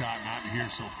three-point shot not here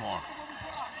so far.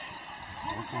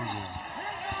 4 for the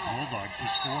Bulldogs,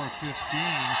 just 4 of 15.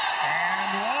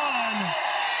 And 1.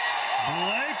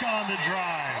 Blake on the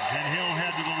drive, and he'll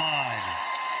head to the line.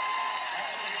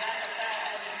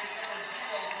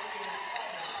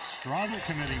 Strother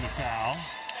committing the foul.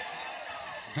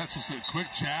 That's just a quick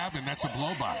jab, and that's a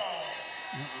blow-by.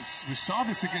 We saw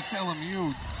this against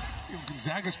LMU.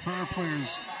 Gonzaga's perimeter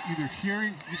players either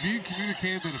being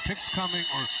communicated that a pick's coming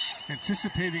or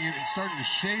anticipating it and starting to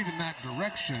shade in that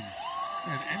direction.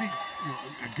 And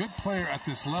a good player at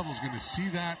this level is going to see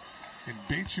that and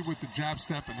bait you with the jab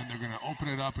step, and then they're going to open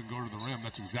it up and go to the rim.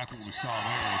 That's exactly what we saw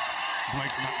there. As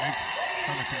Blake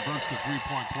kind of converts the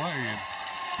three-point play, and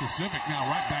Pacific now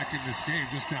right back in this game,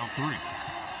 just down 3.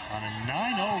 On a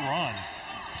 9-0 run.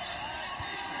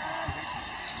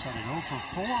 Started 0 for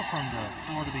 4 from the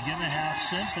floor to begin the half.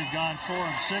 Since they've gone 4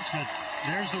 of 6, but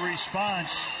there's the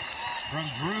response from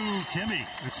Drew Timmy.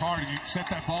 It's hard. You set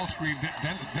that ball screen.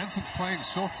 Denson's playing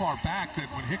so far back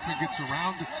that when Hickman gets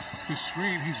around the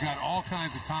screen, he's got all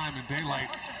kinds of time and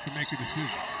daylight to make a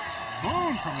decision.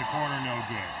 Boone from the corner, no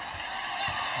good.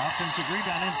 Offensive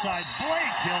rebound inside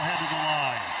Blake. He'll head to the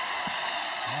line.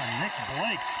 Nick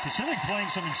Blake. Pacific playing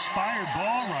some inspired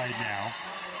ball right now.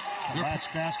 The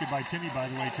last basket by Timmy, by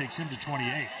the way, takes him to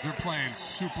 28. They're playing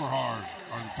super hard,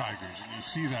 are the Tigers, and you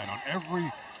see that on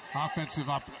every offensive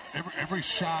every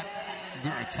shot.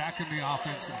 They're attacking the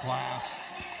offensive glass.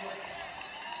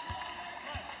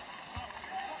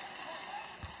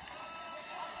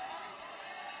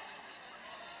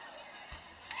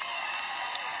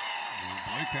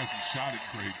 Blake hasn't shot it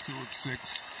great. 2 of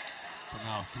 6, but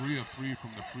now 3 of 3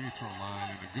 from the free throw line,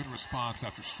 and a good response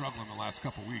after struggling the last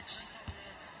couple weeks.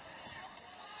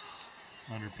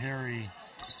 Under Perry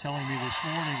telling me this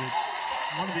morning that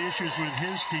one of the issues with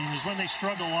his team is when they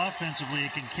struggle offensively,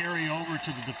 it can carry over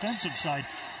to the defensive side.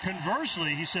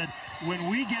 Conversely, he said, when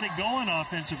we get it going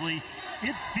offensively,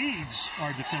 it feeds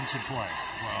our defensive play.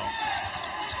 Well,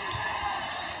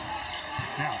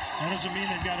 now, that doesn't mean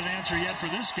they've got an answer yet for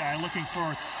this guy looking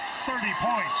for 30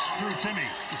 points. Drew Timmy.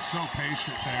 He's so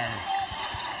patient there.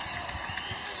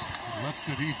 He lets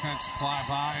the defense fly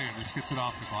by and just gets it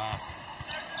off the glass.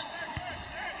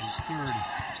 His third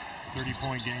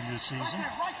 30-point game this season.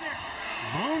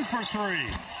 Boone for 3.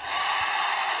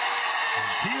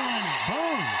 Keelan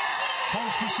Boone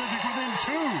pulls Pacific within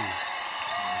 2.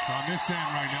 So on this end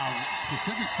right now,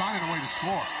 Pacific's finding a way to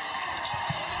score.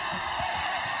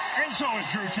 And so is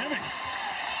Drew Timmy.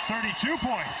 32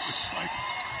 points.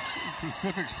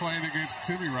 Pacific's playing against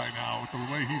Timmy right now with the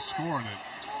way he's scoring it.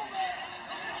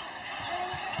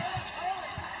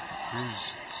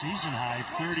 His season high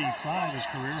 35, his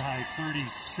career high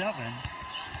 37,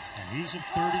 and he's at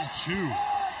 32.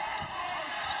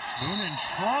 Boone in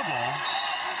trouble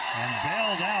and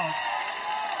bailed out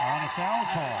on a foul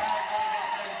call.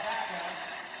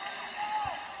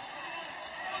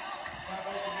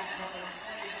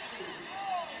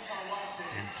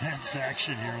 Intense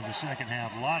action here in the second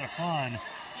half. A lot of fun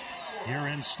here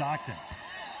in Stockton.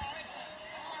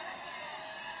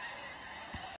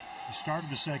 We started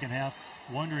the second half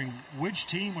wondering which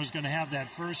team was going to have that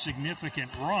first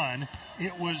significant run.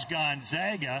 It was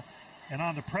Gonzaga. And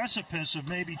on the precipice of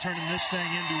maybe turning this thing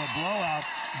into a blowout,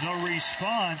 the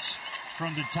response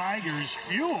from the Tigers,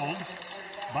 fueled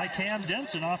by Cam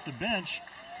Denson off the bench.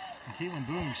 And Keelan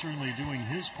Boone certainly doing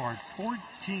his part.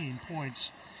 14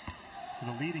 points for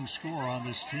the leading scorer on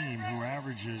this team, who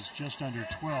averages just under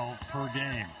 12 per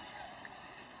game.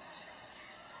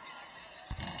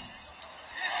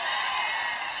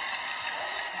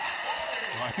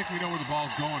 Well, I think we know where the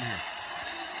ball's going here.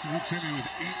 Drew Timmy with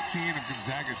 18 of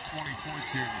Gonzaga's 20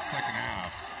 points here in the second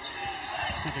half.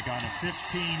 Pacific on a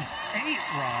 15-8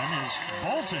 run as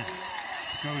Bolton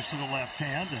goes to the left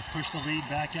hand to push the lead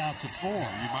back out to 4.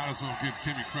 You might as well give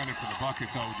Timmy credit for the bucket,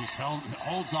 though. Just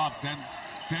holds off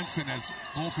Denson as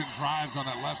Bolton drives on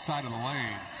that left side of the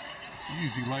lane.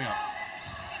 Easy layup.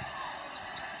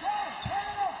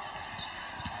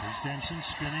 There's Denson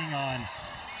spinning on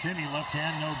Timmy, left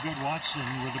hand, no good. Watson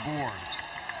with the board.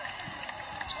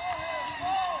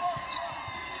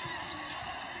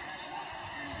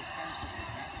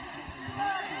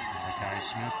 Malachi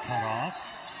Smith cut off.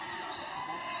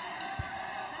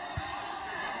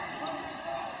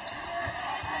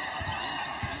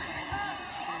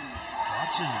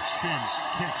 Watson spins,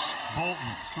 kicks,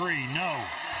 Bolton, 3, no.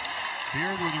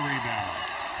 Beard with a rebound.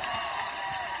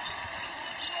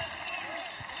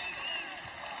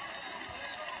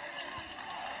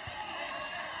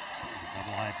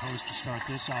 Double high post to start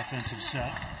this offensive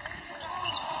set.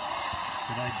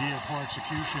 Good idea, poor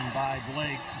execution by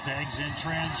Blake. Zags in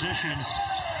transition.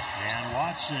 And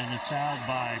Watson fouled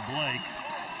by Blake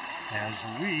as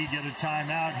we get a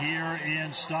timeout here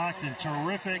in Stockton.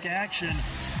 Terrific action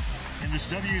in this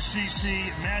WCC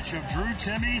matchup. Drew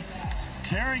Timmy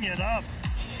tearing it up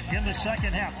in the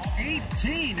second half.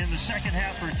 18 in the second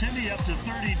half for Timmy, up to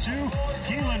 32.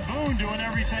 Keelan Boone doing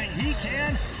everything he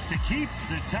can to keep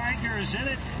the Tigers in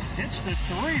it. Hits the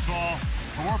 3 ball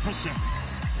for Pacific.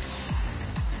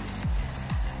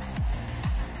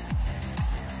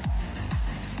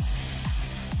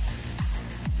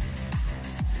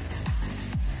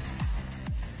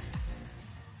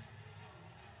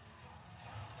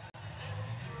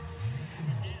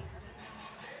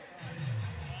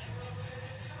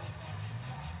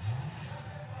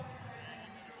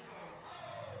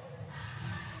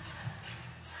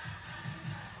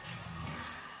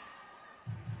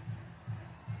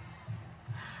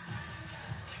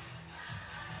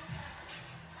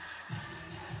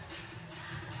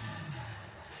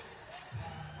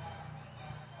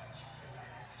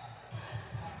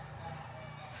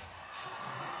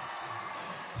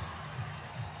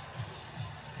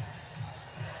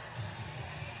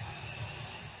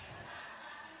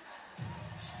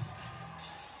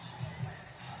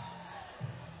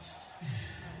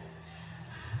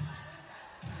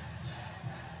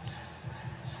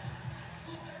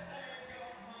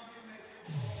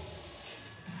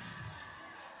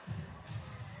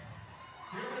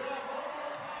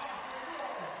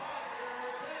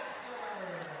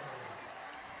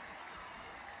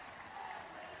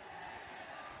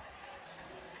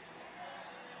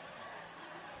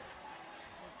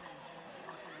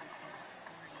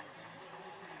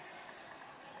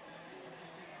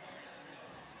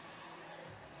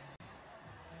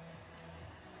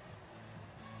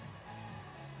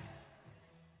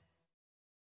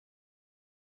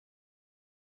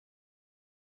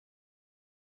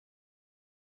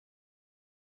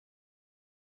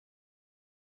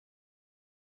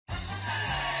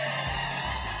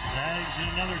 And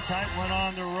another tight one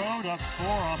on the road, up 4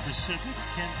 on Pacific.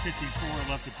 10:54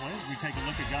 left to play as we take a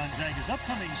look at Gonzaga's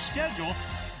upcoming schedule,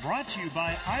 brought to you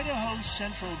by Idaho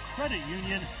Central Credit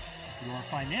Union, your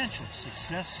financial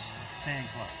success fan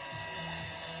club.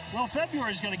 Well,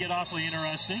 February is going to get awfully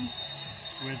interesting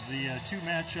with the 2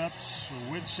 matchups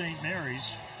with St.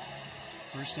 Mary's.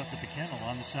 First up at the Kennel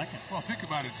on the 2nd. Well, think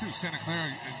about it, too. Santa Clara,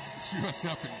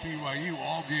 USF, and BYU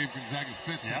all gave Gonzaga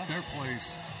fits at their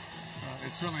place.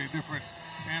 It's certainly a different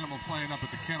animal playing up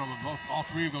at the kennel, but all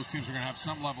three of those teams are going to have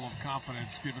some level of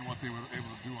confidence given what they were able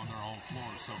to do on their own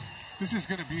floor. So this is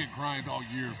going to be a grind all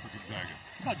year for Gonzaga.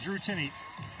 How about Drew Timme?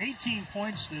 18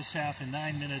 points this half in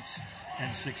 9 minutes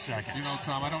and 6 seconds. You know,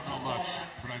 Tom, I don't know much,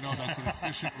 but I know that's an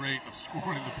efficient rate of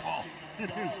scoring the ball.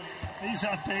 It is. He's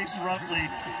on pace roughly,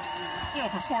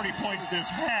 for 40 points this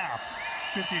half.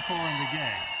 54 in the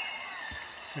game.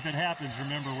 If it happens,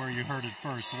 remember where you heard it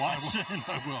first. Watson.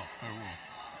 I will.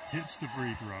 Hits the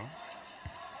free throw.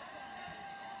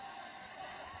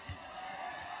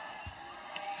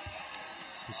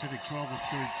 Pacific 12 of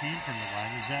 13 from the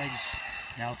line. The Zags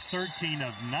now 13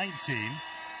 of 19.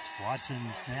 Watson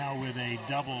now with a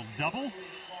double-double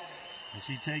as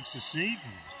he takes a seat.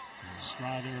 And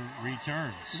Strother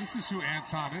returns. This is who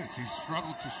Anton is. He's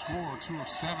struggled to score 2 of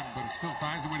 7, but he still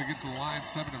finds a way to get to the line.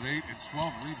 7 of 8 and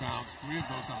 12 rebounds. 3 of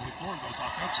those, I believe, 4 of those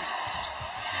offensive.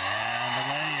 And the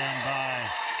lay-in by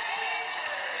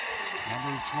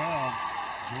number 12,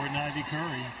 Jordan Ivy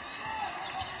Curry.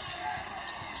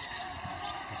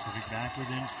 Pacific back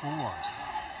within 4.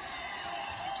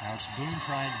 Now it's Boone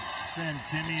trying to defend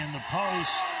Timme in the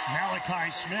post.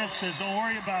 Malachi Smith says, don't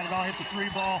worry about it. I'll hit the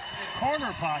 3-ball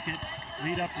corner pocket.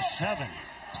 Lead up to 7.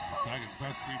 Gonzaga's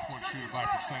best three-point shooter by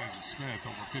percentage is Smith,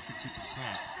 over 52%.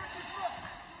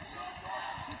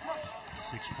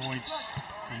 6 points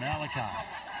for Malachi.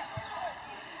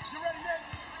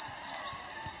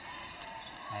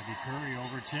 Ivy Curry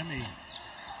over Timme.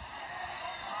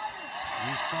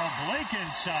 Loose ball. Blake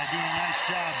inside, doing a nice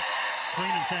job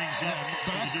cleaning things up.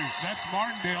 That's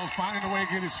Martindale finding a way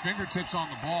to get his fingertips on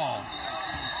the ball.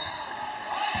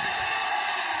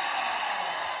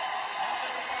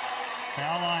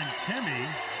 Foul on Timme.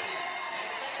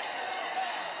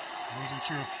 I wasn't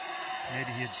sure if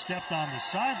maybe he had stepped on the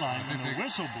sideline when the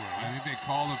whistle blew. I think they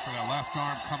called it for that left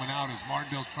arm coming out as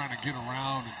Martindale's trying to get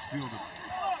around and steal the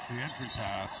entry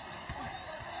pass.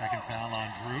 Second foul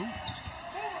on Drew.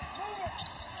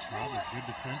 Strother, good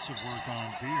defensive work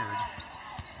on Beard.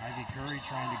 Ivy Curry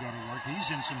trying to go to work. He's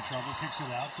in some trouble. Kicks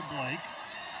it out to Blake.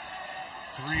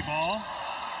 3-ball.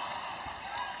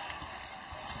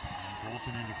 And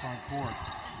Bolton into front court.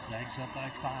 Zags up by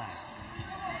 5.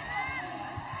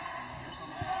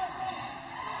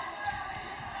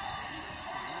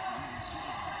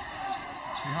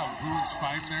 See how Boone's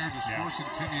fighting there, just forcing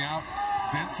Timme out.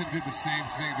 Denson did the same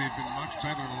thing. They've been much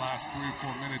better in the last 3 or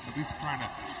 4 minutes, at least trying to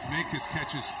make his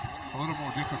catches a little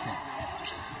more difficult.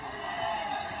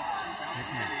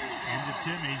 Into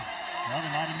Timme. Well,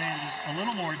 they might have made it a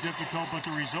little more difficult, but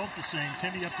the result the same.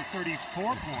 Timme up to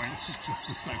 34 points.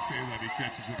 Just as I say that, he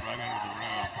catches it right out of the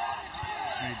round.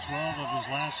 He's made 12 of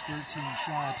his last 13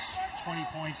 shots. 20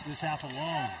 points this half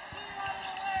alone.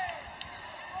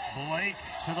 Blake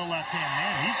to the left hand.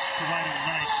 Man, he's providing a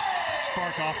nice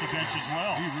spark off the bench as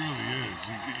well. He really is.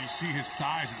 You see his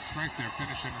size and strength there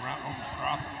finishing around over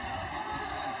Strother.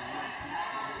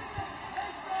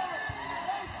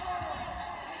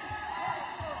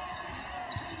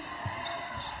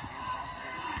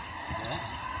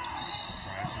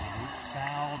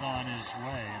 Fouled on his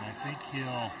way, and I think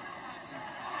he'll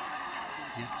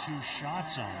get 2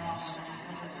 shots on this.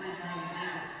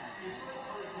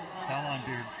 Foul on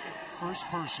Beard. First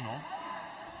personal.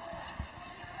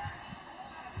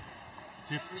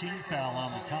 15th foul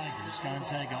on the Tigers.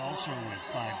 Gonzaga also with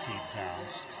 5 team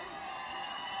fouls.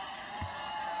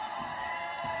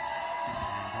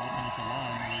 And Bolton at the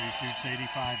line where he shoots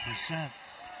 85%.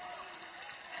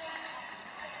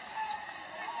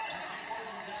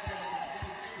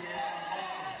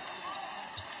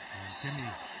 And Timme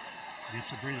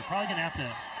gets a breather. Probably going to have to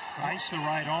ice the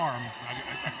right arm. I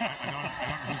don't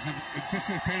his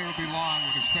anticipator will be long.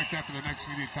 We'd expect after the next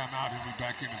media timeout he'll be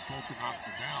back in as Bolton knocks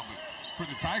it down. But for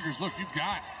the Tigers, look, you've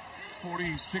got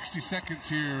 40, 60 seconds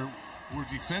here where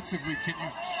defensively can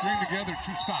you string together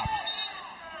 2 stops?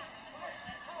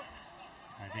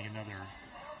 I think another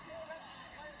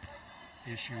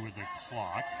issue with the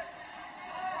clock.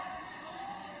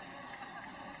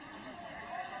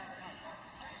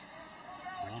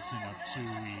 Bolton up to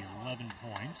 11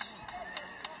 points.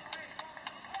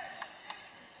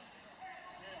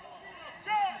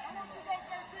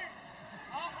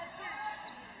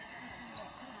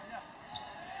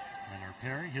 Leonard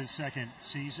Perry, his second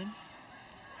season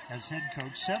as head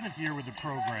coach, 7th year with the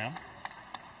program.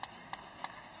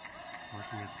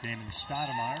 Worked with Damon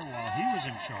Stoudemire while he was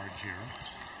in charge here.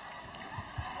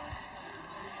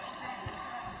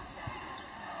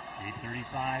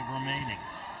 8:35 remaining.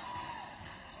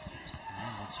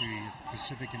 And let's see if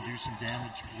Pacific can do some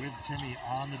damage with Timme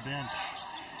on the bench.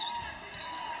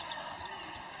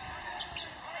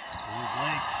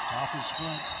 Blake off his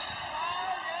foot.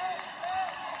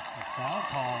 Foul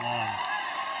call on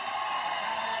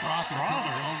Strother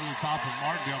over the top of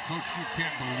Martindale. Coach, you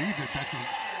can't believe it. That's a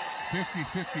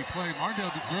 50-50 play.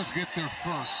 Martindale does get there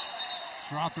first.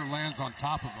 Strother lands on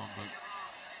top of him, but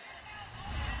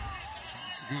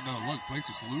it's a good another look. Blake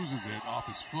just loses it off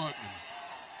his foot, and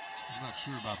I'm not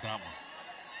sure about that one.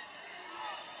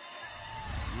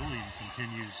 Julian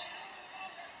continues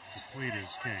to plead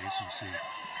his case and see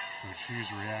Coach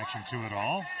Hughes' reaction to it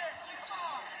all.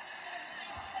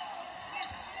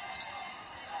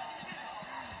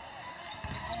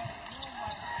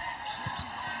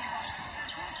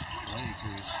 Blake,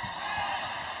 who's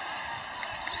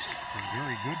been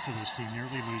very good for this team,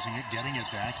 nearly losing it, getting it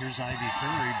back. Here's Ivy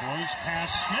Curry, blows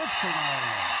past Smith for the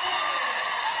layup.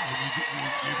 You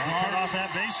cut off that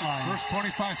baseline. First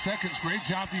 25 seconds, great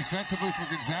job defensively for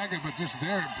Gonzaga, but just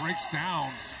there it breaks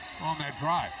down on that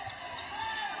drive.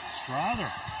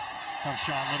 Strother, tough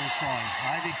shot, little slung.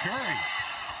 Ivy Curry.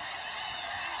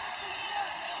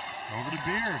 Over to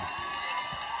Beard.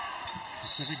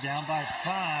 Pacific down by 5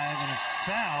 and a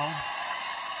foul.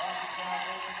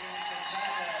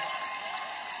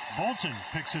 Bolton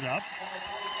picks it up.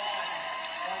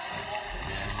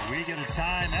 And we get a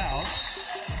timeout.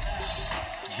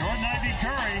 Jordan Ivy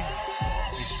Curry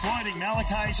exploiting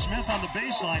Malachi Smith on the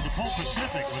baseline to pull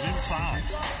Pacific within 5.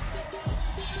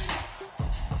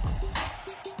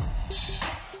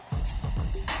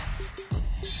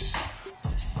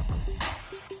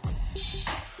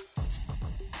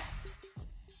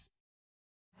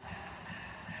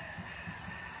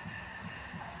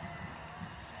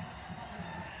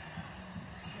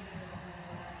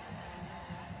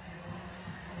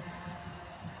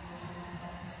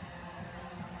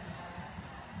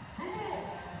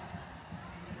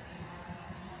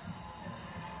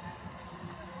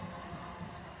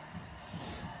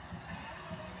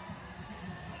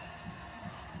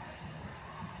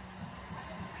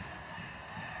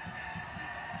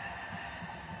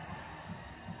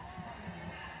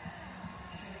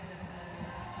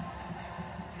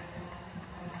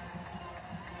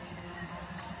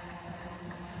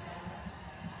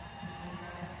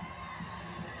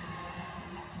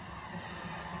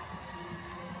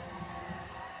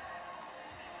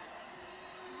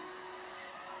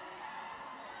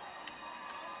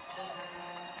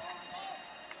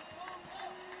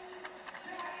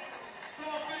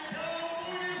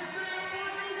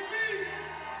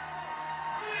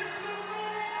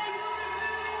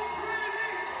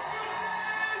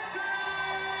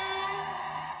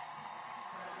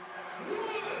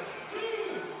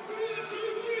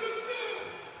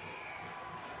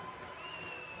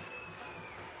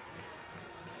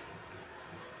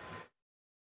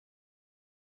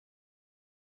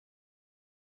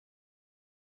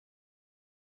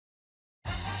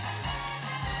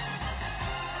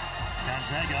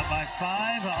 Gonzaga up by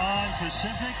 5 on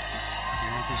Pacific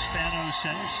here at the Spano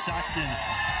Center, Stockton,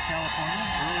 California.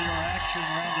 Earlier action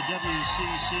around the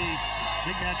WCC.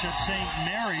 Big matchup, St.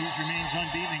 Mary's remains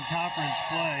unbeaten in conference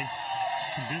play.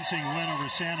 Convincing win over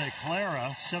Santa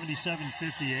Clara,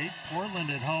 77-58. Portland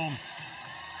at home,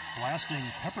 blasting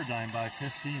Pepperdine by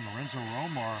 15. Lorenzo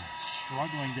Romar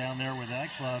struggling down there with that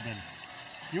club. And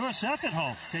USF at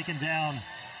home, taking down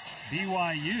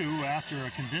BYU after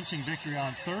a convincing victory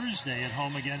on Thursday at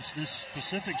home against this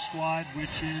Pacific squad,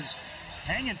 which is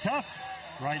hanging tough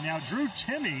right now. Drew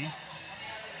Timme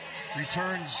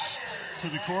returns to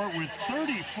the court with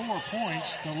 34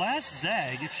 points. The last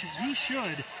Zag, he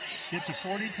should get to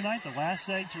 40 tonight, the last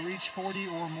Zag to reach 40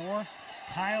 or more,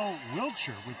 Kyle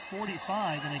Wiltshire with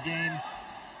 45 in a game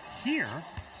here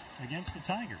against the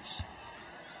Tigers.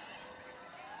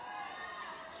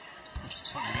 That's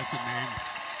funny, that's a name.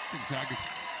 Gonzaga.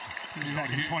 Back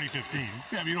in 2015.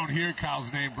 Yeah, but you don't hear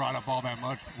Kyle's name brought up all that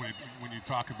much when you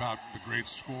talk about the great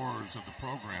scorers of the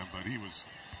program, but he was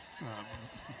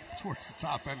towards the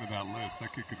top end of that list.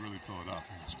 That kid could really fill it up.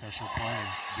 Special play,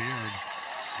 Beard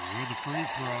with the free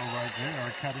throw right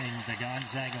there, cutting the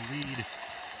Gonzaga lead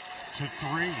to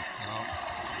 3. Well,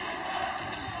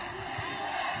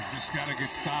 you just got to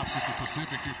get stops at the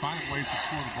Pacific. You're finding ways to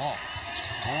score the ball.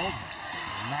 Hold.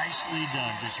 Nicely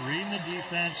done. Just reading the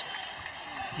defense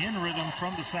in rhythm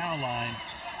from the foul line.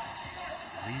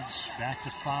 Leads back to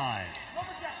 5.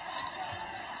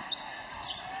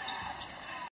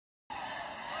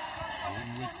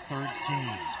 Golden with 13.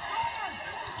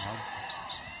 Well,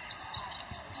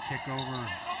 kick over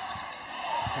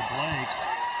to Blake.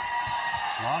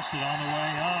 Lost it on the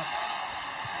way up.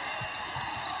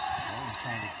 Golden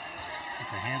trying to get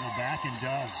the handle back and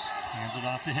does. Hands it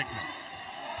off to Hickman.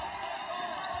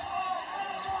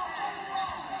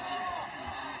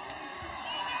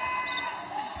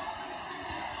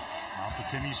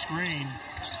 Timmy screen.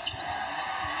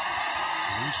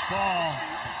 Loose ball.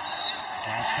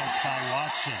 Last touch by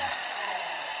Watson.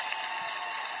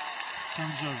 In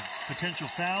terms of potential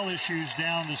foul issues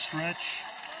down the stretch,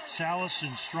 Salas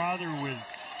and Strother with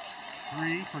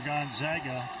 3 for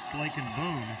Gonzaga. Blake and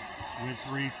Boone with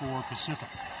 3 for Pacific.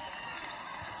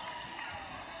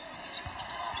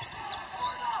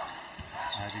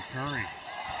 Ivy Curry.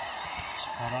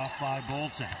 Cut off by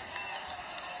Bolton.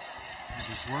 He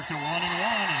just worked a 1-and-1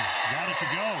 and got it to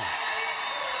go.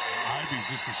 Ivy's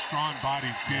just a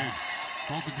strong-bodied kid.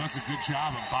 Bolton does a good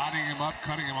job of bodying him up,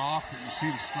 cutting him off, but you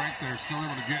see the strength there, still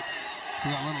able to get to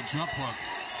that little jump hook.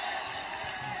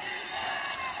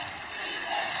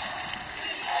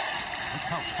 Look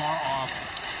how far off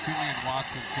Timmy and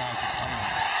Watson's guys are playing.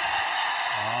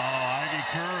 Oh, Ivy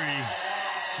Curry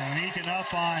sneaking up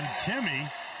on Timmy.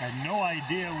 Had no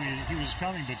idea he was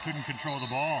coming, but couldn't control the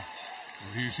ball.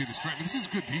 And here you see the strength. This is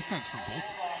good defense from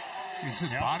Bolton. He's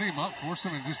just bodying him up, force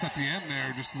him, and just at the end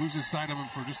there, just loses sight of him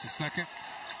for just a second.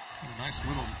 And a nice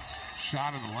little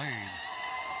shot in the lane.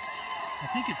 I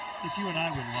think if you and I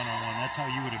went one-on-one, that's how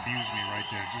you would abuse me right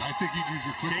there. Just I think you'd use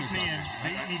your quickness. take me in,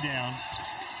 bait me down.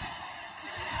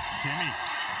 Timmy.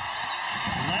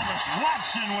 Relentless.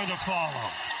 Watson with a follow.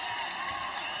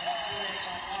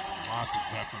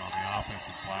 Watson's effort on the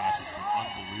offensive glass has been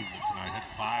unbelievable tonight. Hit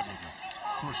 5 in the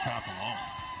first half alone.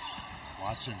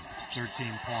 Watson, 13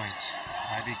 points.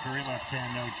 Ivy Curry left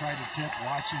hand, no. Tried to tip.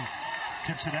 Watson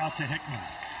tips it out to Hickman.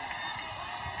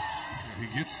 He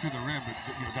gets to the rim, but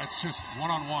that's just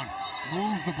one-on-one.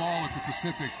 Move the ball at the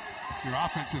Pacific. Your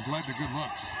offense has led to good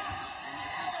looks.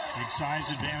 Big size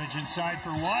advantage inside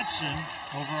for Watson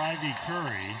over Ivy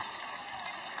Curry.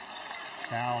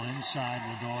 Foul inside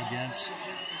will go against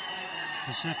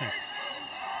Pacific.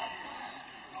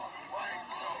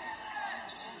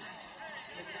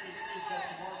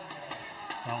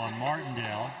 Foul on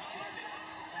Martindale.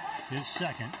 His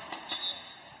second.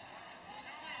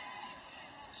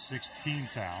 6th team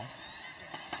foul.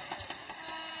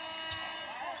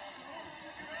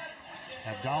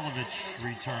 Avdalovic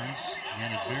returns.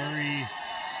 Again, a very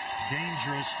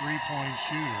dangerous three-point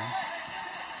shooter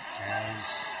as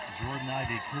Jordan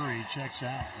Ivy Curry checks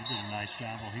out. He did a nice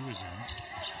job while he was in.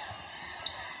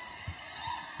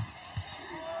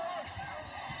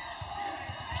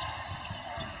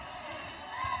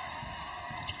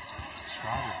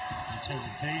 Strother, his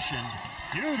hesitation.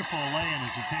 Beautiful lay-in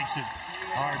as he takes it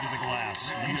hard to the glass.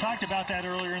 And you talked about that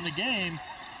earlier in the game.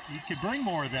 He could bring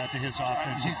more of that to his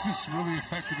offense. He's just really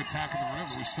effective attacking the rim.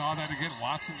 We saw that again.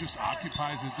 Watson just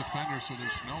occupies his defender, so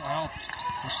there's no help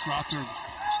when Strother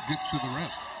gets to the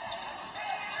rim.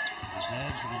 His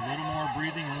edge with a little more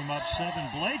breathing room, up 7.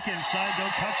 Blake inside,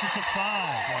 though, cuts it to 5.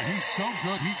 Boy, he's so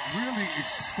good. He really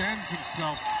extends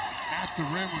himself at the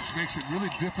rim, which makes it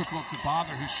really difficult to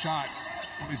bother his shot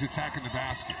when he's attacking the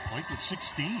basket. Blake with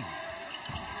 16.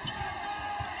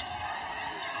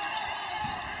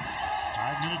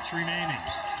 5 minutes remaining.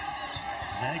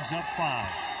 Zags up 5.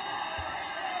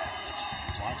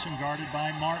 Watson guarded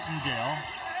by Martindale.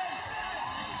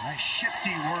 Nice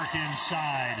shifty work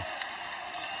inside.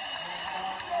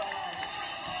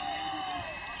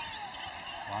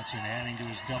 Watson adding to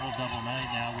his double-double night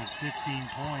now with 15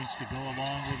 points to go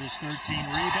along with his 13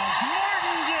 rebounds.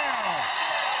 Martindale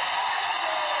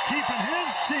keeping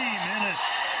his team in it.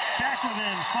 Back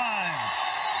within 5.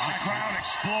 The crowd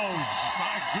explodes.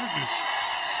 My goodness.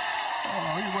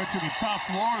 Oh, he went to the top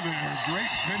floor there. Great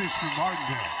finish for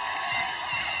Martindale.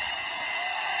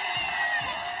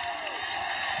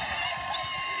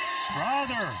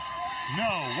 Strother,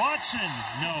 no. Watson,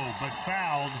 no, but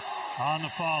fouled on the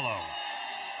follow.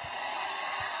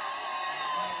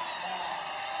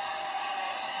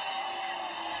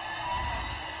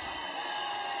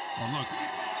 Well, look,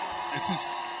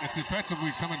 it's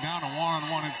effectively coming down to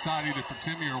one-on-one inside either for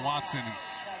Timmy or Watson. And,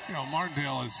 you know,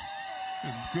 Martindale is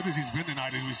as good as he's been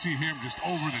tonight, and we see him just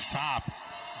over the top.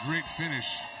 Great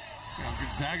finish. You know,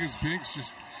 Gonzaga's bigs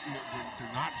just, you know,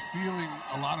 they're not feeling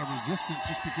a lot of resistance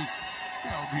just because, you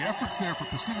know, the effort's there for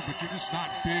Pacific, but you're just not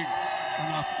big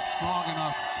enough, strong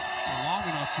enough, or long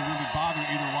enough to really bother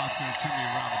either Watson or Timmy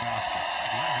around the basket.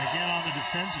 Yeah, and again, on the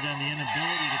defensive end, the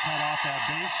inability to cut off that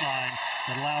baseline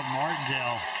that allowed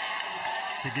Martindale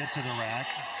to get to the rack.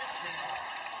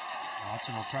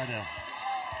 Watson will try to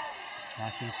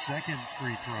knock this second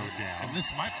free throw down. And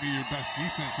this might be your best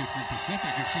defense if you're Pacific.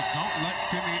 It's just don't let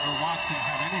Timmy or Watson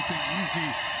have anything easy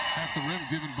at the rim,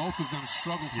 given both of them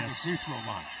struggle from the free throw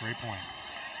line. Great point.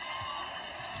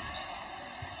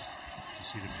 You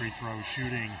see the free throw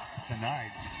shooting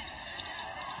tonight.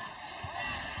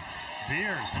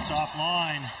 Beard, it's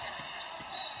offline.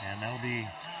 And that'll be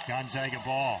Gonzaga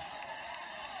ball.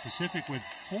 Pacific with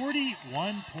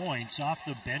 41 points off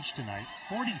the bench tonight.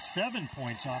 47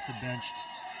 points off the bench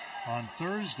on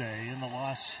Thursday in the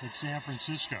loss at San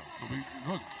Francisco.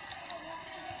 Look,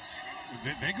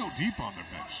 they go deep on their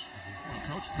bench.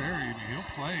 Coach Perry, he'll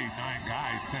play 9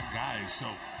 guys, 10 guys. So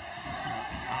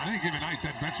on any given night,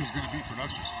 that bench is going to be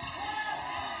production.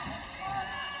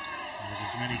 There's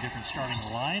as many different starting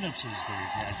lineups as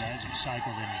they've had. Guys have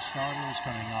cycled into starters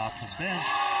coming off the bench.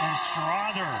 And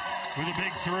Strother with a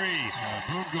big 3.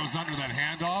 Boone goes under that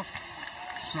handoff.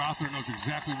 Strother knows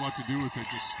exactly what to do with it.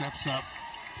 Just steps up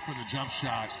for the jump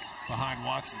shot behind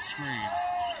Watson's screen.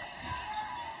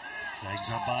 Zags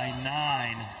up by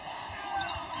 9.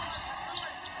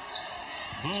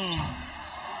 Boom.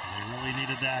 They really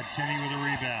needed that. Timme with a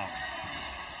rebound.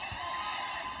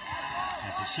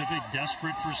 And Pacific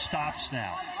desperate for stops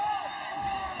now.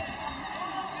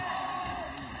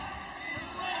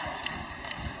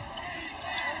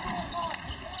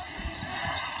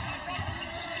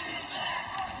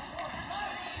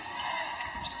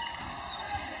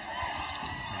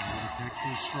 It's another pick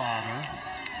for Strother.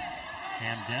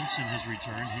 Cam Denson has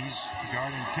returned. He's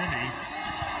guarding Timme.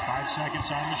 5 seconds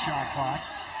on the shot clock.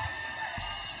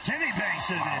 Timme banks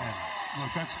it in.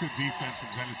 Look, that's good defense from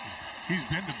Denison. He's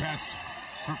been the best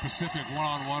for Pacific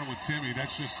one-on-one with Timme.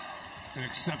 That's just an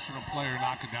exceptional player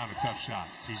knocking down a tough shot.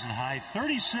 Season high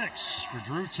 36 for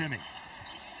Drew Timme.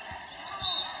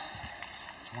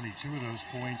 22 of those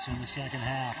points in the second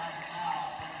half.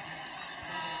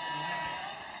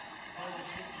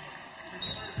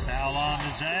 Foul on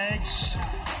the Zags.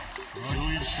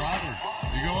 Julian Strother.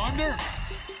 You go under,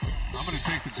 I'm going to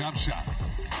take the jump shot.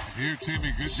 Here,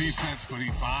 Timme, good defense, but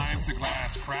he finds the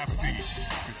glass. Crafty.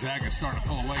 Gonzaga's starting to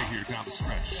pull away here down the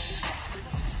stretch.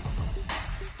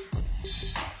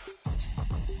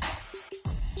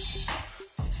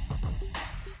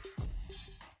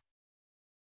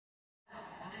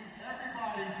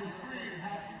 Everybody to scream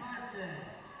happy birthday.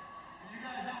 Can you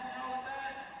guys help me out with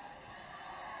that?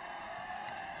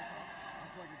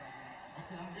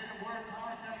 Okay, I'm getting word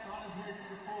Powercat's on his way to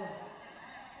the court.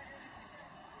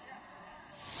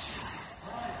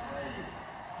 All right, 3,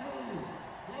 2,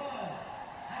 1.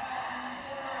 Happy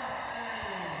birthday!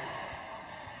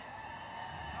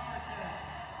 Powercat,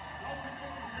 don't you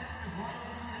think you're taking this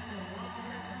royalty thing a little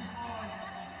bit too far?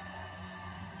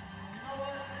 You know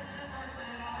what? It's your birthday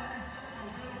and I'm already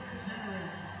feeling a little bit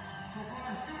generous. So for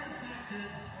our student section,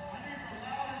 I need the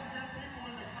loudest 10 people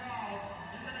in the crowd.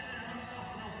 You're going to get hooked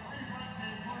up with those free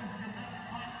birthday courtesy of Nothing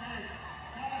But Cakes.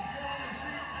 Guys, get on your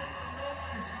feet, make some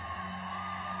noise.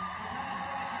 The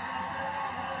mascots are going to take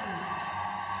our winners. And the loudest 10 people in the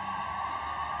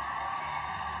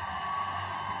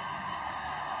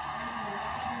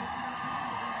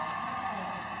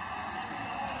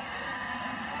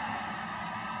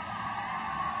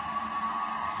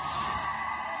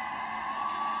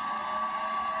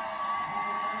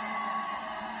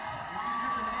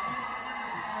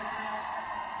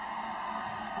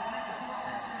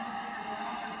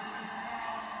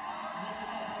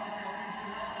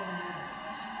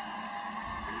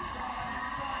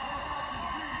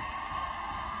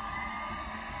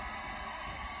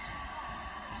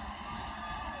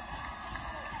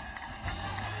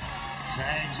crowd.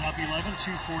 Zags up 11,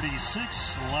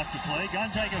 2:46 left to play.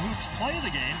 Gonzaga Hoops Play of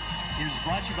the Game is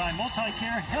brought to you by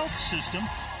Multicare Health System.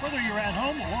 Whether you're at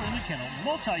home or in the kennel,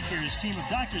 Multicare's team of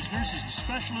doctors, nurses, and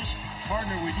specialists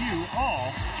partner with you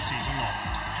all season long.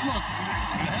 Look,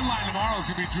 the headline tomorrow is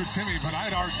going to be Drew Timme, but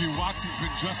I'd argue Watson's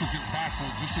been just as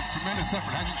impactful. Just a tremendous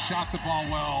effort. Hasn't shot the ball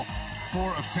well.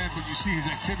 4 of 10, but you see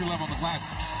his activity level on the glass.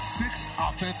 6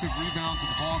 offensive rebounds in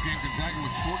the ball game. Gonzaga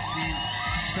with 14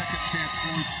 second chance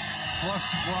points, plus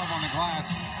 12 on the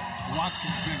glass.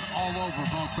 Watson's been all over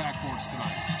both backboards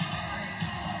tonight.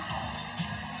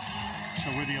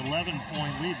 So with the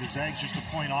 11-point lead, the Zags just a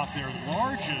point off their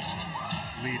largest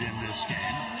lead in this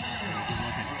game. We'll be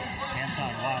looking at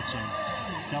Anton Watson,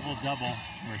 double-double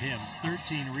for him.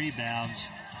 13 rebounds,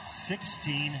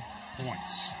 16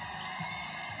 points.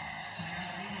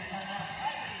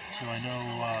 So I know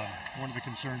one of the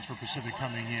concerns for Pacific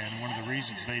coming in, one of the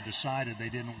reasons they decided they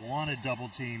didn't want to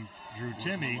double-team Drew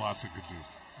Timme. Watson could do.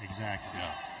 Exactly.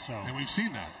 Yeah. So, and we've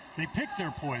seen that. They picked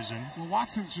their poison. Well,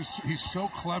 Watson's he's so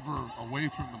clever away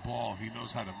from the ball. He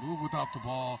knows how to move without the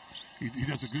ball. He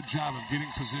does a good job of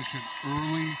getting position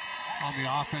early on the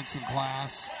offensive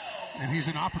glass. And he's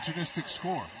an opportunistic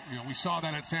scorer. You know, we saw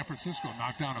that at San Francisco,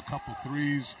 knocked down a couple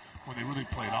threes when they really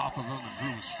played off of him and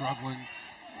Drew was struggling.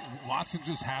 Watson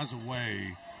just has a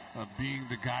way of being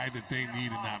the guy that they need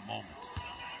in that moment.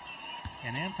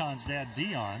 And Anton's dad,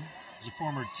 Dion, is a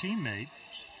former teammate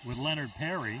with Leonard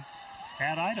Perry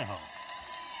at Idaho.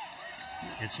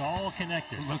 It's all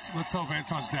connected. Let's hope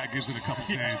Anton's dad gives it a couple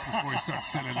days before he starts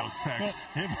sending those texts.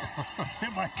 It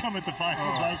might come at the final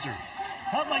buzzer.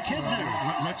 How'd my kid do?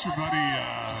 Let your buddy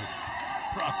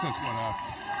process what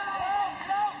happened.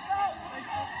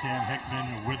 Tim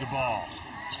Hickman with the ball.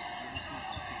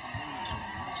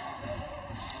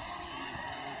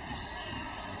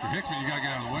 For Hickman, you got to get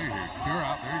out of the way here. Clear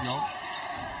out. There you go.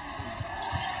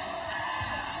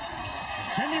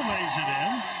 Timmy lays it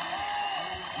in.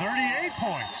 38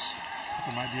 points.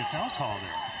 There might be a foul call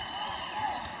there.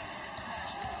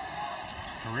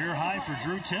 Career high for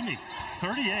Drew Timme.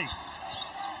 38.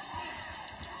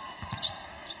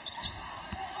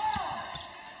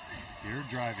 Here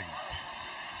driving.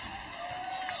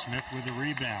 Smith with the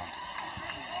rebound.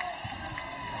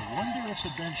 I wonder if the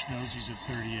bench knows he's at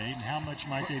 38 and how much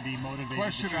might they be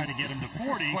motivated to try to get him to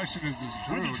 40. The question is, does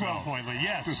Drew with a 12-point lead?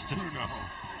 Yes. Does Drew know?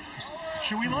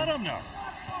 Should we let him know?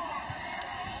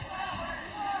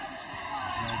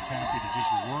 He's happy to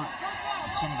just work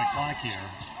some of the clock here.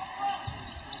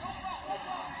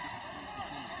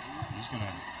 He's going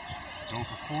to go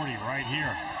for 40 right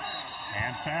here.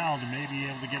 And fouled and maybe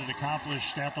able to get it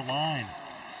accomplished at the line.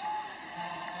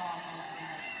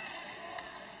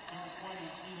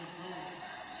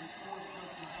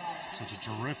 Such a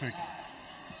terrific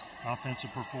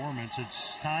offensive performance.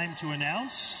 It's time to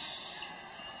announce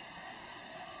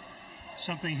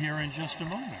something here in just a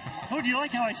moment. Oh, do you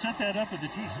like how I set that up with the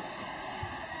teaser?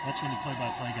 That's when the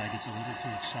play-by-play guy gets a little too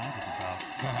excited about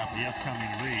the upcoming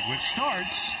read, which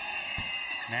starts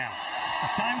now.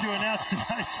 It's time to announce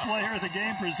tonight's player of the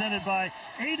game, presented by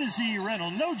A to Z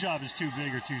Rental. No job is too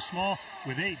big or too small.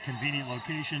 With 8 convenient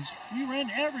locations, we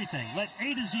rent everything. Let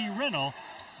A to Z Rental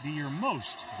be your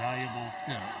most valuable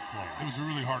player. It was a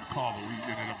really hard call, but we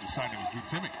ended up deciding it was Drew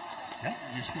Timme. Yeah.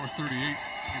 You score 38,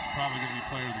 you're probably going to be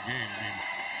player of the game. I mean,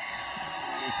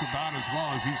 it's about as well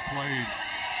as he's played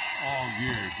all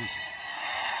year. Just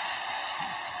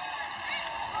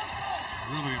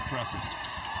really impressive.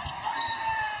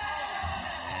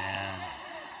 And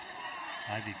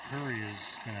Ivy Curry is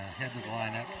going to head to the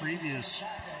line. That previous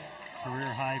career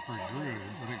high for Drew.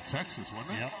 I think Texas,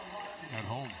 wasn't it? Yep. At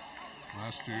home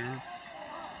last year.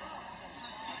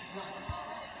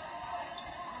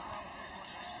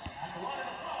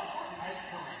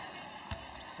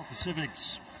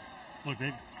 Pacifics, look,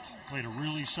 they've played a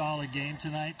really solid game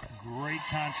tonight. Great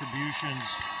contributions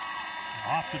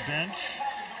off the bench.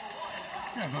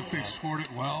 Yeah, look, they've scored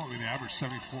it well. I mean, they averaged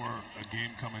 74 a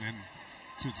game coming in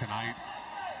to tonight.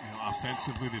 You know,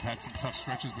 offensively, they've had some tough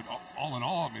stretches, but all in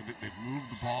all, I mean, they've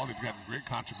moved the ball. They've gotten great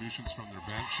contributions from their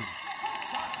bench, and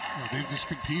you know, they've just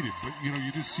competed. But, you know,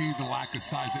 you just see the lack of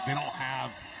size. That they don't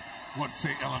have what,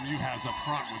 say, LMU has up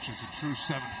front, which is a true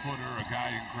 7-footer, a guy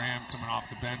in Graham coming off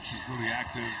the bench who's really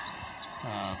active.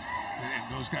 And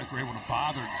those guys were able to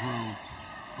bother Drew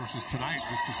versus tonight,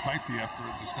 just despite the effort,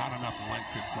 just not enough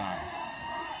length inside.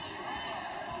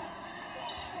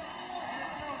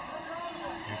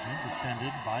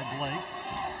 Defended by Blake.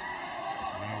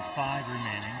 1:05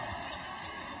 remaining.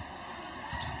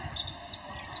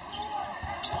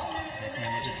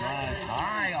 Taking with the drive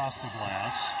high off the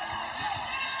glass.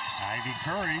 Ivy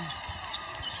Curry.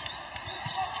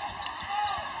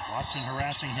 Watson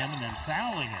harassing him and then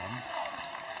fouling him.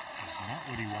 That's not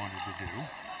what he wanted to do.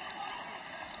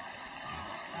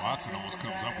 Watson almost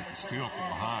comes up with the steal from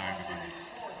behind and then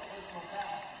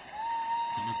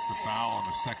commits the foul on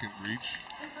the second reach.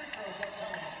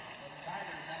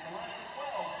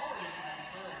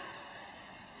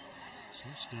 So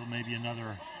still maybe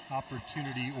another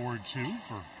opportunity or two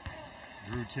for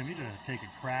Drew Timme to take a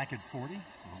crack at 40.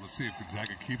 Well, let's see if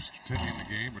Gonzaga keeps Timme in the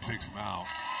game or takes him out.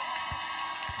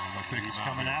 He's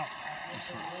coming out. Just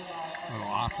for a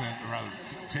little offense, or rather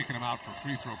taking him out for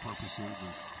free throw purposes,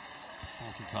 as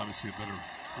Bolton's obviously a better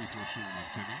free throw shooter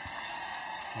than Timme.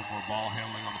 A little more ball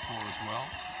handling on the floor as well.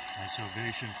 Nice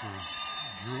ovation for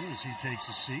Drew as he takes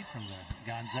a seat from the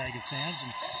Gonzaga fans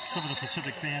and some of the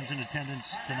Pacific fans in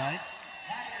attendance tonight.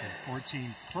 And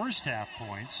 14 first half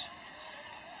points,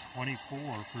 24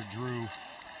 for Drew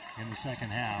in the second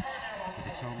half,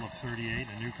 with a total of 38,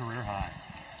 a new career high.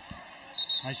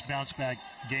 Nice bounce back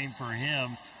game for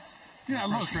him. Yeah,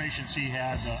 the frustrations he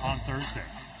had on Thursday.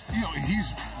 You know,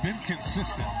 he's been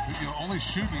consistent. You know, only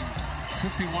shooting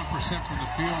 51% from the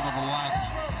field over the last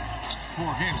 4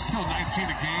 games. Still 19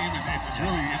 a game, and it's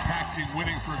really impacting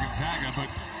winning for Gonzaga. But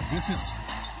this is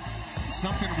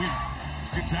something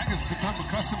Gonzaga's become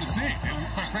accustomed to seeing, and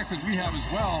quite frankly, we have as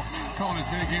well. Calling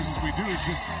as many games as we do is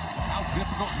just how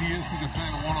difficult he is to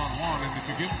defend one-on-one. And if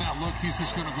you give him that look, he's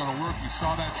just going to go to work. We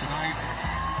saw that tonight.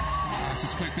 I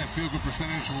suspect that field goal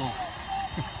percentage will,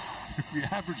 if we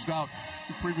averaged out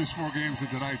the previous 4 games of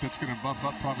tonight, that's going to bump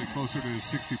up probably closer to his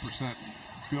 60%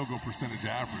 field goal percentage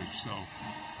average. So,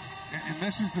 and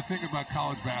this is the thing about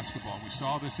college basketball. We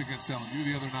saw this against LMU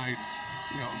the other night.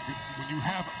 You know, when you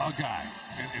have a guy,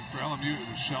 and for LMU it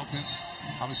was Shelton,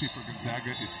 obviously for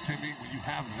Gonzaga it's Timmy. When you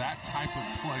have that type of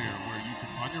player where you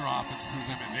can run your offense through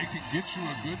them and they can get you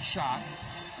a good shot,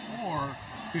 or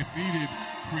if needed,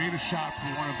 create a shot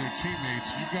for one of their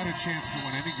teammates, you've got a chance to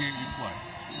win any game you play.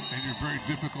 And you're very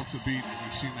difficult to beat, and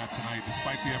we've seen that tonight.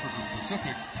 Despite the effort of the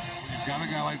Pacific, when you've got a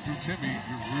guy like Drew Timme,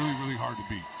 you're really, really hard to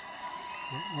beat.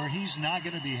 Where he's not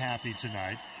going to be happy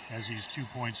tonight, as he's 2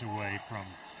 points away from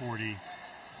 40,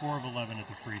 4 of 11 at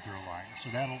the free throw line. So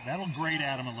that'll grate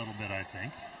at him a little bit, I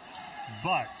think.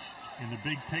 But in the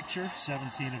big picture,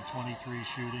 17 of 23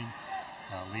 shooting,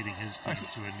 leading his team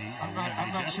to a win.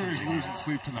 I'm not sure he's losing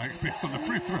sleep tonight based on the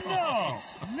free throw.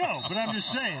 No, but I'm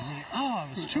just saying. I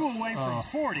was 2 away from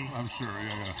 40. I'm sure,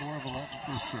 yeah. 4 of 11.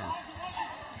 For sure.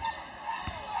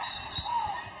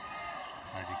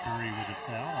 Ivy Curry with a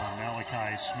foul on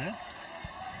Malachi Smith.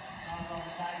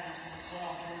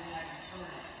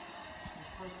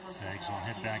 Zags will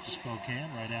head back to Spokane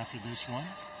right after this one.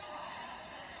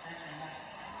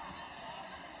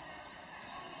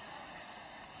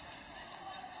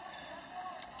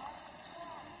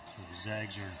 So the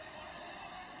Zags are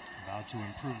about to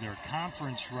improve their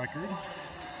conference record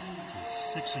to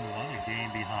 6-1, a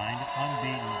game behind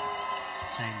unbeaten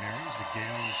St. Mary's. The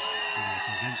Gales with a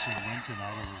convincing win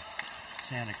tonight over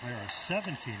Santa Clara,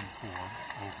 17-4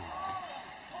 overall.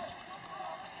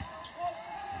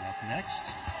 And up next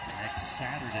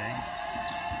Saturday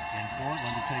in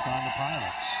Portland to take on the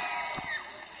Pilots.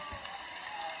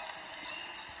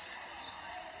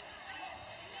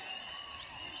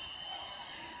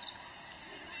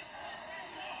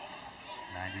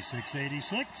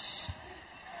 .96-86.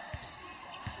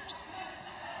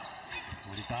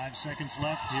 45 seconds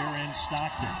left here in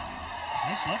Stockton.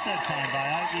 Nice left that time by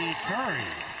Ivy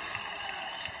Curry.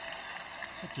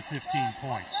 It's up to 15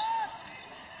 points.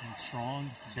 And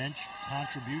strong bench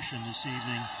contribution this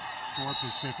evening for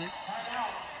Pacific.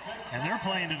 And they're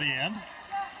playing to the end.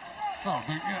 Oh,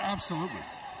 yeah, absolutely.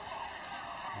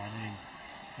 I mean,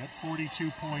 at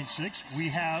 42.6, we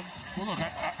have. Well, look,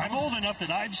 I'm old enough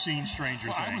that I've seen Stranger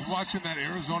Things. I was watching that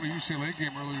Arizona-UCLA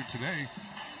game earlier today.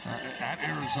 At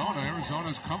Arizona,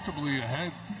 Arizona's comfortably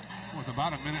ahead with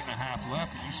about a minute and a half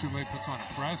left. And UCLA puts on a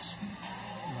press.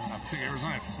 I think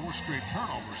Arizona had 4 straight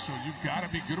turnovers, so you've got to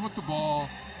be good with the ball.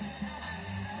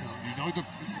 You know the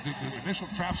initial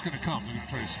trap's going to come. They're going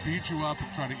to try to speed you up and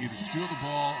try to either steal the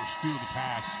ball or steal the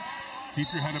pass.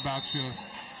 Keep your head about you,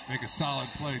 make a solid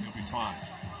play, and you'll be fine.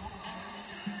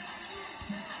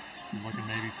 You're looking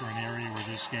maybe for an area where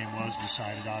this game was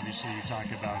decided. Obviously, you talk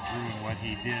about Drew and what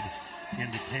he did in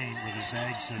the paint, where the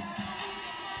Zags have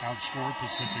outscored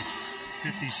Pacific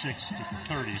 56-36.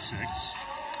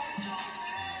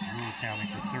 Drew accounting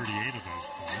for 38 of those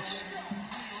points.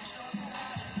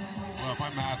 Well, if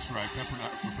my math's right,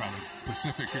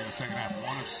 Pacific in the second half,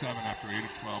 1 of 7 after 8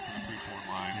 of 12 from the three-point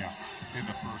line in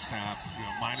the first half.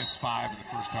 -5 in the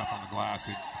first half on the glass.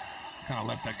 They kind of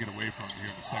let that get away from them here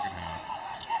in the second half.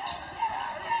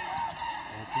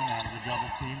 Bolton out of the double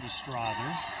team to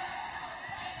Strother.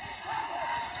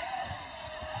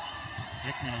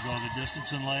 Hickman will go the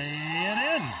distance and lay it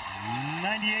in.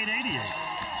 98-88.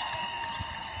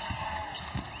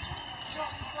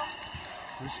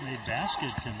 First made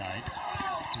basket tonight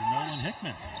for Nolan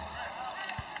Hickman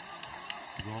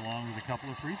to go along with a couple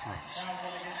of free throws.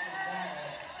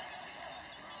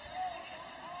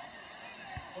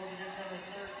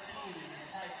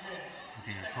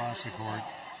 Looking across the court,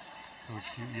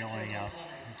 Coach yelling out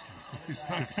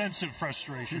defensive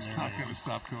frustration. He's not going to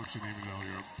stop coaching even though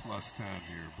you're +10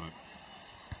 here, but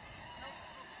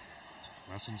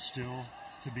lessons still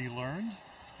to be learned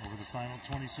over the final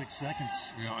 26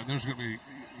 seconds. And there's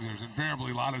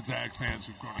invariably a lot of Zag fans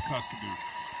who've grown accustomed to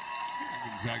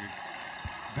Gonzaga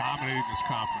dominating this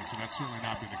conference, and that's certainly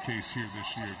not been the case here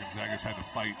this year. Gonzaga's had to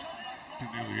fight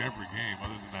through nearly every game,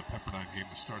 other than that Pepperdine game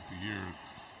to start the year.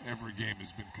 Every game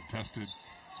has been contested.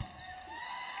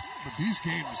 But these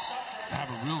games have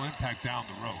a real impact down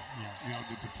the road.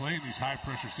 To play in these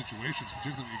high-pressure situations,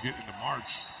 particularly when you get into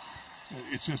March,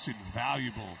 it's just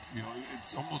invaluable.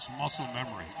 It's almost muscle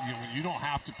memory. When you don't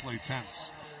have to play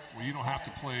tense, when you don't have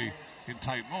to play in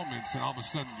tight moments, and all of a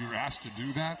sudden you're asked to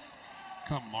do that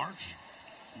come March,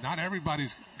 not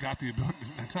everybody's got the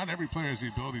ability, not every player has the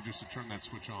ability just to turn that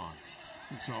switch on.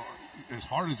 And so, as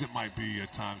hard as it might be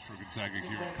at times for Gonzaga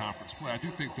here in conference play, I do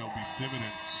think there'll be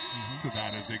dividends to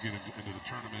that as they get into the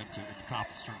tournament and the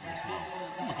conference tournament as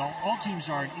well. Look, all teams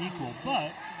aren't equal,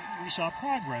 but we saw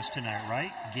progress tonight,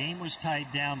 right? Game was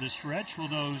tied down the stretch. Well,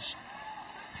 those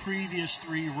previous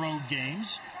 3 road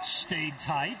games stayed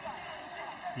tight.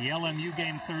 The LMU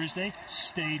game Thursday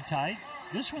stayed tight.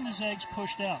 This one, the Zags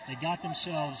pushed out. They got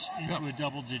themselves into a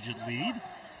double-digit lead.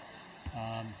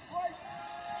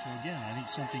 So, again, I think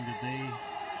something that they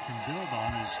can build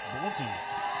on is Bolton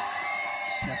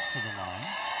steps to the line.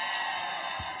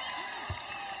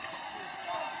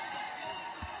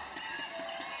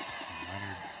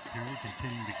 Leonard Perry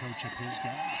continuing to coach up his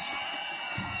guys.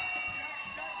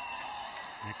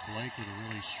 Nick Blake with a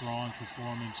really strong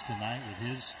performance tonight with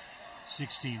his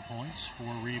 16 points, 4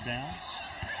 rebounds.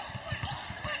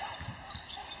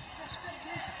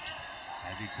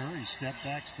 Ivy Curry step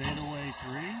back, fadeaway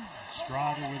 3.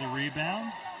 Strada with a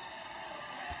rebound.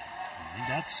 I think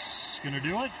that's going to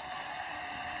do it.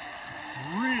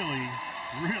 Really,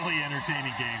 really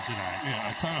entertaining game tonight.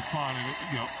 Yeah, a ton of fun, and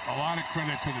a lot of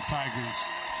credit to the Tigers.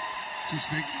 Just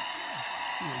think,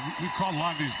 we called a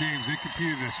lot of these games. They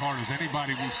competed as hard as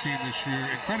anybody we've seen this year.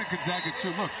 And credit Gonzaga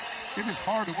too. Look, it is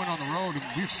hard to win on the road, and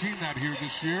we've seen that here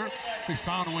this year. They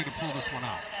found a way to pull this one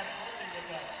out.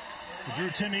 Drew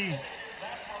Timme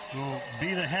will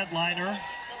be the headliner.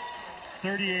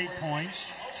 38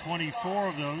 points, 24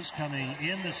 of those coming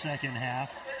in the second half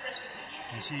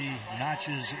as he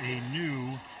notches a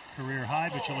new career high.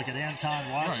 But you look at Anton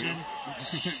Watson,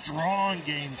 strong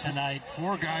game tonight.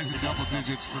 4 guys in double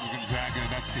digits for Gonzaga.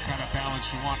 That's the kind of balance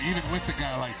you want, even with a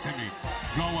guy like Timme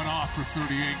going off for 38.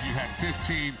 You had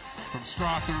 15 from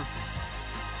Strother,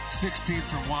 16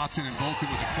 from Watson, and Bolton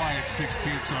with a quiet 16.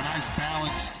 So a nice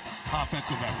balanced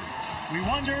offensive effort. We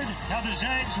wondered how the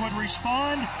Zags would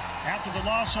respond after the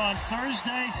loss on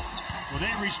Thursday. Well,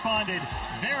 they responded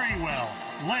very well,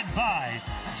 led by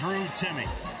Drew Timme.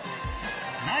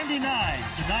 99-90,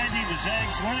 the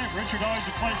Zags win it. Richard, always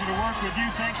a pleasure to work with you.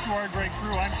 Thanks to our great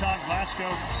crew. I'm Todd Glasgow.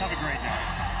 Have a great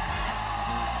night.